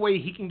viable way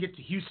he can get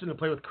to Houston to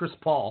play with Chris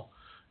Paul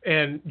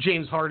and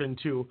James Harden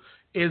too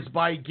is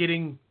by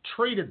getting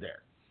traded there.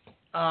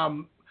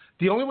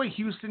 The only way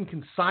Houston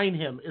can sign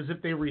him is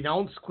if they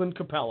renounce Clint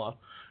Capella,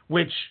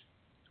 which,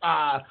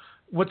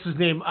 what's his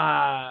name?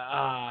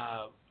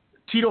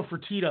 Tito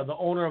Fertitta, the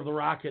owner of the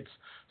Rockets,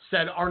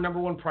 said our number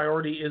one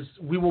priority is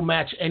we will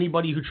match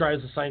anybody who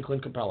tries to sign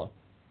Clint Capella.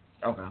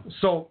 Okay.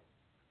 So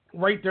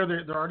right there,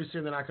 they're already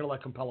saying they're not going to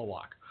let Capella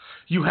walk.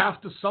 You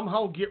have to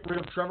somehow get rid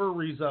of Trevor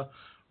Ariza,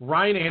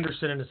 Ryan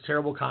Anderson in his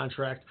terrible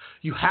contract.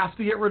 You have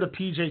to get rid of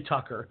P.J.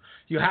 Tucker.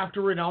 You have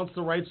to renounce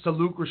the rights to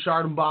Luke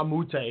Richard and Mbah a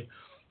Moute.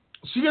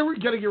 So you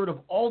got to get rid of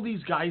all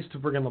these guys to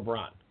bring in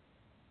LeBron.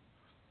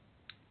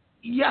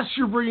 Yes,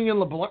 you're bringing in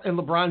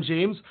LeBron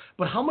James,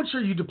 but how much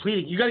are you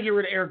depleting? You got to get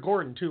rid of Eric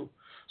Gordon too.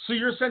 So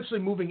you're essentially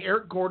moving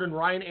Eric Gordon,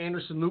 Ryan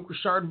Anderson, Luke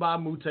Richard and Mbah a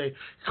Moute,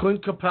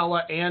 Clint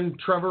Capella, and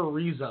Trevor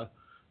Ariza,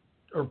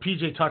 or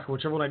P.J. Tucker,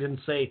 whichever one I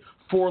didn't say,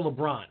 for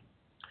LeBron.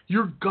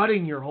 You're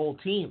gutting your whole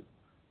team.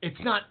 It's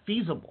not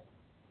feasible.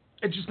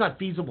 It's just not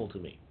feasible to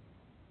me.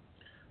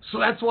 So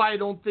that's why I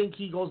don't think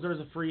he goes there as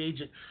a free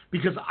agent.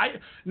 Because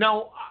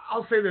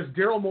I'll say this,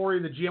 Daryl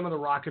Morey, the GM of the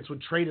Rockets,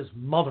 would trade his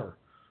mother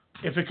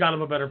if it got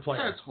him a better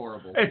player. That's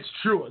horrible. It's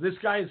true. This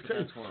guy is...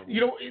 That's horrible.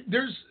 You know,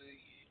 there's...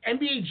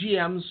 NBA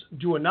GMs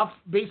do enough.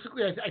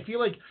 Basically, I feel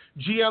like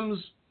GMs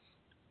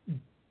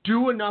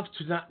do enough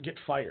to not get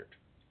fired.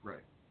 Right.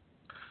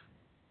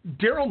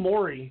 Daryl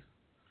Morey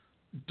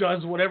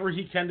does whatever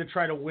he can to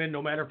try to win, no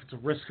matter if it's a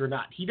risk or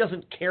not. He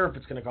doesn't care if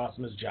it's going to cost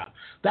him his job.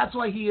 That's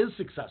why he is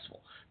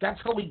successful. That's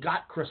how he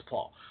got Chris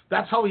Paul.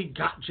 That's how he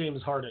got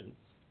James Harden.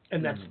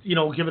 And that's,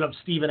 giving up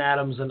Steven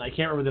Adams, and I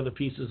can't remember the other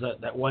pieces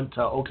that went to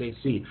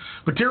OKC.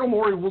 But Daryl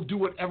Morey will do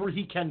whatever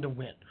he can to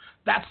win.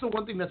 That's the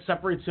one thing that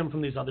separates him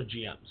from these other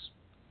GMs.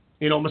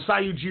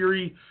 Masai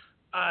Ujiri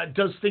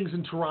does things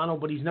in Toronto,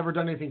 but he's never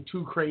done anything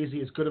too crazy,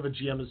 as good of a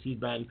GM as he's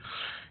been.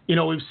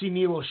 We've seen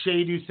Neil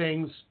O'Shea do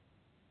things.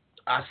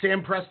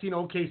 Sam Presti in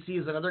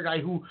OKC is another guy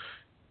who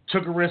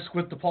took a risk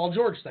with the Paul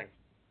George thing.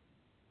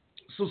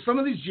 So some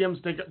of these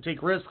GMs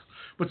take risks,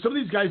 but some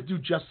of these guys do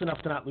just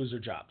enough to not lose their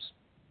jobs.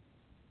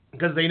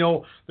 Because they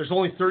know there's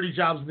only 30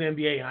 jobs in the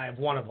NBA, and I have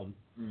one of them.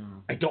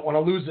 I don't want to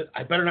lose it.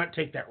 I better not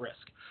take that risk.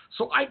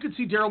 So I could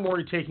see Daryl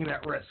Morey taking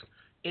that risk.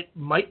 It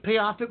might pay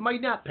off. It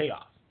might not pay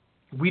off.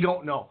 We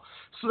don't know.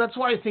 So that's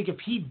why I think if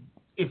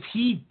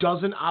he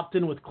doesn't opt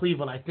in with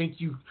Cleveland, I think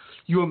you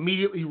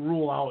immediately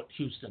rule out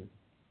Houston.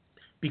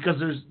 Because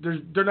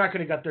they're not going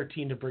to get their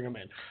team to bring him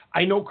in.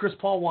 I know Chris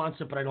Paul wants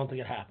it, but I don't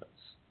think it happens.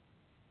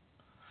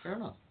 Fair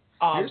enough.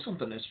 Here's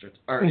something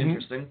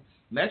interesting.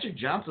 Magic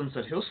Johnson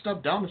said he'll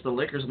step down if the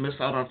Lakers miss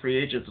out on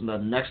free agents in the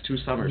next 2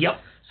 summers. Yep.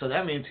 So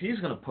that means he's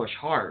going to push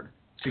hard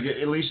to get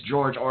at least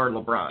George or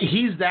LeBron.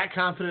 He's that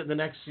confident in the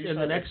next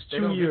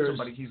 2 years.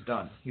 Somebody, he's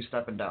done. He's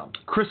stepping down.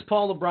 Chris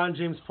Paul, LeBron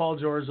James, Paul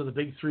George are the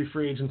big 3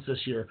 free agents this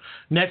year.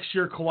 Next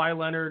year, Kawhi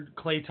Leonard,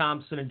 Klay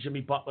Thompson, and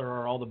Jimmy Butler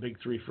are all the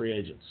big 3 free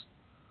agents.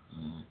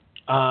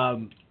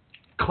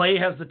 Klay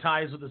has the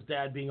ties with his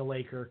dad being a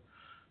Laker.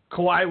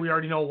 Kawhi, we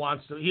already know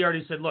wants to. He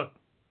already said, "Look,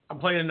 I'm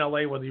playing in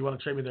LA whether you want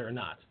to trade me there or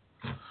not."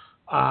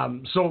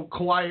 So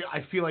Kawhi,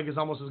 I feel like, is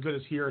almost as good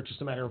as here. It's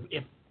just a matter of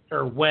if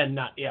or when,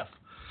 not if.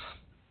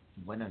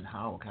 When and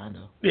how, kind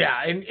of.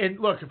 Yeah, and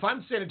look, if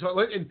I'm San Antonio,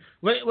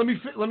 let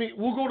me.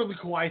 We'll go to the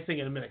Kawhi thing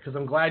in a minute because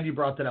I'm glad you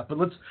brought that up. But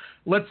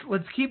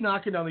let's keep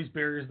knocking down these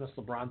barriers in this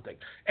LeBron thing,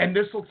 and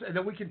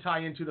then we can tie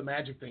into the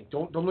Magic thing.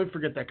 Don't let me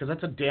forget that because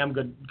that's a damn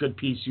good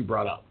piece you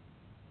brought up.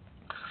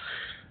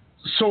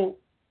 So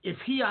if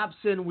he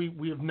opts in,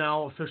 we have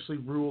now officially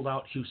ruled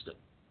out Houston.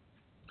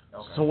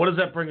 Okay. So what does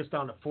that bring us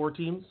down to? 4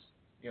 teams?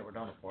 Yeah, we're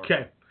down to 4.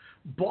 Okay.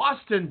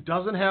 Boston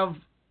doesn't have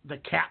the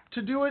cap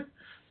to do it.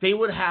 They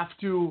would have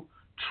to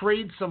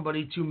trade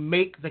somebody to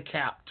make the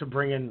cap to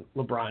bring in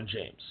LeBron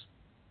James.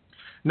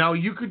 Now,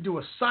 you could do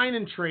a sign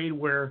and trade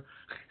where,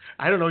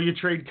 I don't know, you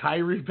trade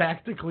Kyrie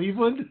back to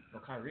Cleveland.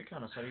 Well, Kyrie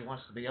kind of said he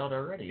wants to be out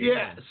already.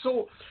 Yeah.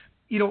 So,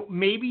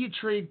 maybe you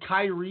trade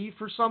Kyrie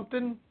for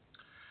something.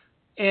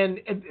 And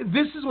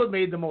this is what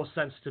made the most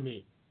sense to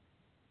me,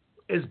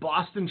 is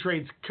Boston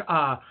trades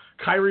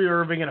Kyrie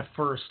Irving and a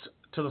first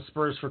to the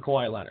Spurs for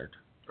Kawhi Leonard.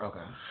 Okay.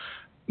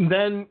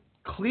 Then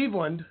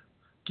Cleveland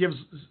gives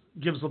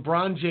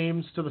LeBron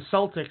James to the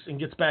Celtics and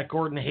gets back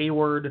Gordon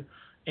Hayward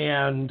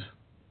and,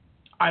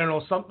 I don't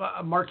know, some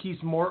Marcus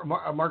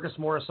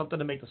Morris, something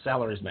to make the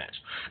salaries match.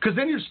 Because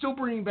then you're still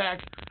bringing back,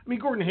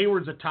 Gordon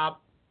Hayward's a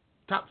top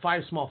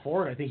 5 small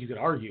forward, I think you could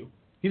argue.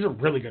 He's a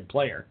really good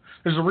player.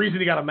 There's a reason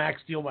he got a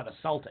max deal by the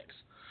Celtics.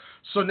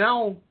 So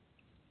now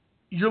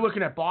you're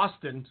looking at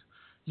Boston.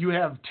 You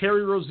have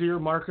Terry Rozier,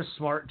 Marcus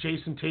Smart,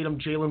 Jason Tatum,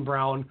 Jaylen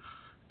Brown,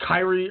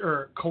 Kawhi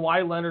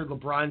Leonard,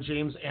 LeBron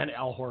James, and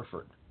Al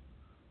Horford.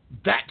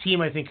 That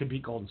team, I think, could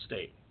beat Golden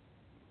State.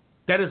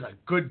 That is a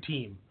good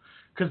team.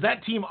 Because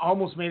that team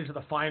almost made it to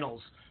the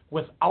finals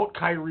without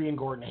Kyrie and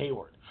Gordon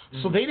Hayward.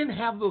 Mm-hmm. So they didn't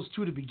have those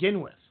two to begin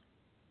with.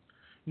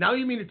 Now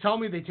you mean to tell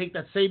me they take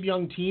that same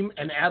young team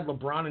and add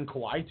LeBron and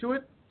Kawhi to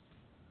it?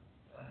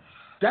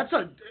 I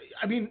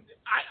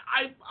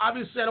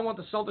obviously I don't want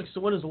the Celtics to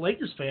win as a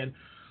Lakers fan,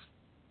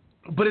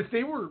 but if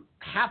they were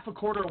half a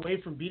quarter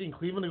away from beating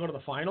Cleveland to go to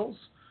the finals,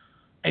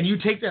 and you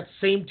take that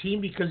same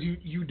team because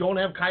you don't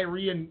have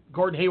Kyrie and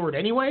Gordon Hayward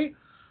anyway,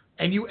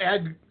 and you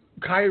add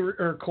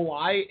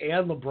Kawhi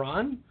and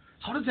LeBron,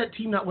 how does that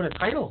team not win a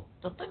title?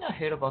 The thing I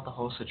hate about the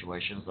whole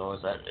situation, though,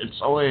 is that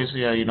it's always,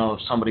 if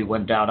somebody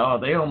went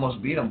down, they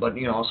almost beat them, but,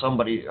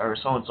 somebody or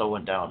so-and-so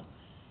went down.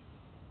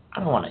 I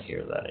don't want to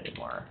hear that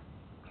anymore.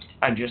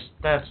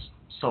 That's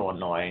so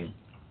annoying.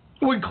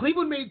 When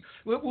Cleveland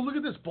look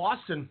at this,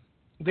 Boston,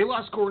 they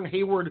lost Gordon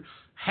Hayward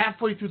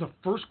halfway through the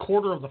first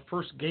quarter of the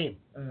first game.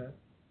 Uh-huh.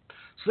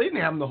 So they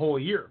didn't have him the whole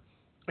year.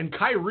 And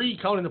Kyrie,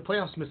 counting the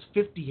playoffs, missed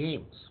 50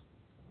 games.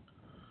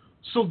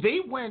 So they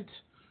went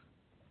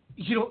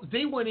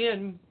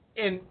in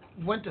and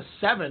went to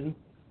 7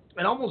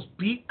 and almost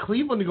beat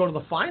Cleveland to go to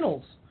the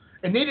finals.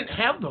 And they didn't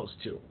have those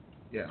two.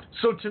 Yeah.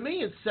 So to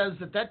me, it says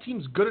that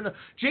team's good enough.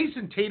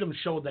 Jason Tatum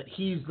showed that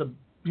he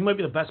might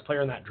be the best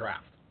player in that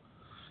draft.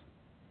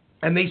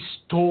 And they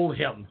stole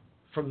him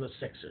from the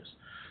Sixers.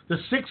 The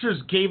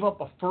Sixers gave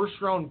up a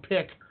first-round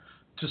pick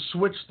to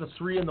switch the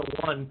 3 and the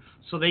 1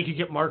 so they could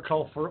get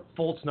Markelle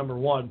Fultz number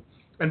 1.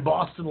 And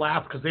Boston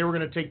laughed because they were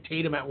going to take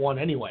Tatum at 1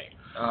 anyway.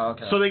 Oh,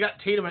 okay. So they got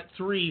Tatum at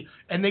 3,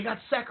 and they got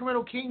the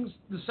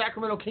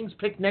Sacramento Kings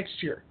pick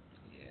next year.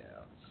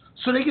 Yeah.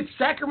 So they get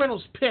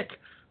Sacramento's pick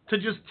to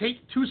just take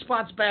 2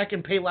 spots back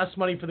and pay less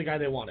money for the guy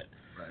they wanted.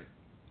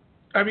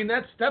 Right.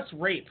 That's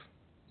rape.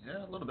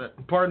 Yeah, a little bit.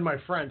 Pardon my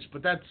French,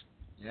 but that's...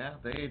 Yeah,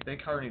 they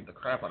carried the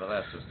crap out of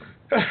that system.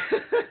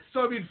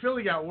 So,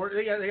 Philly got work.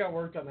 They got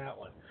worked on that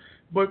one.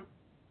 But,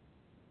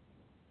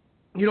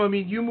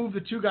 you move the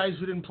 2 guys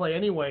who didn't play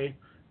anyway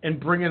and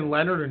bring in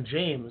Leonard and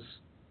James.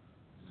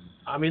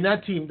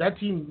 That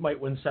team might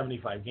win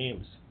 75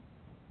 games.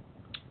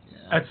 Yeah.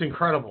 That's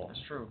incredible. That's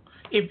true.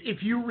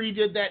 If you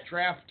redid that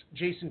draft,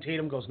 Jason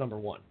Tatum goes number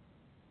 1.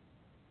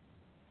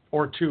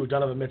 Or 2,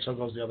 Donovan Mitchell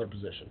goes the other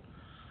position.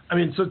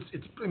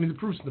 The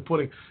proof's in the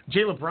pudding.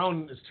 Jaylen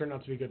Brown has turned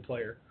out to be a good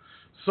player.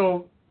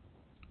 So,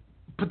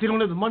 but they don't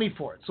have the money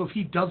for it. So if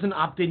he doesn't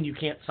opt in, you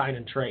can't sign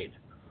and trade.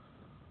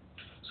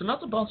 So not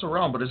to bounce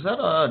around, but is that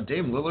a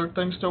Dame Lillard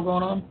thing still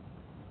going on?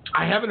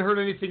 I haven't heard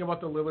anything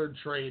about the Lillard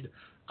trade.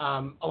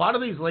 A lot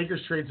of these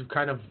Lakers trades have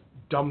kind of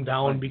dumbed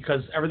down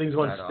because everything's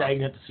going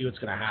stagnant to see what's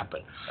going to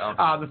happen.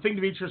 Okay. The thing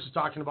Demetrius was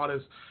talking about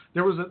is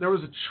there was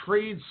a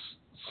trade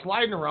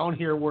sliding around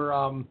here where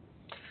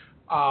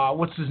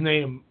what's his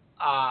name?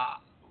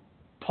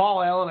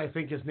 Paul Allen, I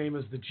think his name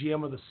is, the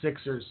GM of the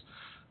Sixers,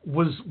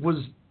 was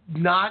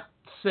not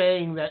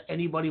saying that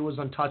anybody was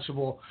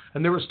untouchable,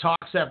 and there was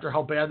talks after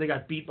how bad they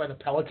got beat by the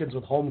Pelicans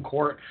with home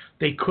court.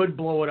 They could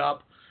blow it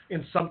up.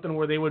 in something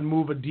where they would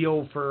move a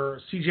deal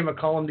for C.J.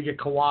 McCollum to get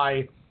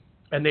Kawhi,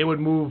 and they would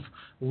move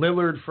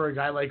Lillard for a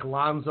guy like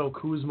Lonzo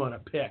Kuzma and a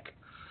pick.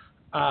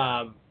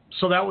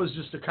 So that was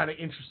just a kind of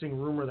interesting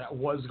rumor that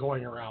was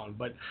going around,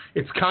 but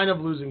it's kind of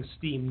losing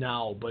steam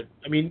now. But,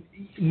 I mean,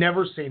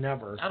 never say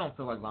never. I don't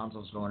feel like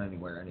Lonzo's going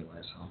anywhere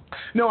anyway. So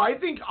no, I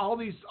think all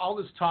this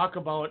talk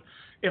about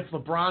if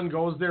LeBron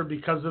goes there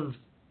because of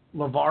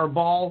LeVar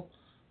Ball,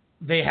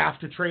 they have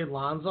to trade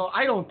Lonzo.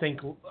 I don't think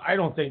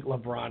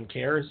LeBron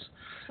cares.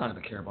 He's not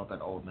going to care about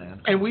that old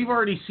man. And we've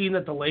already seen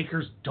that the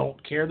Lakers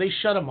don't care. They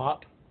shut him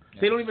up.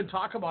 Yeah. They don't even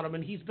talk about him,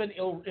 and he's been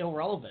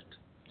irrelevant.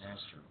 That's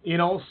true. You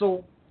know,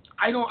 so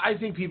I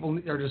think people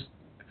are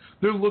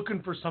they're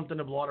looking for something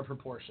to blow out of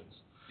proportions.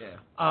 Yeah.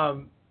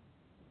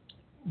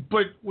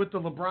 But with the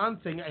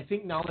LeBron thing, I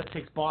think now that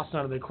takes Boston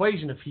out of the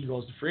equation if he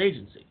goes to free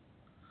agency.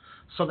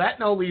 So that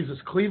now leaves us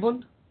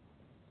Cleveland,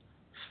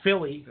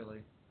 Philly,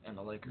 and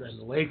the Lakers.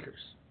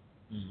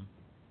 Mm-hmm.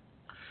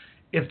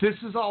 If this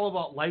is all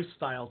about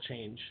lifestyle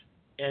change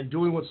and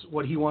doing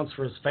what he wants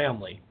for his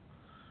family,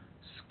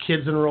 his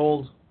kids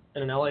enrolled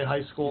in an LA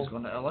high school. He's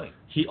going to LA.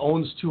 He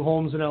owns 2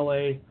 homes in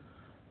LA.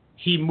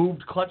 He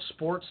moved Clutch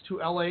Sports to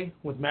LA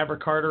with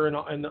Maverick Carter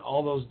and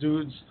all those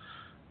dudes.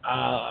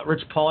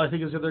 Rich Paul, I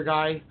think, is the other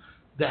guy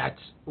that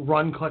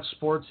run Clutch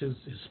Sports, his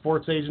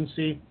sports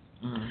agency.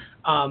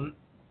 Mm-hmm.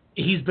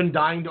 He's been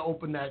dying to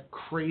open that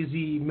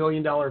crazy $1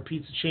 million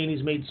pizza chain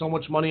he's made so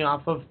much money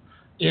off of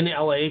in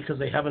LA because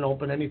they haven't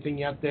opened anything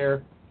yet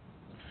there.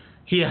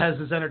 He has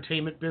his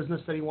entertainment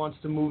business that he wants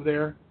to move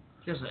there.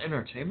 He has an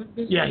entertainment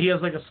business? Yeah, he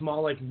has like a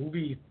small like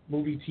movie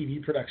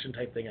TV production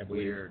type thing, I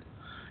believe. Weird.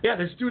 Yeah,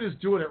 this dude is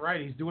doing it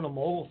right. He's doing a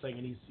mobile thing,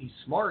 and he's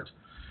smart.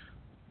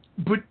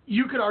 But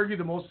you could argue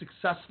the most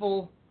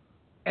successful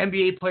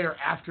NBA player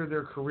after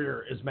their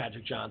career is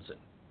Magic Johnson.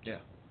 Yeah.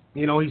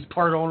 You know, he's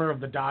part owner of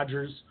the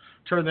Dodgers,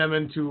 turned them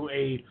into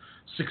a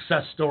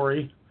success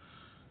story.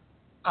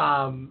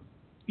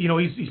 You know,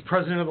 he's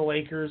president of the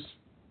Lakers.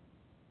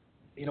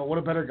 You know, what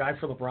a better guy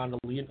for LeBron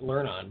to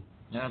learn on.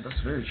 Yeah,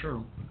 that's very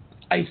true.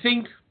 I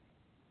think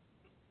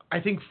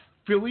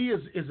Philly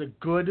is a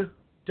good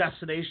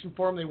destination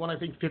for them. They won, I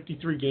think,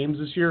 53 games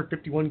this year,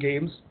 51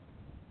 games,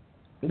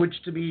 which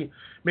to me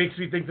makes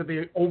me think that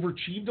they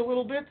overachieved a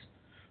little bit.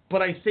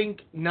 But I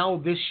think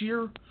now this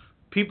year,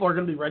 people are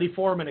going to be ready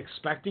for them and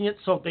expecting it.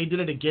 So if they did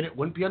it again, it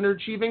wouldn't be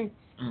underachieving.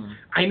 Mm.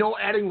 I know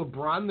adding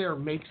LeBron there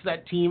makes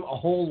that team a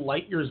whole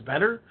light years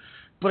better.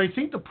 But I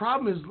think the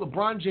problem is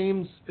LeBron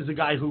James is a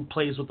guy who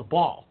plays with the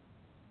ball.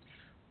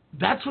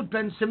 That's what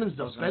Ben Simmons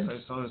does.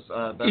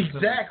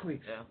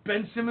 Exactly. Yeah.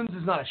 Ben Simmons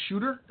is not a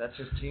shooter. That's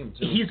his team,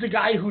 too. He's a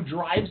guy who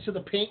drives to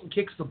the paint and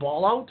kicks the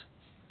ball out.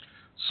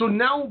 So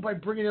now by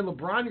bringing in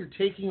LeBron, you're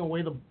taking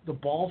away the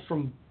ball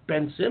from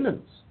Ben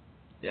Simmons.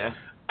 Yeah.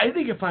 I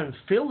think if I'm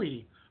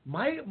Philly,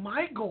 my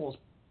goal is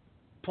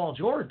Paul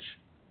George.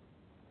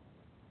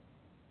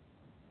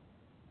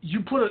 You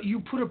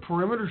put a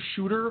perimeter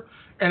shooter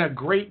and a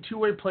great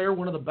two-way player,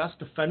 one of the best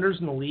defenders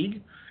in the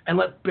league, and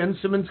let Ben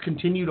Simmons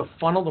continue to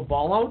funnel the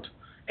ball out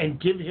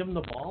and give him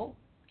the ball?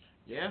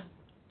 Yeah,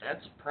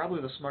 that's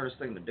probably the smartest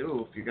thing to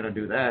do if you're going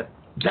to do that.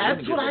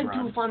 That's what I'd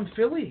do if I'm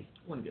Philly.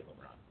 I wouldn't get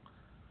LeBron.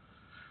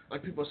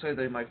 Like people say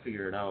they might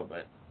figure it out,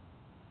 but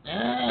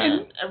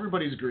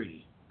everybody's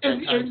greedy.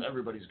 Sometimes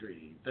everybody's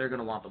greedy. They're going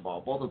to want the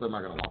ball. Both of them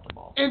are going to want the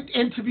ball.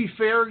 And to be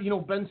fair, you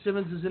know, Ben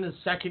Simmons is in his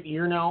second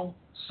year now,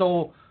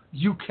 so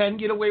you can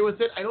get away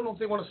with it. I don't know if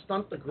they want to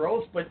stunt the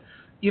growth, but,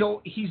 you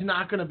know, he's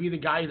not going to be the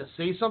guy to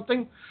say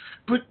something.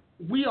 But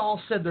we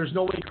all said there's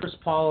no way Chris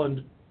Paul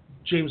and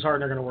James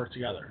Harden are going to work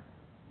together.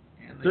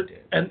 And they did.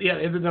 And, yeah,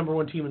 they're the number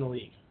one team in the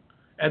league.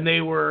 And they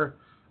were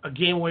a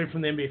game away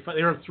from the NBA.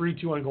 They were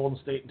 3-2 on Golden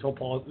State until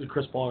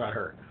Chris Paul got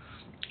hurt.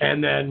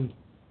 And then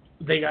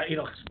they got, you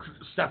know,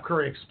 Steph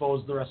Curry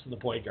exposed the rest of the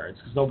point guards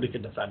because nobody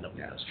could defend them.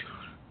 Yeah, that's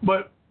true.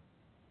 But,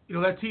 you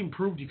know, that team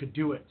proved you could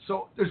do it.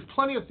 So there's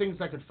plenty of things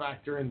that could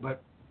factor in,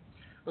 but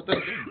then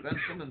again, Ben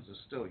Simmons is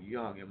still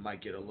young and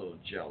might get a little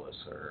jealous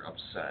or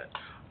upset.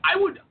 I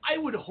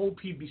would hope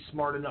he'd be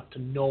smart enough to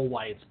know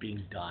why it's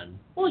being done.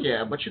 Well,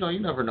 yeah, but you know, you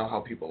never know how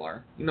people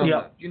are. You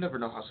never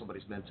know how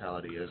somebody's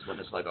mentality is when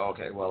it's like,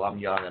 okay, well, I'm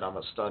young and I'm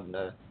a stud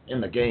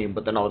in the game,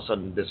 but then all of a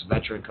sudden this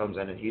veteran comes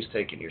in and he's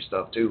taking your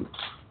stuff too.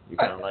 You're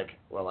kind of like,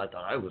 well, I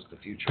thought I was the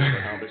future, but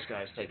now this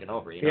guy's taking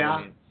over. You know what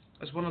I mean?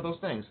 It's one of those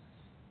things.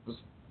 It's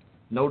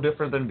no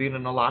different than being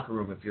in a locker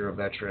room if you're a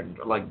veteran,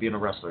 like being a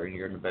wrestler and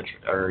you're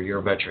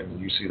a veteran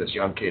and you see this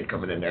young kid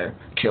coming in there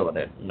killing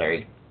it,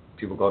 and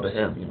people go to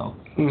him, you know.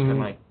 It's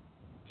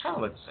kind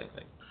of like the same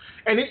thing.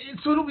 And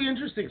so it'll be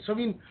interesting. So, I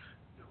mean,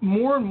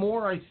 more and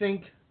more I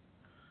think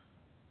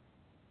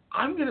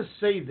I'm going to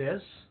say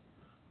this.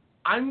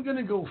 I'm going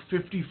to go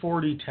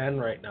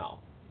 50-40-10 right now.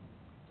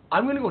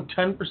 I'm going to go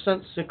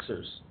 10%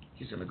 Sixers.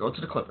 He's going to go to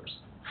the Clippers.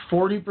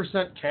 40%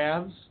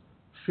 Cavs,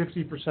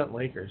 50%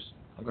 Lakers.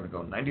 I'm going to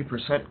go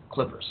 90%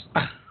 Clippers.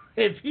 I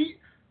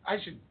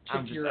should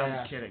kick your ass.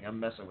 I'm kidding. I'm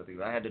messing with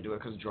you. I had to do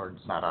it because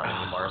Jordan's not on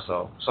anymore,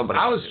 so somebody.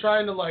 I was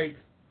trying to, like,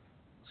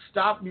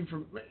 stop me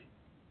from...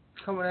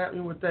 coming at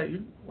me with that.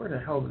 Where the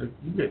hell did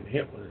you getting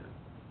hit with it?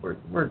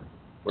 Where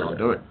Don't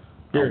do it.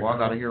 Here. I'll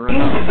walk out of here right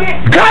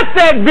now. Cut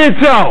that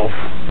bitch off!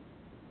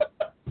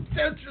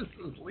 Tetris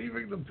is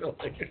leaving the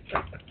building.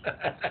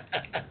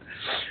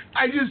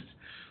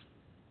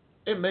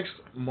 It makes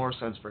more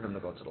sense for him to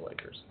go to the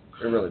Lakers.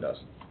 It really does.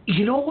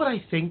 You know what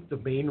I think the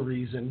main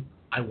reason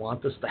I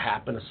want this to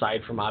happen,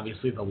 aside from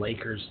obviously the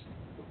Lakers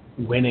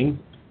winning?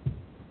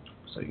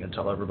 So you can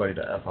tell everybody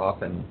to F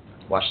off and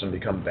watch them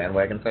become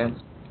bandwagon fans?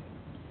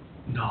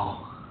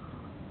 No.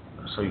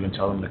 So you can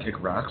tell them to kick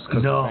rocks?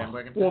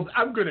 No. Well,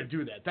 I'm going to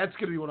do that. That's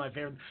going to be one of my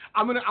favorites.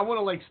 I want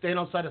to like stand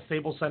outside of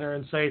Staples Center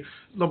and say,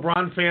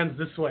 LeBron fans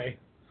this way.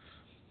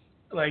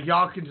 Like,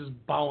 y'all can just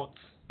bounce.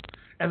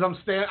 As I'm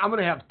going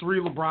to have 3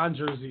 LeBron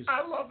jerseys.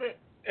 I love it.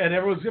 And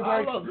everyone's going to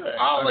be like,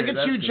 oh, look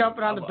at you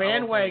jumping on the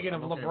bandwagon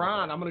of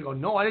LeBron. I'm going to go,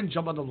 no, I didn't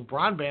jump on the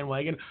LeBron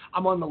bandwagon.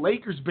 I'm on the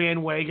Lakers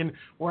bandwagon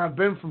where I've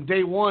been from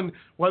day one,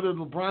 whether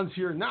LeBron's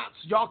here or not.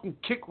 So y'all can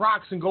kick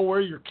rocks and go wear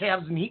your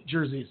Cavs and Heat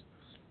jerseys.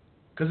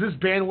 Because this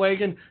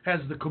bandwagon has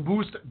the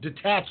caboose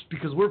detached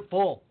because we're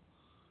full.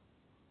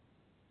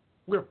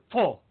 We're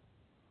full.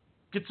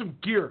 Get some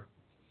gear.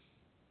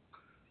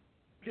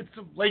 Get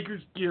some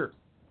Lakers gear.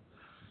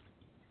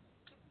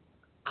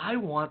 I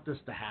want this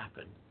to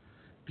happen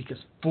because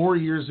 4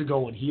 years ago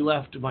when he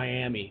left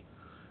Miami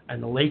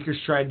and the Lakers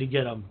tried to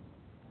get him,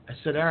 I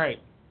said, all right.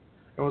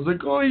 I was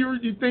like, oh,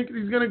 you think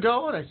he's going to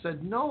go? And I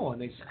said, no.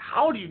 And they said,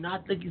 how do you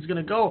not think he's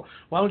going to go?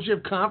 Why don't you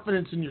have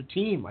confidence in your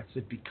team? I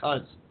said,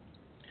 because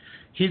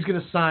he's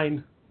going to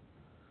sign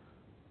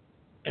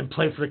and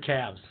play for the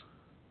Cavs.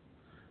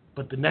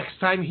 But the next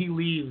time he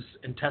leaves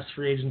and tests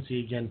free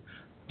agency again,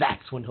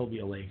 that's when he'll be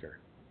a Laker.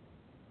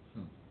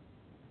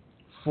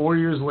 4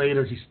 years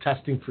later, he's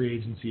testing free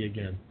agency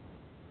again.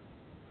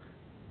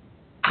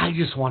 I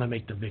just want to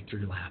make the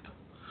victory lap.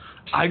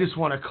 I just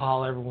want to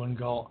call everyone and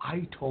go,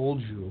 I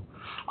told you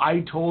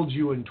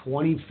in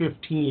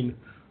 2015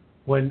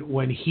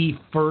 when he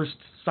first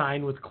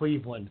signed with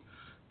Cleveland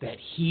that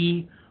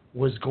he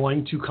was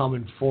going to come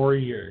in 4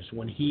 years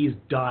when he's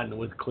done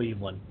with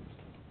Cleveland.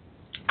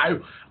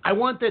 I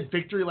want that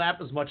victory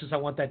lap as much as I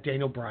want that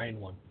Daniel Bryan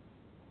one.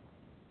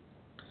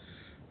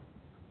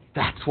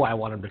 That's why I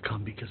want him to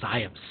come, because I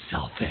am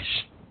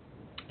selfish.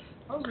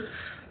 Okay.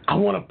 I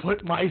want to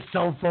put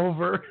myself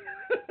over.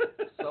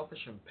 Selfish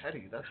and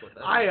petty, that's what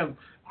that is. I am.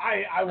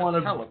 I want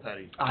to. Hella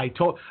petty.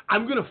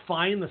 I'm going to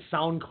find the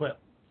sound clip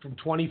from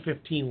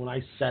 2015 when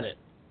I said it.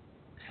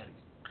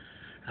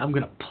 I'm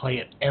going to play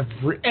it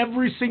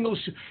every single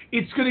show.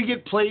 It's going to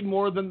get played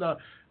more than the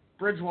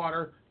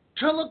Bridgewater.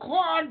 Till the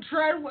Quan,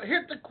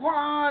 hit the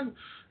Quan.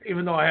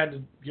 Even though I had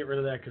to get rid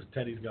of that because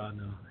Teddy's gone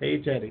now.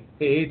 Hey, Teddy.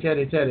 Hey,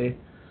 Teddy.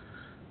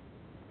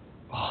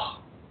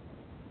 Oh.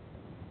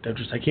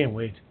 I can't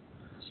wait.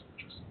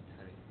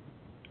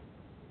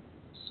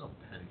 So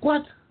petty.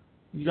 What?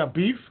 You got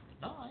beef?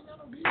 No, I ain't got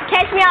no beef.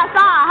 Catch me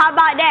outside. How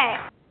about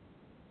that?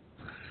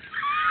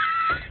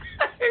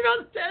 Here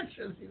goes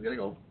Tetris. He's going to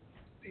go.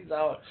 He's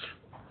out.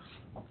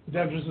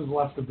 Tetris has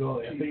left the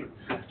building. I think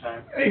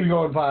he's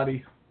going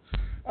potty.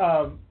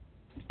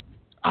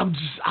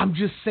 I'm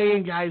just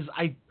saying, guys,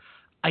 I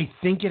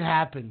think it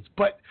happens.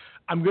 But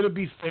I'm going to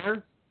be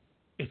fair.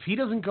 If he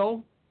doesn't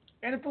go,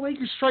 and if the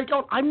Lakers strike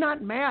out, I'm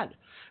not mad.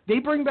 They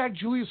bring back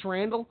Julius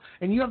Randle,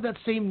 and you have that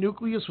same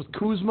nucleus with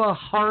Kuzma,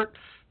 Hart,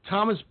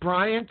 Thomas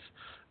Bryant.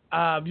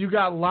 You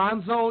got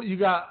Lonzo. You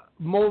got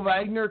Mo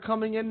Wagner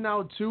coming in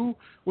now, too,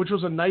 which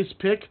was a nice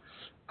pick.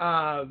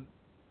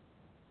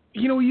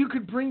 You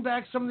could bring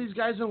back some of these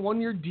guys in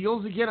one-year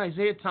deals again.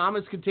 Isaiah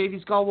Thomas,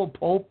 Kentavious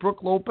Caldwell-Pope,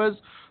 Brook Lopez.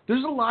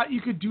 There's a lot you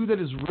could do that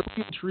is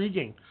really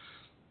intriguing.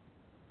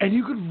 And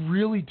you could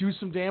really do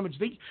some damage.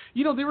 They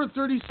were a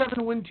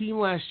 37-win team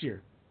last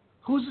year.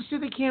 Who's to say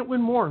they can't win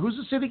more? Who's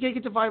to say they can't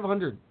get to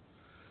 500?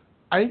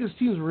 I think this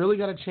team's really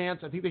got a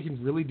chance. I think they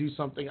can really do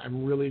something.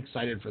 I'm really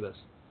excited for this.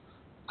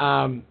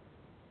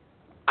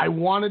 I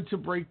wanted to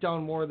break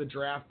down more of the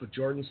draft, but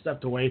Jordan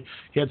stepped away.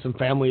 He had some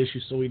family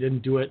issues, so we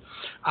didn't do it.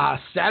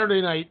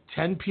 Saturday night,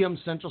 10 p.m.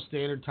 Central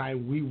Standard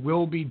Time, we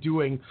will be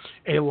doing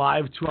a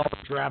live 2-hour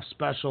draft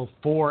special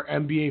for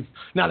NBA,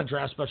 not a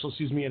draft special,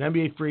 excuse me, an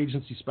NBA free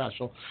agency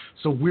special.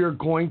 So we're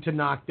going to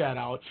knock that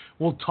out.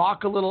 We'll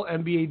talk a little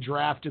NBA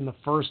draft in the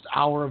first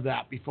hour of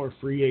that before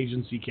free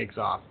agency kicks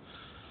off.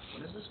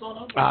 When is this going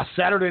on?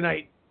 Saturday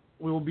night,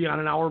 we will be on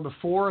an hour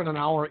before and an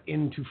hour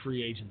into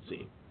free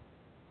agency.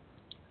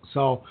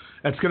 So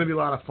that's going to be a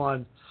lot of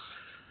fun.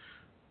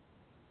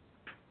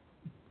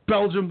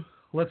 Belgium,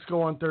 let's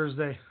go on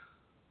Thursday.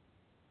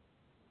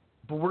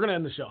 But we're going to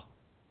end the show.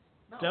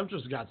 No, Dev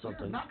just got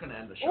something. We're not going to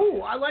end the show.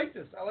 Oh, I like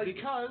this.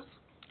 Because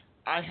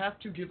I have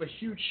to give a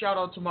huge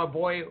shout-out to my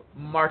boy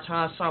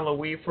Martin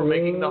Saint-Louis for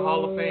making the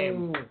Hall of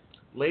Fame.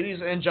 Ladies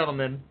and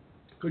gentlemen.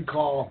 Good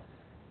call.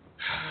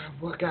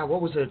 What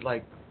was it,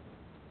 like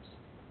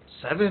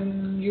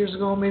 7 years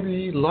ago,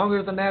 maybe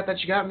longer than that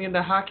you got me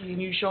into hockey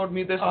and you showed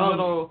me this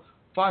little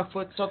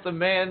 5-foot-something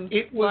man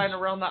flying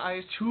around the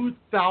ice?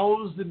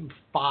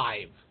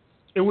 2005.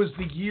 It was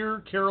the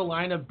year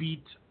Carolina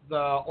beat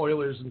the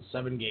Oilers in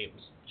 7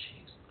 games.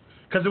 Jeez.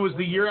 Because it was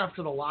the year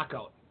after the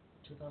lockout.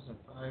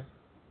 2005.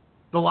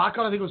 The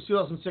lockout, I think, was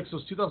 2006. It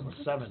was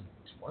 2007.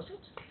 Was it?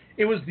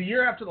 It was the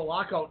year after the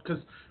lockout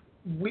because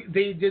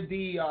they did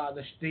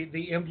they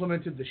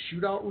implemented the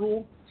shootout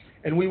rule,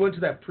 and we went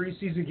to that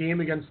preseason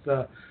game against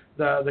the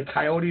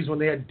Coyotes when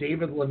they had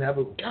David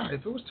Lenevu. God,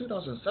 if it was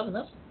 2007,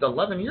 that's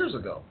 11 years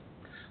ago.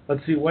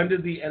 Let's see, when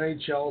did the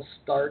NHL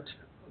start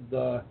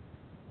the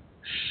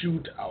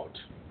shootout?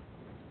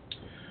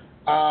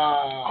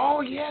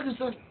 Oh yeah, because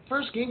the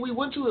first game we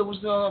went to, it was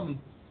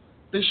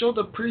they showed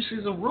the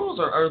preseason rules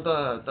or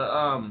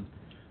the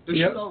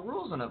shootout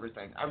rules and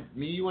everything.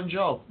 Me, you, and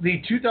Joe.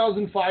 The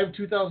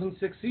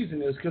 2005-2006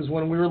 season is because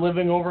when we were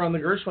living over on the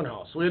Gershwin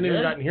house, we hadn't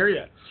even gotten here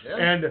yet,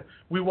 and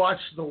we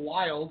watched the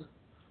Wild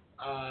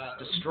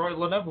destroy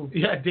Lenevu.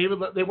 Yeah,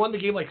 they won the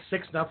game like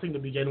 6-0 to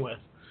begin with.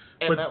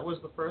 And that was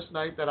the first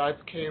night that I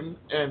came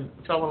and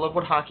fell in love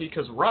with hockey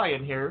because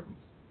Ryan here,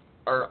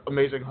 our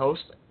amazing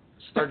host,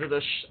 started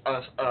a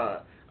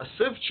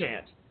Civ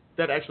chant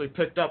that actually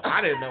picked up. I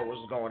didn't know what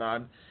was going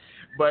on,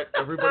 but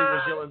everybody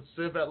was yelling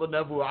Civ at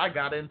Lenevu. I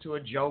got into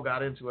it. Joe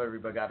got into it.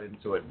 Everybody got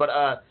into it. But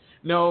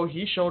no,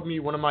 he showed me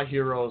one of my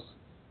heroes,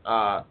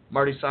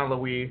 Marty St.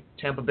 Louis,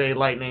 Tampa Bay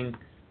Lightning,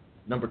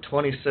 number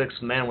 26.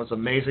 Man, was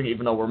amazing.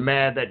 Even though we're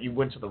mad that you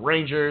went to the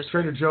Rangers,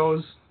 Trader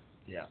Joe's.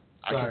 Yeah.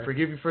 I can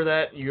forgive you for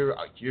that.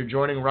 You're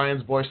joining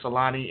Ryan's boy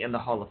Solani in the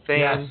Hall of Fame.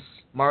 Yes.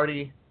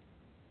 Marty,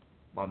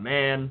 my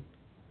man,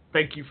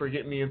 thank you for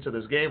getting me into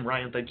this game.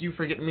 Ryan, thank you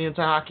for getting me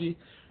into hockey.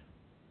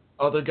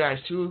 Other guys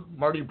too,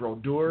 Marty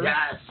Brodeur.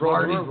 Yes,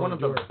 Brodeur, Marty one of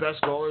the Brodeur.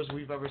 best goalers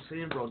we've ever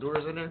seen.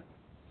 Brodeur's in there.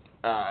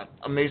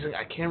 Amazing.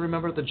 I can't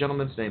remember the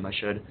gentleman's name. I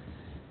should.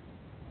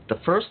 The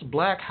first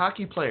black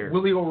hockey player.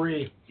 Willie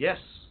O'Ree. Yes.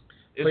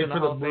 Played in for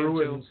Hall the of Fame,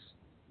 Bruins.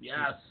 too.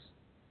 Yes.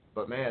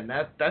 But man,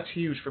 that's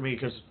huge for me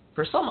because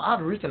for some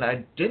odd reason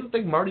I didn't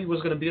think Marty was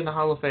going to be in the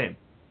Hall of Fame.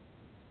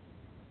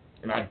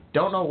 And I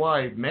don't know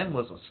why. Man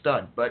was a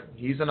stud, but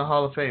he's in the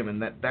Hall of Fame,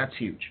 and that's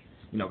huge.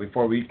 You know,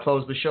 before we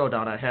close the show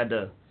down, I had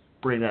to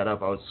bring that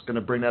up. I was going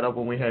to bring that up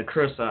when we had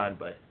Chris on,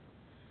 but...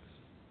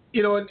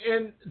 You know,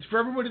 and for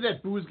everybody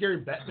that boos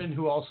Gary Bettman,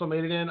 who also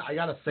made it in, I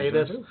got to say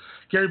this.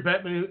 Gary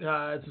Bettman,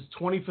 it's his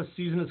 25th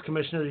season as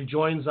commissioner. He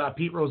joins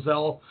Pete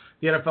Rozelle,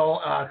 the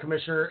NFL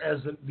commissioner, as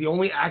the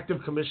only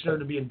active commissioner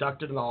to be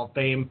inducted in the Hall of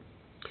Fame.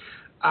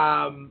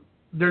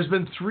 There's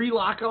been 3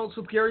 lockouts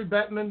with Gary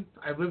Bettman.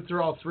 I've lived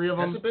through all 3 of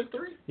them. Has it been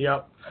 3?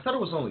 Yep. I thought it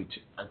was only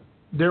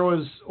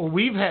 2.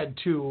 We've had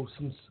 2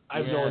 since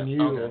I've known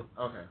you.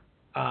 Okay.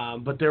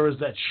 But there was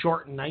that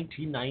short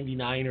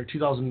 1999 or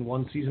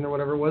 2001 season or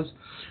whatever it was.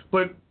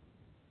 But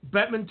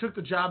Bettman took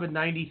the job in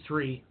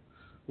 93.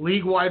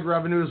 League-wide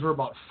revenues were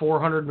about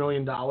 $400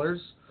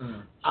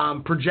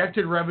 million.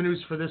 Projected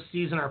revenues for this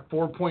season are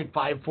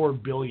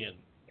 $4.54 billion.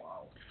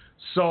 Wow.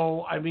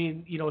 So, I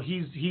mean, you know,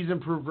 he's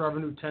improved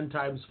revenue 10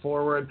 times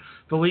forward.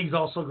 The league's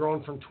also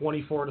grown from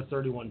 24 to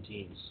 31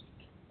 teams.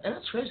 And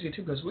that's crazy,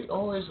 too, because we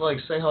always,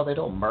 say how they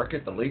don't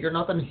market the league or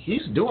nothing.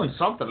 He's doing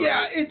something.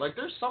 Yeah, right.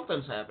 There's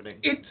something's happening.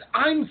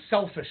 I'm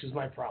selfish is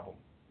my problem.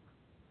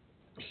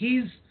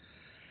 He's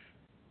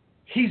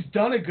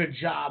done a good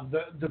job.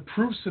 The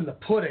proof's in the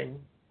pudding,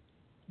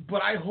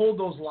 but I hold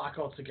those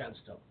lockouts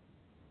against him.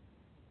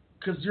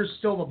 Because you're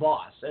still the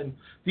boss, and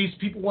these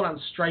people went on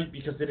strike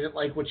because they didn't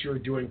like what you were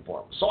doing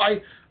for them. So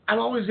I'm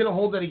always going to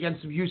hold that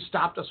against him. You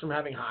stopped us from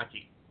having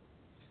hockey.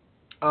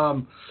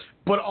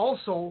 But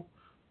also...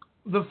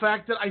 the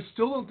fact that I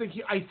still don't think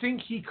I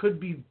think it could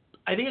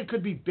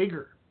be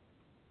bigger.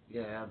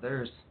 Yeah,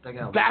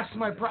 that's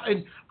my problem.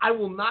 And I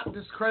will not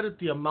discredit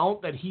the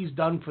amount that he's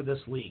done for this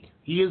league.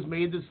 He has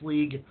made this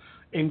league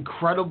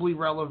incredibly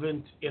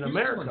relevant in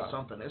America. Doing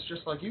something. It's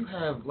just like you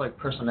have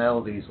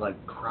personalities like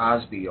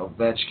Crosby,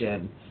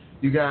 Ovechkin.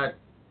 You have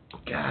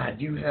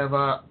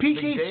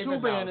PK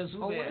Subban is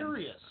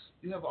hilarious.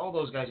 You have all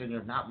those guys and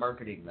you're not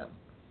marketing them.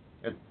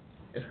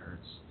 It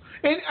hurts.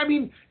 And I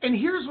mean, and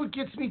here's what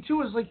gets me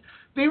too is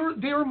they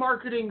were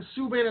marketing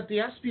Subban at the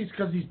ESPYs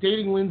because he's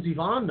dating Lindsey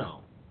Vonn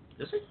now.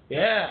 Is he?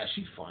 Yeah,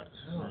 she's fine.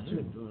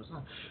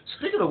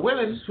 Speaking of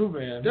women,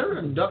 Subban, they're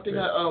inducting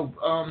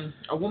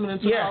a woman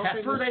into the Hall of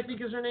Fame. Hefford, I think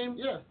is her name.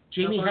 Yeah,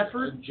 Jamie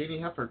Hefford. Jamie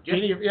Hefford.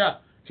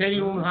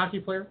 Canadian woman hockey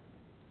player.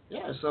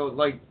 Yeah, so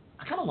I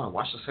kind of want to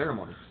watch the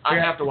ceremony. I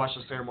have to watch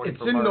the ceremony.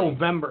 It's in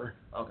November.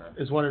 Okay,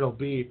 is when it'll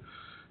be.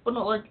 But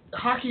no,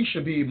 hockey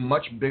should be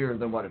much bigger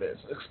than what it is,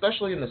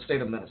 especially in the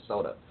state of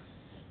Minnesota.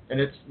 And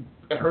it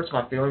hurts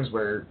my feelings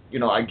where,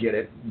 I get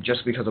it,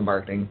 just because of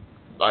marketing.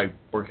 I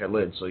work at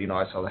Lid, so,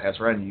 I sell the hats.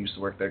 Ryan, you used to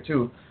work there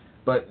too.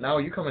 But now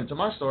you come into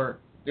my store,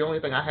 the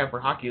only thing I have for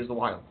hockey is the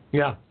Wild.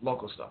 Yeah.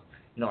 Local stuff.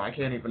 I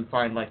can't even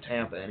find,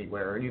 Tampa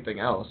anywhere or anything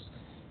else.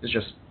 It's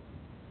just,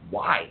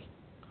 why?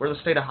 We're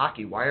the state of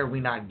hockey. Why are we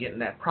not getting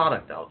that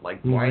product out?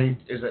 Why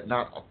is it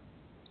not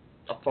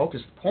a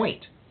focused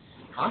point?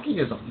 Hockey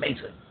is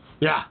amazing.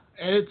 Yeah,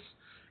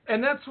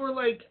 and that's where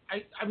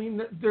I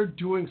mean they're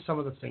doing some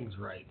of the things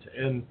right,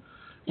 and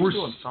we're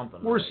doing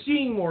something. We're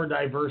seeing more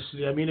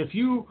diversity. I mean, if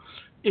you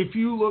if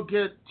you look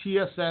at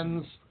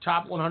TSN's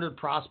top 100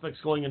 prospects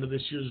going into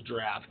this year's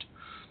draft,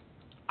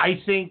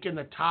 I think in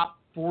the top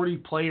 40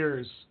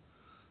 players,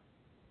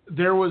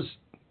 there was,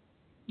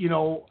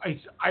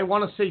 I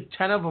want to say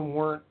 10 of them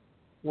weren't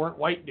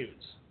white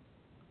dudes.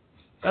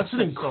 That's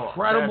an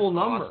incredible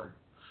number. Awesome.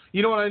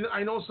 You know what?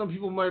 I know some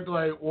people might be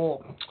like,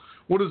 well,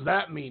 what does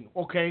that mean?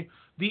 Okay,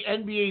 the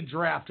NBA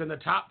draft in the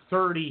top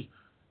 30,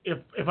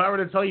 if I were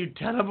to tell you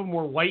 10 of them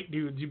were white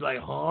dudes, you'd be like,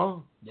 huh?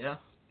 Yeah.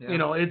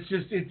 It's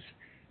just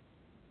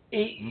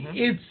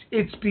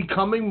it's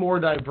becoming more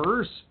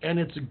diverse, and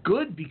it's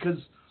good because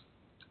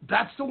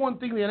that's the one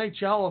thing the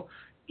NHL.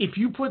 If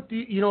you put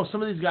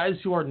some of these guys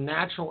who are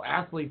natural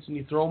athletes and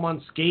you throw them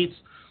on skates,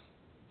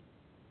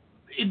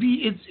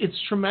 it's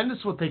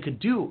tremendous what they could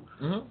do.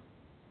 Mm-hmm.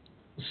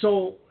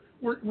 So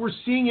we're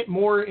seeing it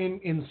more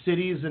in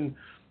cities, and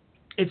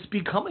it's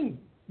becoming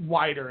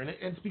wider, and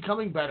it's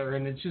becoming better,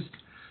 and it just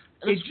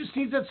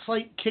needs that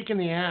slight kick in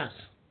the ass.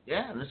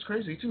 Yeah, and it's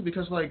crazy too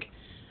because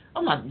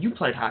you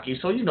played hockey,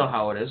 so you know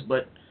how it is,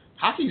 but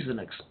hockey's an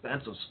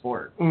expensive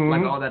sport,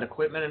 like all that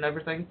equipment and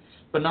everything.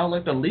 But now,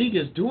 the league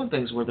is doing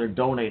things where they're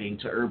donating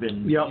to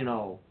urban,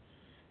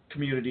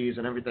 communities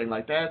and everything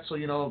like that. So,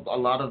 a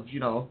lot of,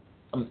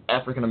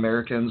 African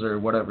Americans or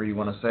whatever you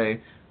want to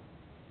say,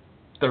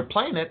 they're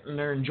playing it and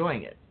they're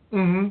enjoying it.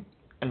 Mm-hmm.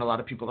 And a lot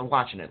of people are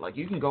watching it.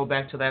 You can go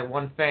back to that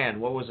one fan.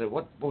 What was it?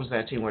 What was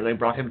that team where they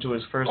brought him to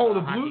his first? Oh, the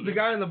Blues, the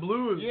guy in the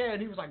Blues. Yeah,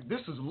 and he was like, "This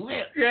is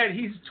lit." Yeah, and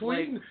he's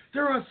tweeting.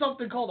 They're on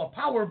something called a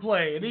power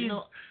play, and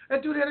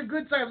that dude had a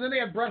good time. Then they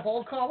had Brett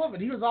Hull call him,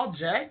 and he was all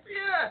jacked.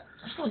 Yeah,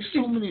 there's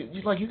so many.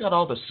 You got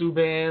all the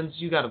Subans.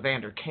 You got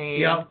Evander Kane.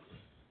 Yeah.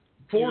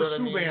 4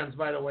 Subans,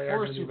 by the way.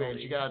 4 Subans.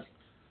 You got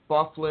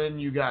Bufflin.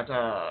 You got.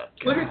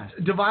 Look at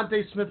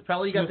Devontae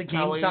Smith-Pelly. You got the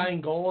game-tying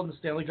goal in the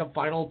Stanley Cup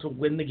final to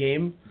win the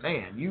game.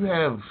 Man, you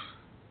have.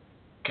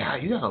 God,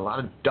 you got a lot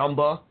of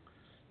Dumba.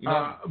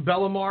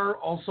 Bellemare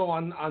also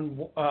on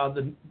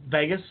the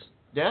Vegas.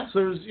 Yeah. So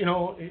there's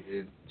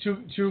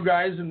two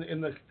guys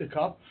in the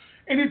cup,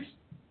 and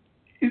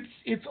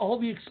it's all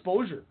the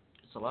exposure.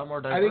 It's a lot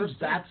more diverse. I think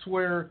that's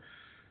where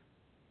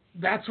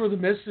the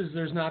miss is.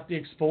 There's not the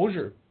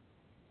exposure,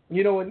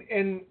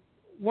 and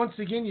once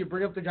again you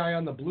bring up the guy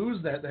on the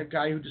Blues, that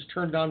guy who just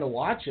turned on to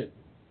watch it,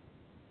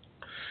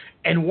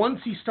 and once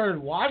he started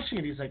watching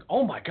it, he's like,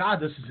 oh my God,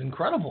 this is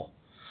incredible.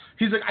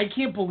 He's like, I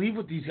can't believe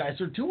what these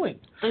guys are doing.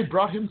 They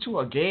brought him to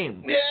a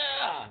game.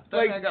 Yeah.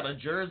 That guy got a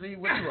jersey,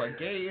 went to a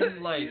game.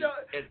 And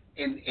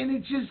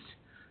it's just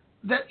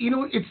that,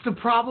 it's the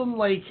problem.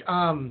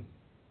 I'm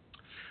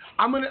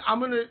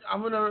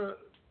gonna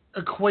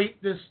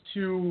equate this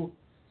to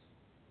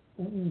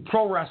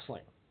pro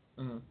wrestling.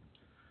 Mm-hmm.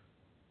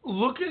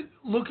 Look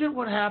at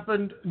what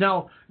happened.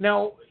 Now,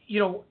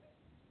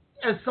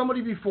 as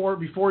somebody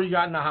before you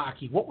got into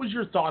hockey, what was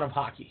your thought of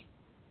hockey?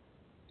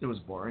 It was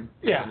boring.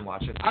 Yeah. I didn't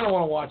watch it. I don't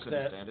want to watch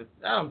that. Stand it.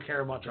 I don't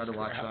care much. I tried to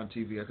watch it on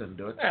TV. I couldn't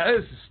do it. Yeah,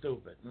 this is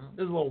stupid. No.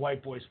 This is a little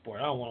white boy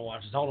sport. I don't want to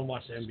watch this. I want to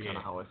watch the NBA. That's kind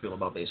of how I feel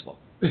about baseball.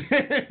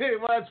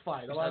 Well, that's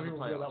fine. A lot of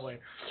people feel that way.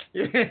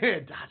 Yeah,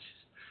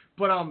 Dodgers.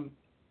 But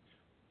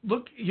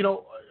look,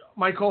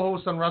 my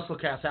co-host on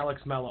WrestleCast,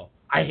 Alex Mello.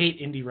 I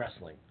hate indie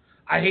wrestling.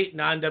 I hate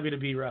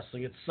non-WWE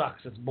wrestling. It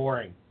sucks. It's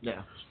boring.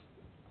 Yeah.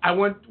 I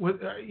went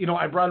with,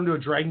 I brought him to a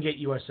Dragon Gate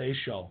USA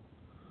show.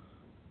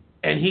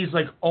 And he's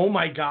like, oh,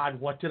 my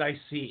God, what did I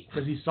see?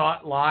 Because he saw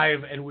it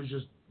live and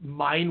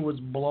mind was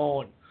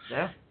blown.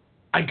 Yeah.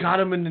 I got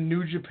him into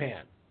New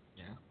Japan.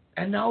 Yeah.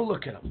 And now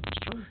look at him.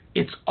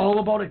 It's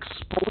all about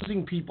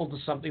exposing people to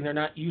something they're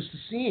not used to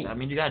seeing. I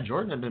mean, you got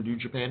Jordan into New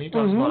Japan. He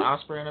talks about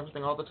Ospreay and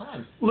everything all the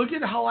time. Look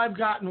at how I've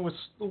gotten with,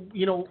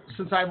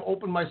 since I've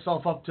opened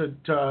myself up to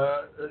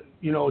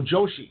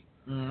Joshi.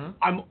 Mm-hmm.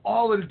 I'm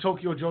all into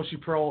Tokyo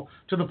Joshi Pro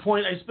to the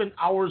point I spent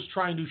hours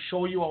trying to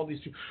show you all these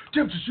people.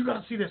 Temptress, you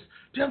got to see this.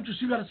 Temptress,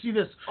 you got to see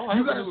this. Oh,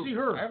 you got to see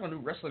her. I have a new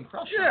wrestling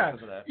crush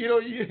because of that.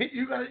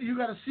 You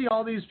got to see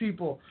all these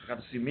people. You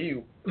got to see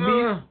me.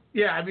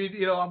 Yeah, I mean,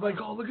 I'm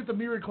like, oh, look at the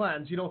Mirror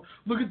Clans.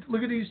 Look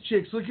at these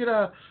chicks. Look at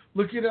the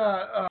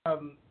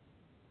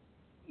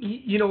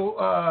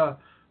Neo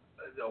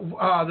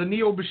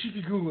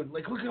Bashiki-gun.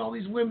 Like, look at all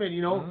these women.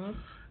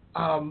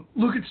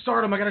 Look at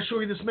Stardom. I got to show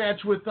you this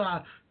match with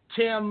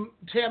Tam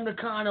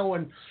Nakano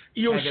and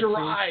Io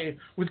Shirai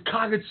with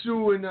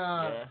Kagetsu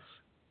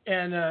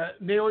and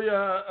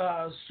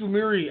Naoya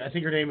Sumiri, I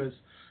think her name is.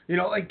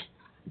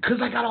 Because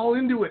I got all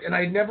into it and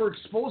I never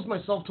exposed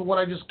myself to what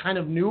I just kind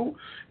of knew.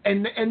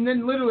 And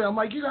then literally I'm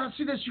like, you got to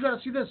see this, you got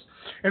to see this.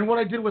 And what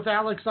I did with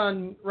Alex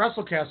on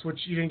WrestleCast,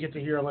 which you didn't get to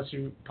hear unless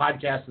you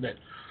podcasted it.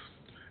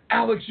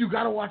 Alex, you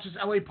got to watch this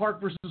LA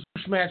Park versus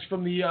Bush match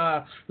from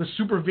the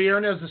Super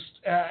Viernes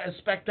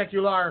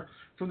Spectacular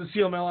from the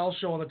CMLL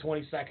show on the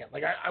 22nd.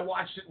 Like, I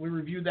watched it. We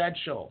reviewed that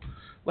show.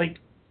 Like,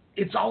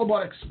 it's all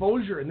about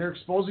exposure, and they're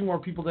exposing more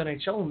people to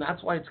NHL, and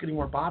that's why it's getting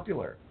more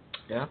popular.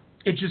 Yeah.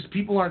 It's just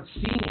people aren't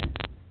seeing it.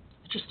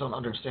 just don't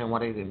understand why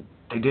they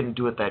didn't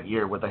do it that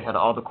year where they had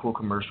all the cool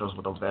commercials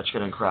with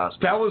Ovechkin and Crosby.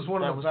 That was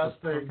one of the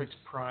best things. Perfect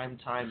prime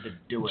time to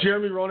do it.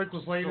 Jeremy Roenick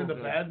was laying in the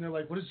bed, and they're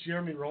like, "What is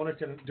Jeremy Roenick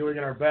doing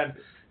in our bed?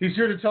 He's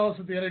here to tell us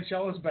that the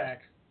NHL is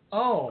back."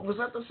 Oh, was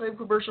that the same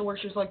commercial where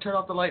she's like, "Turn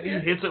off the light,"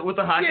 and he hits it with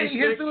a hockey stick? He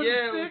hits it with a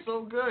stick. It was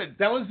so good.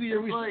 That was the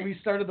year we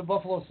started the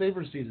Buffalo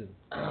Sabres season.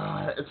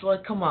 It's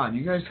like, come on,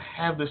 you guys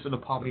have this in the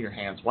palm of your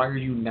hands. Why are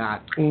you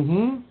not?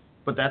 Mm-hmm.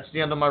 But that's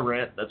the end of my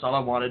rant. That's all I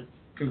wanted.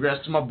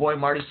 Congrats to my boy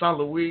Marty St.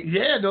 Louis.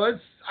 Yeah, no,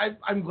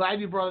 I'm glad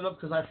you brought it up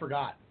because I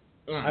forgot.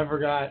 I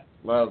forgot.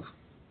 Love.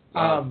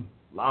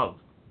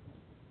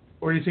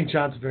 Where do you think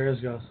John Tavares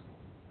goes?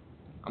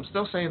 I'm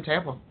still saying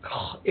Tampa.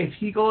 If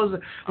he goes,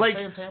 I'm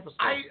saying Tampa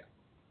still.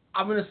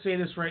 I'm going to say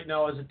this right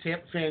now as a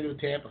Tampa fan to a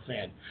Tampa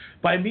fan.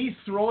 By me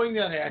throwing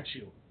that at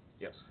you,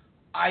 yes,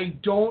 I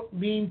don't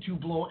mean to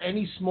blow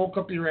any smoke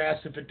up your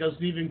ass if it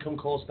doesn't even come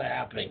close to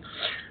happening.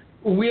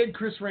 When we had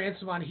Chris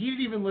Ransom on, he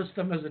didn't even list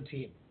them as a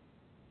team.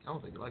 I don't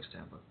think he likes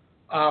Tampa.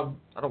 I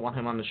don't want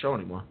him on the show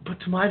anymore. But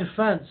to my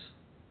defense,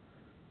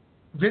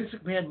 Vince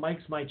McMahon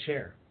mics my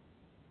chair.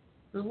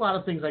 There's a lot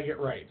of things I get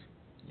right.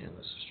 Yeah,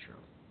 this is true.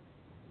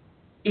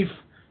 If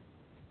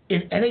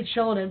in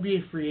NHL and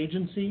NBA free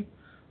agency,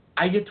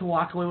 I get to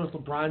walk away with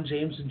LeBron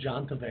James and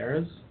John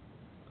Tavares,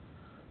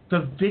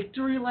 the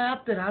victory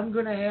lap that I'm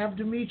going to have,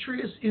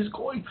 Demetrius, is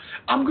going.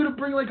 I'm going to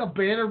bring like a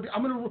banner.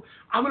 I'm going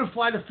to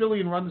fly to Philly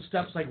and run the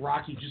steps like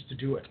Rocky just to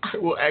do it. I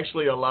will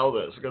actually allow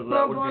this because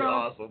that would be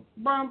awesome.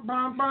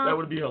 That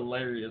would be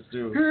hilarious,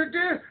 dude.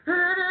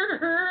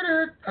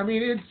 I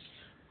mean, it's.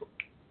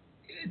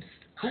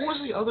 Who was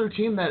the other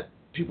team that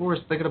people were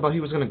thinking about he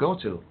was going to go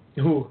to?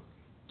 Who?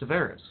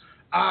 Tavares.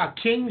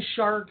 Kings,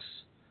 Sharks.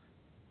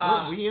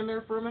 Were we in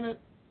there for a minute?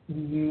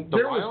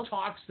 There was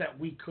talks that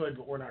we could,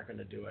 but we're not going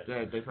to do it.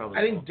 Yeah, they probably.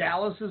 I think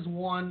Dallas is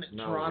one,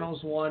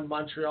 Toronto's one,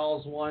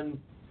 Montreal's one.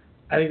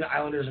 I think the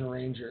Islanders and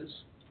Rangers.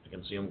 I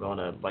can see them going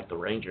to like the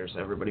Rangers.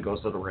 Everybody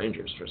goes to the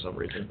Rangers for some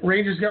reason.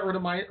 Rangers got rid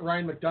of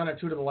Ryan McDonough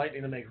to the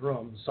Lightning to make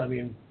room. So I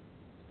mean,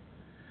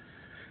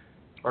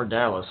 or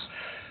Dallas.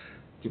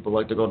 People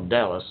like to go to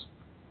Dallas.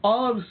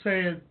 All I'm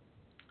saying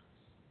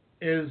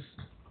is,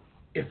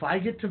 if I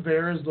get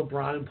Tavares,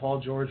 LeBron, and Paul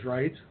George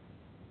right,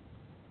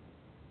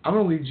 I'm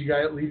gonna leave you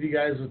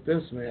guys with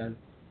this, man.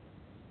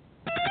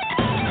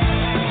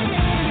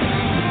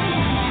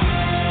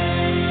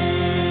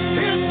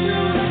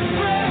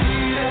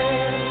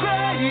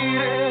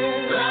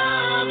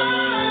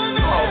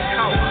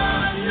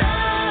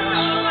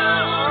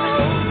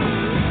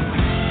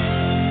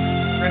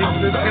 Ready for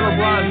this, Caleb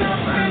Ron?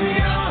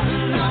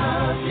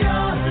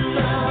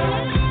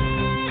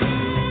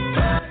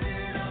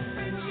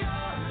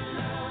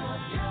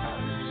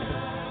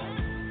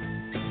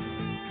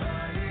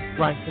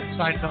 Right, that's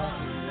signed off.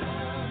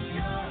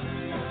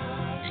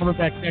 Coming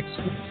back next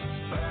week.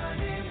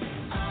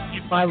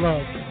 Give my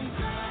love.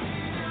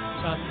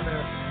 John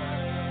Tavares.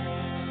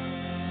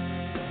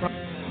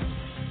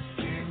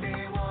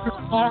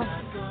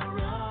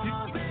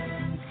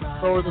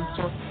 Lower than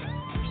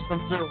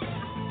from zero.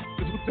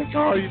 This will take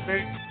all you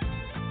make.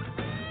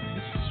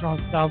 This is Sean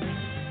Salvi.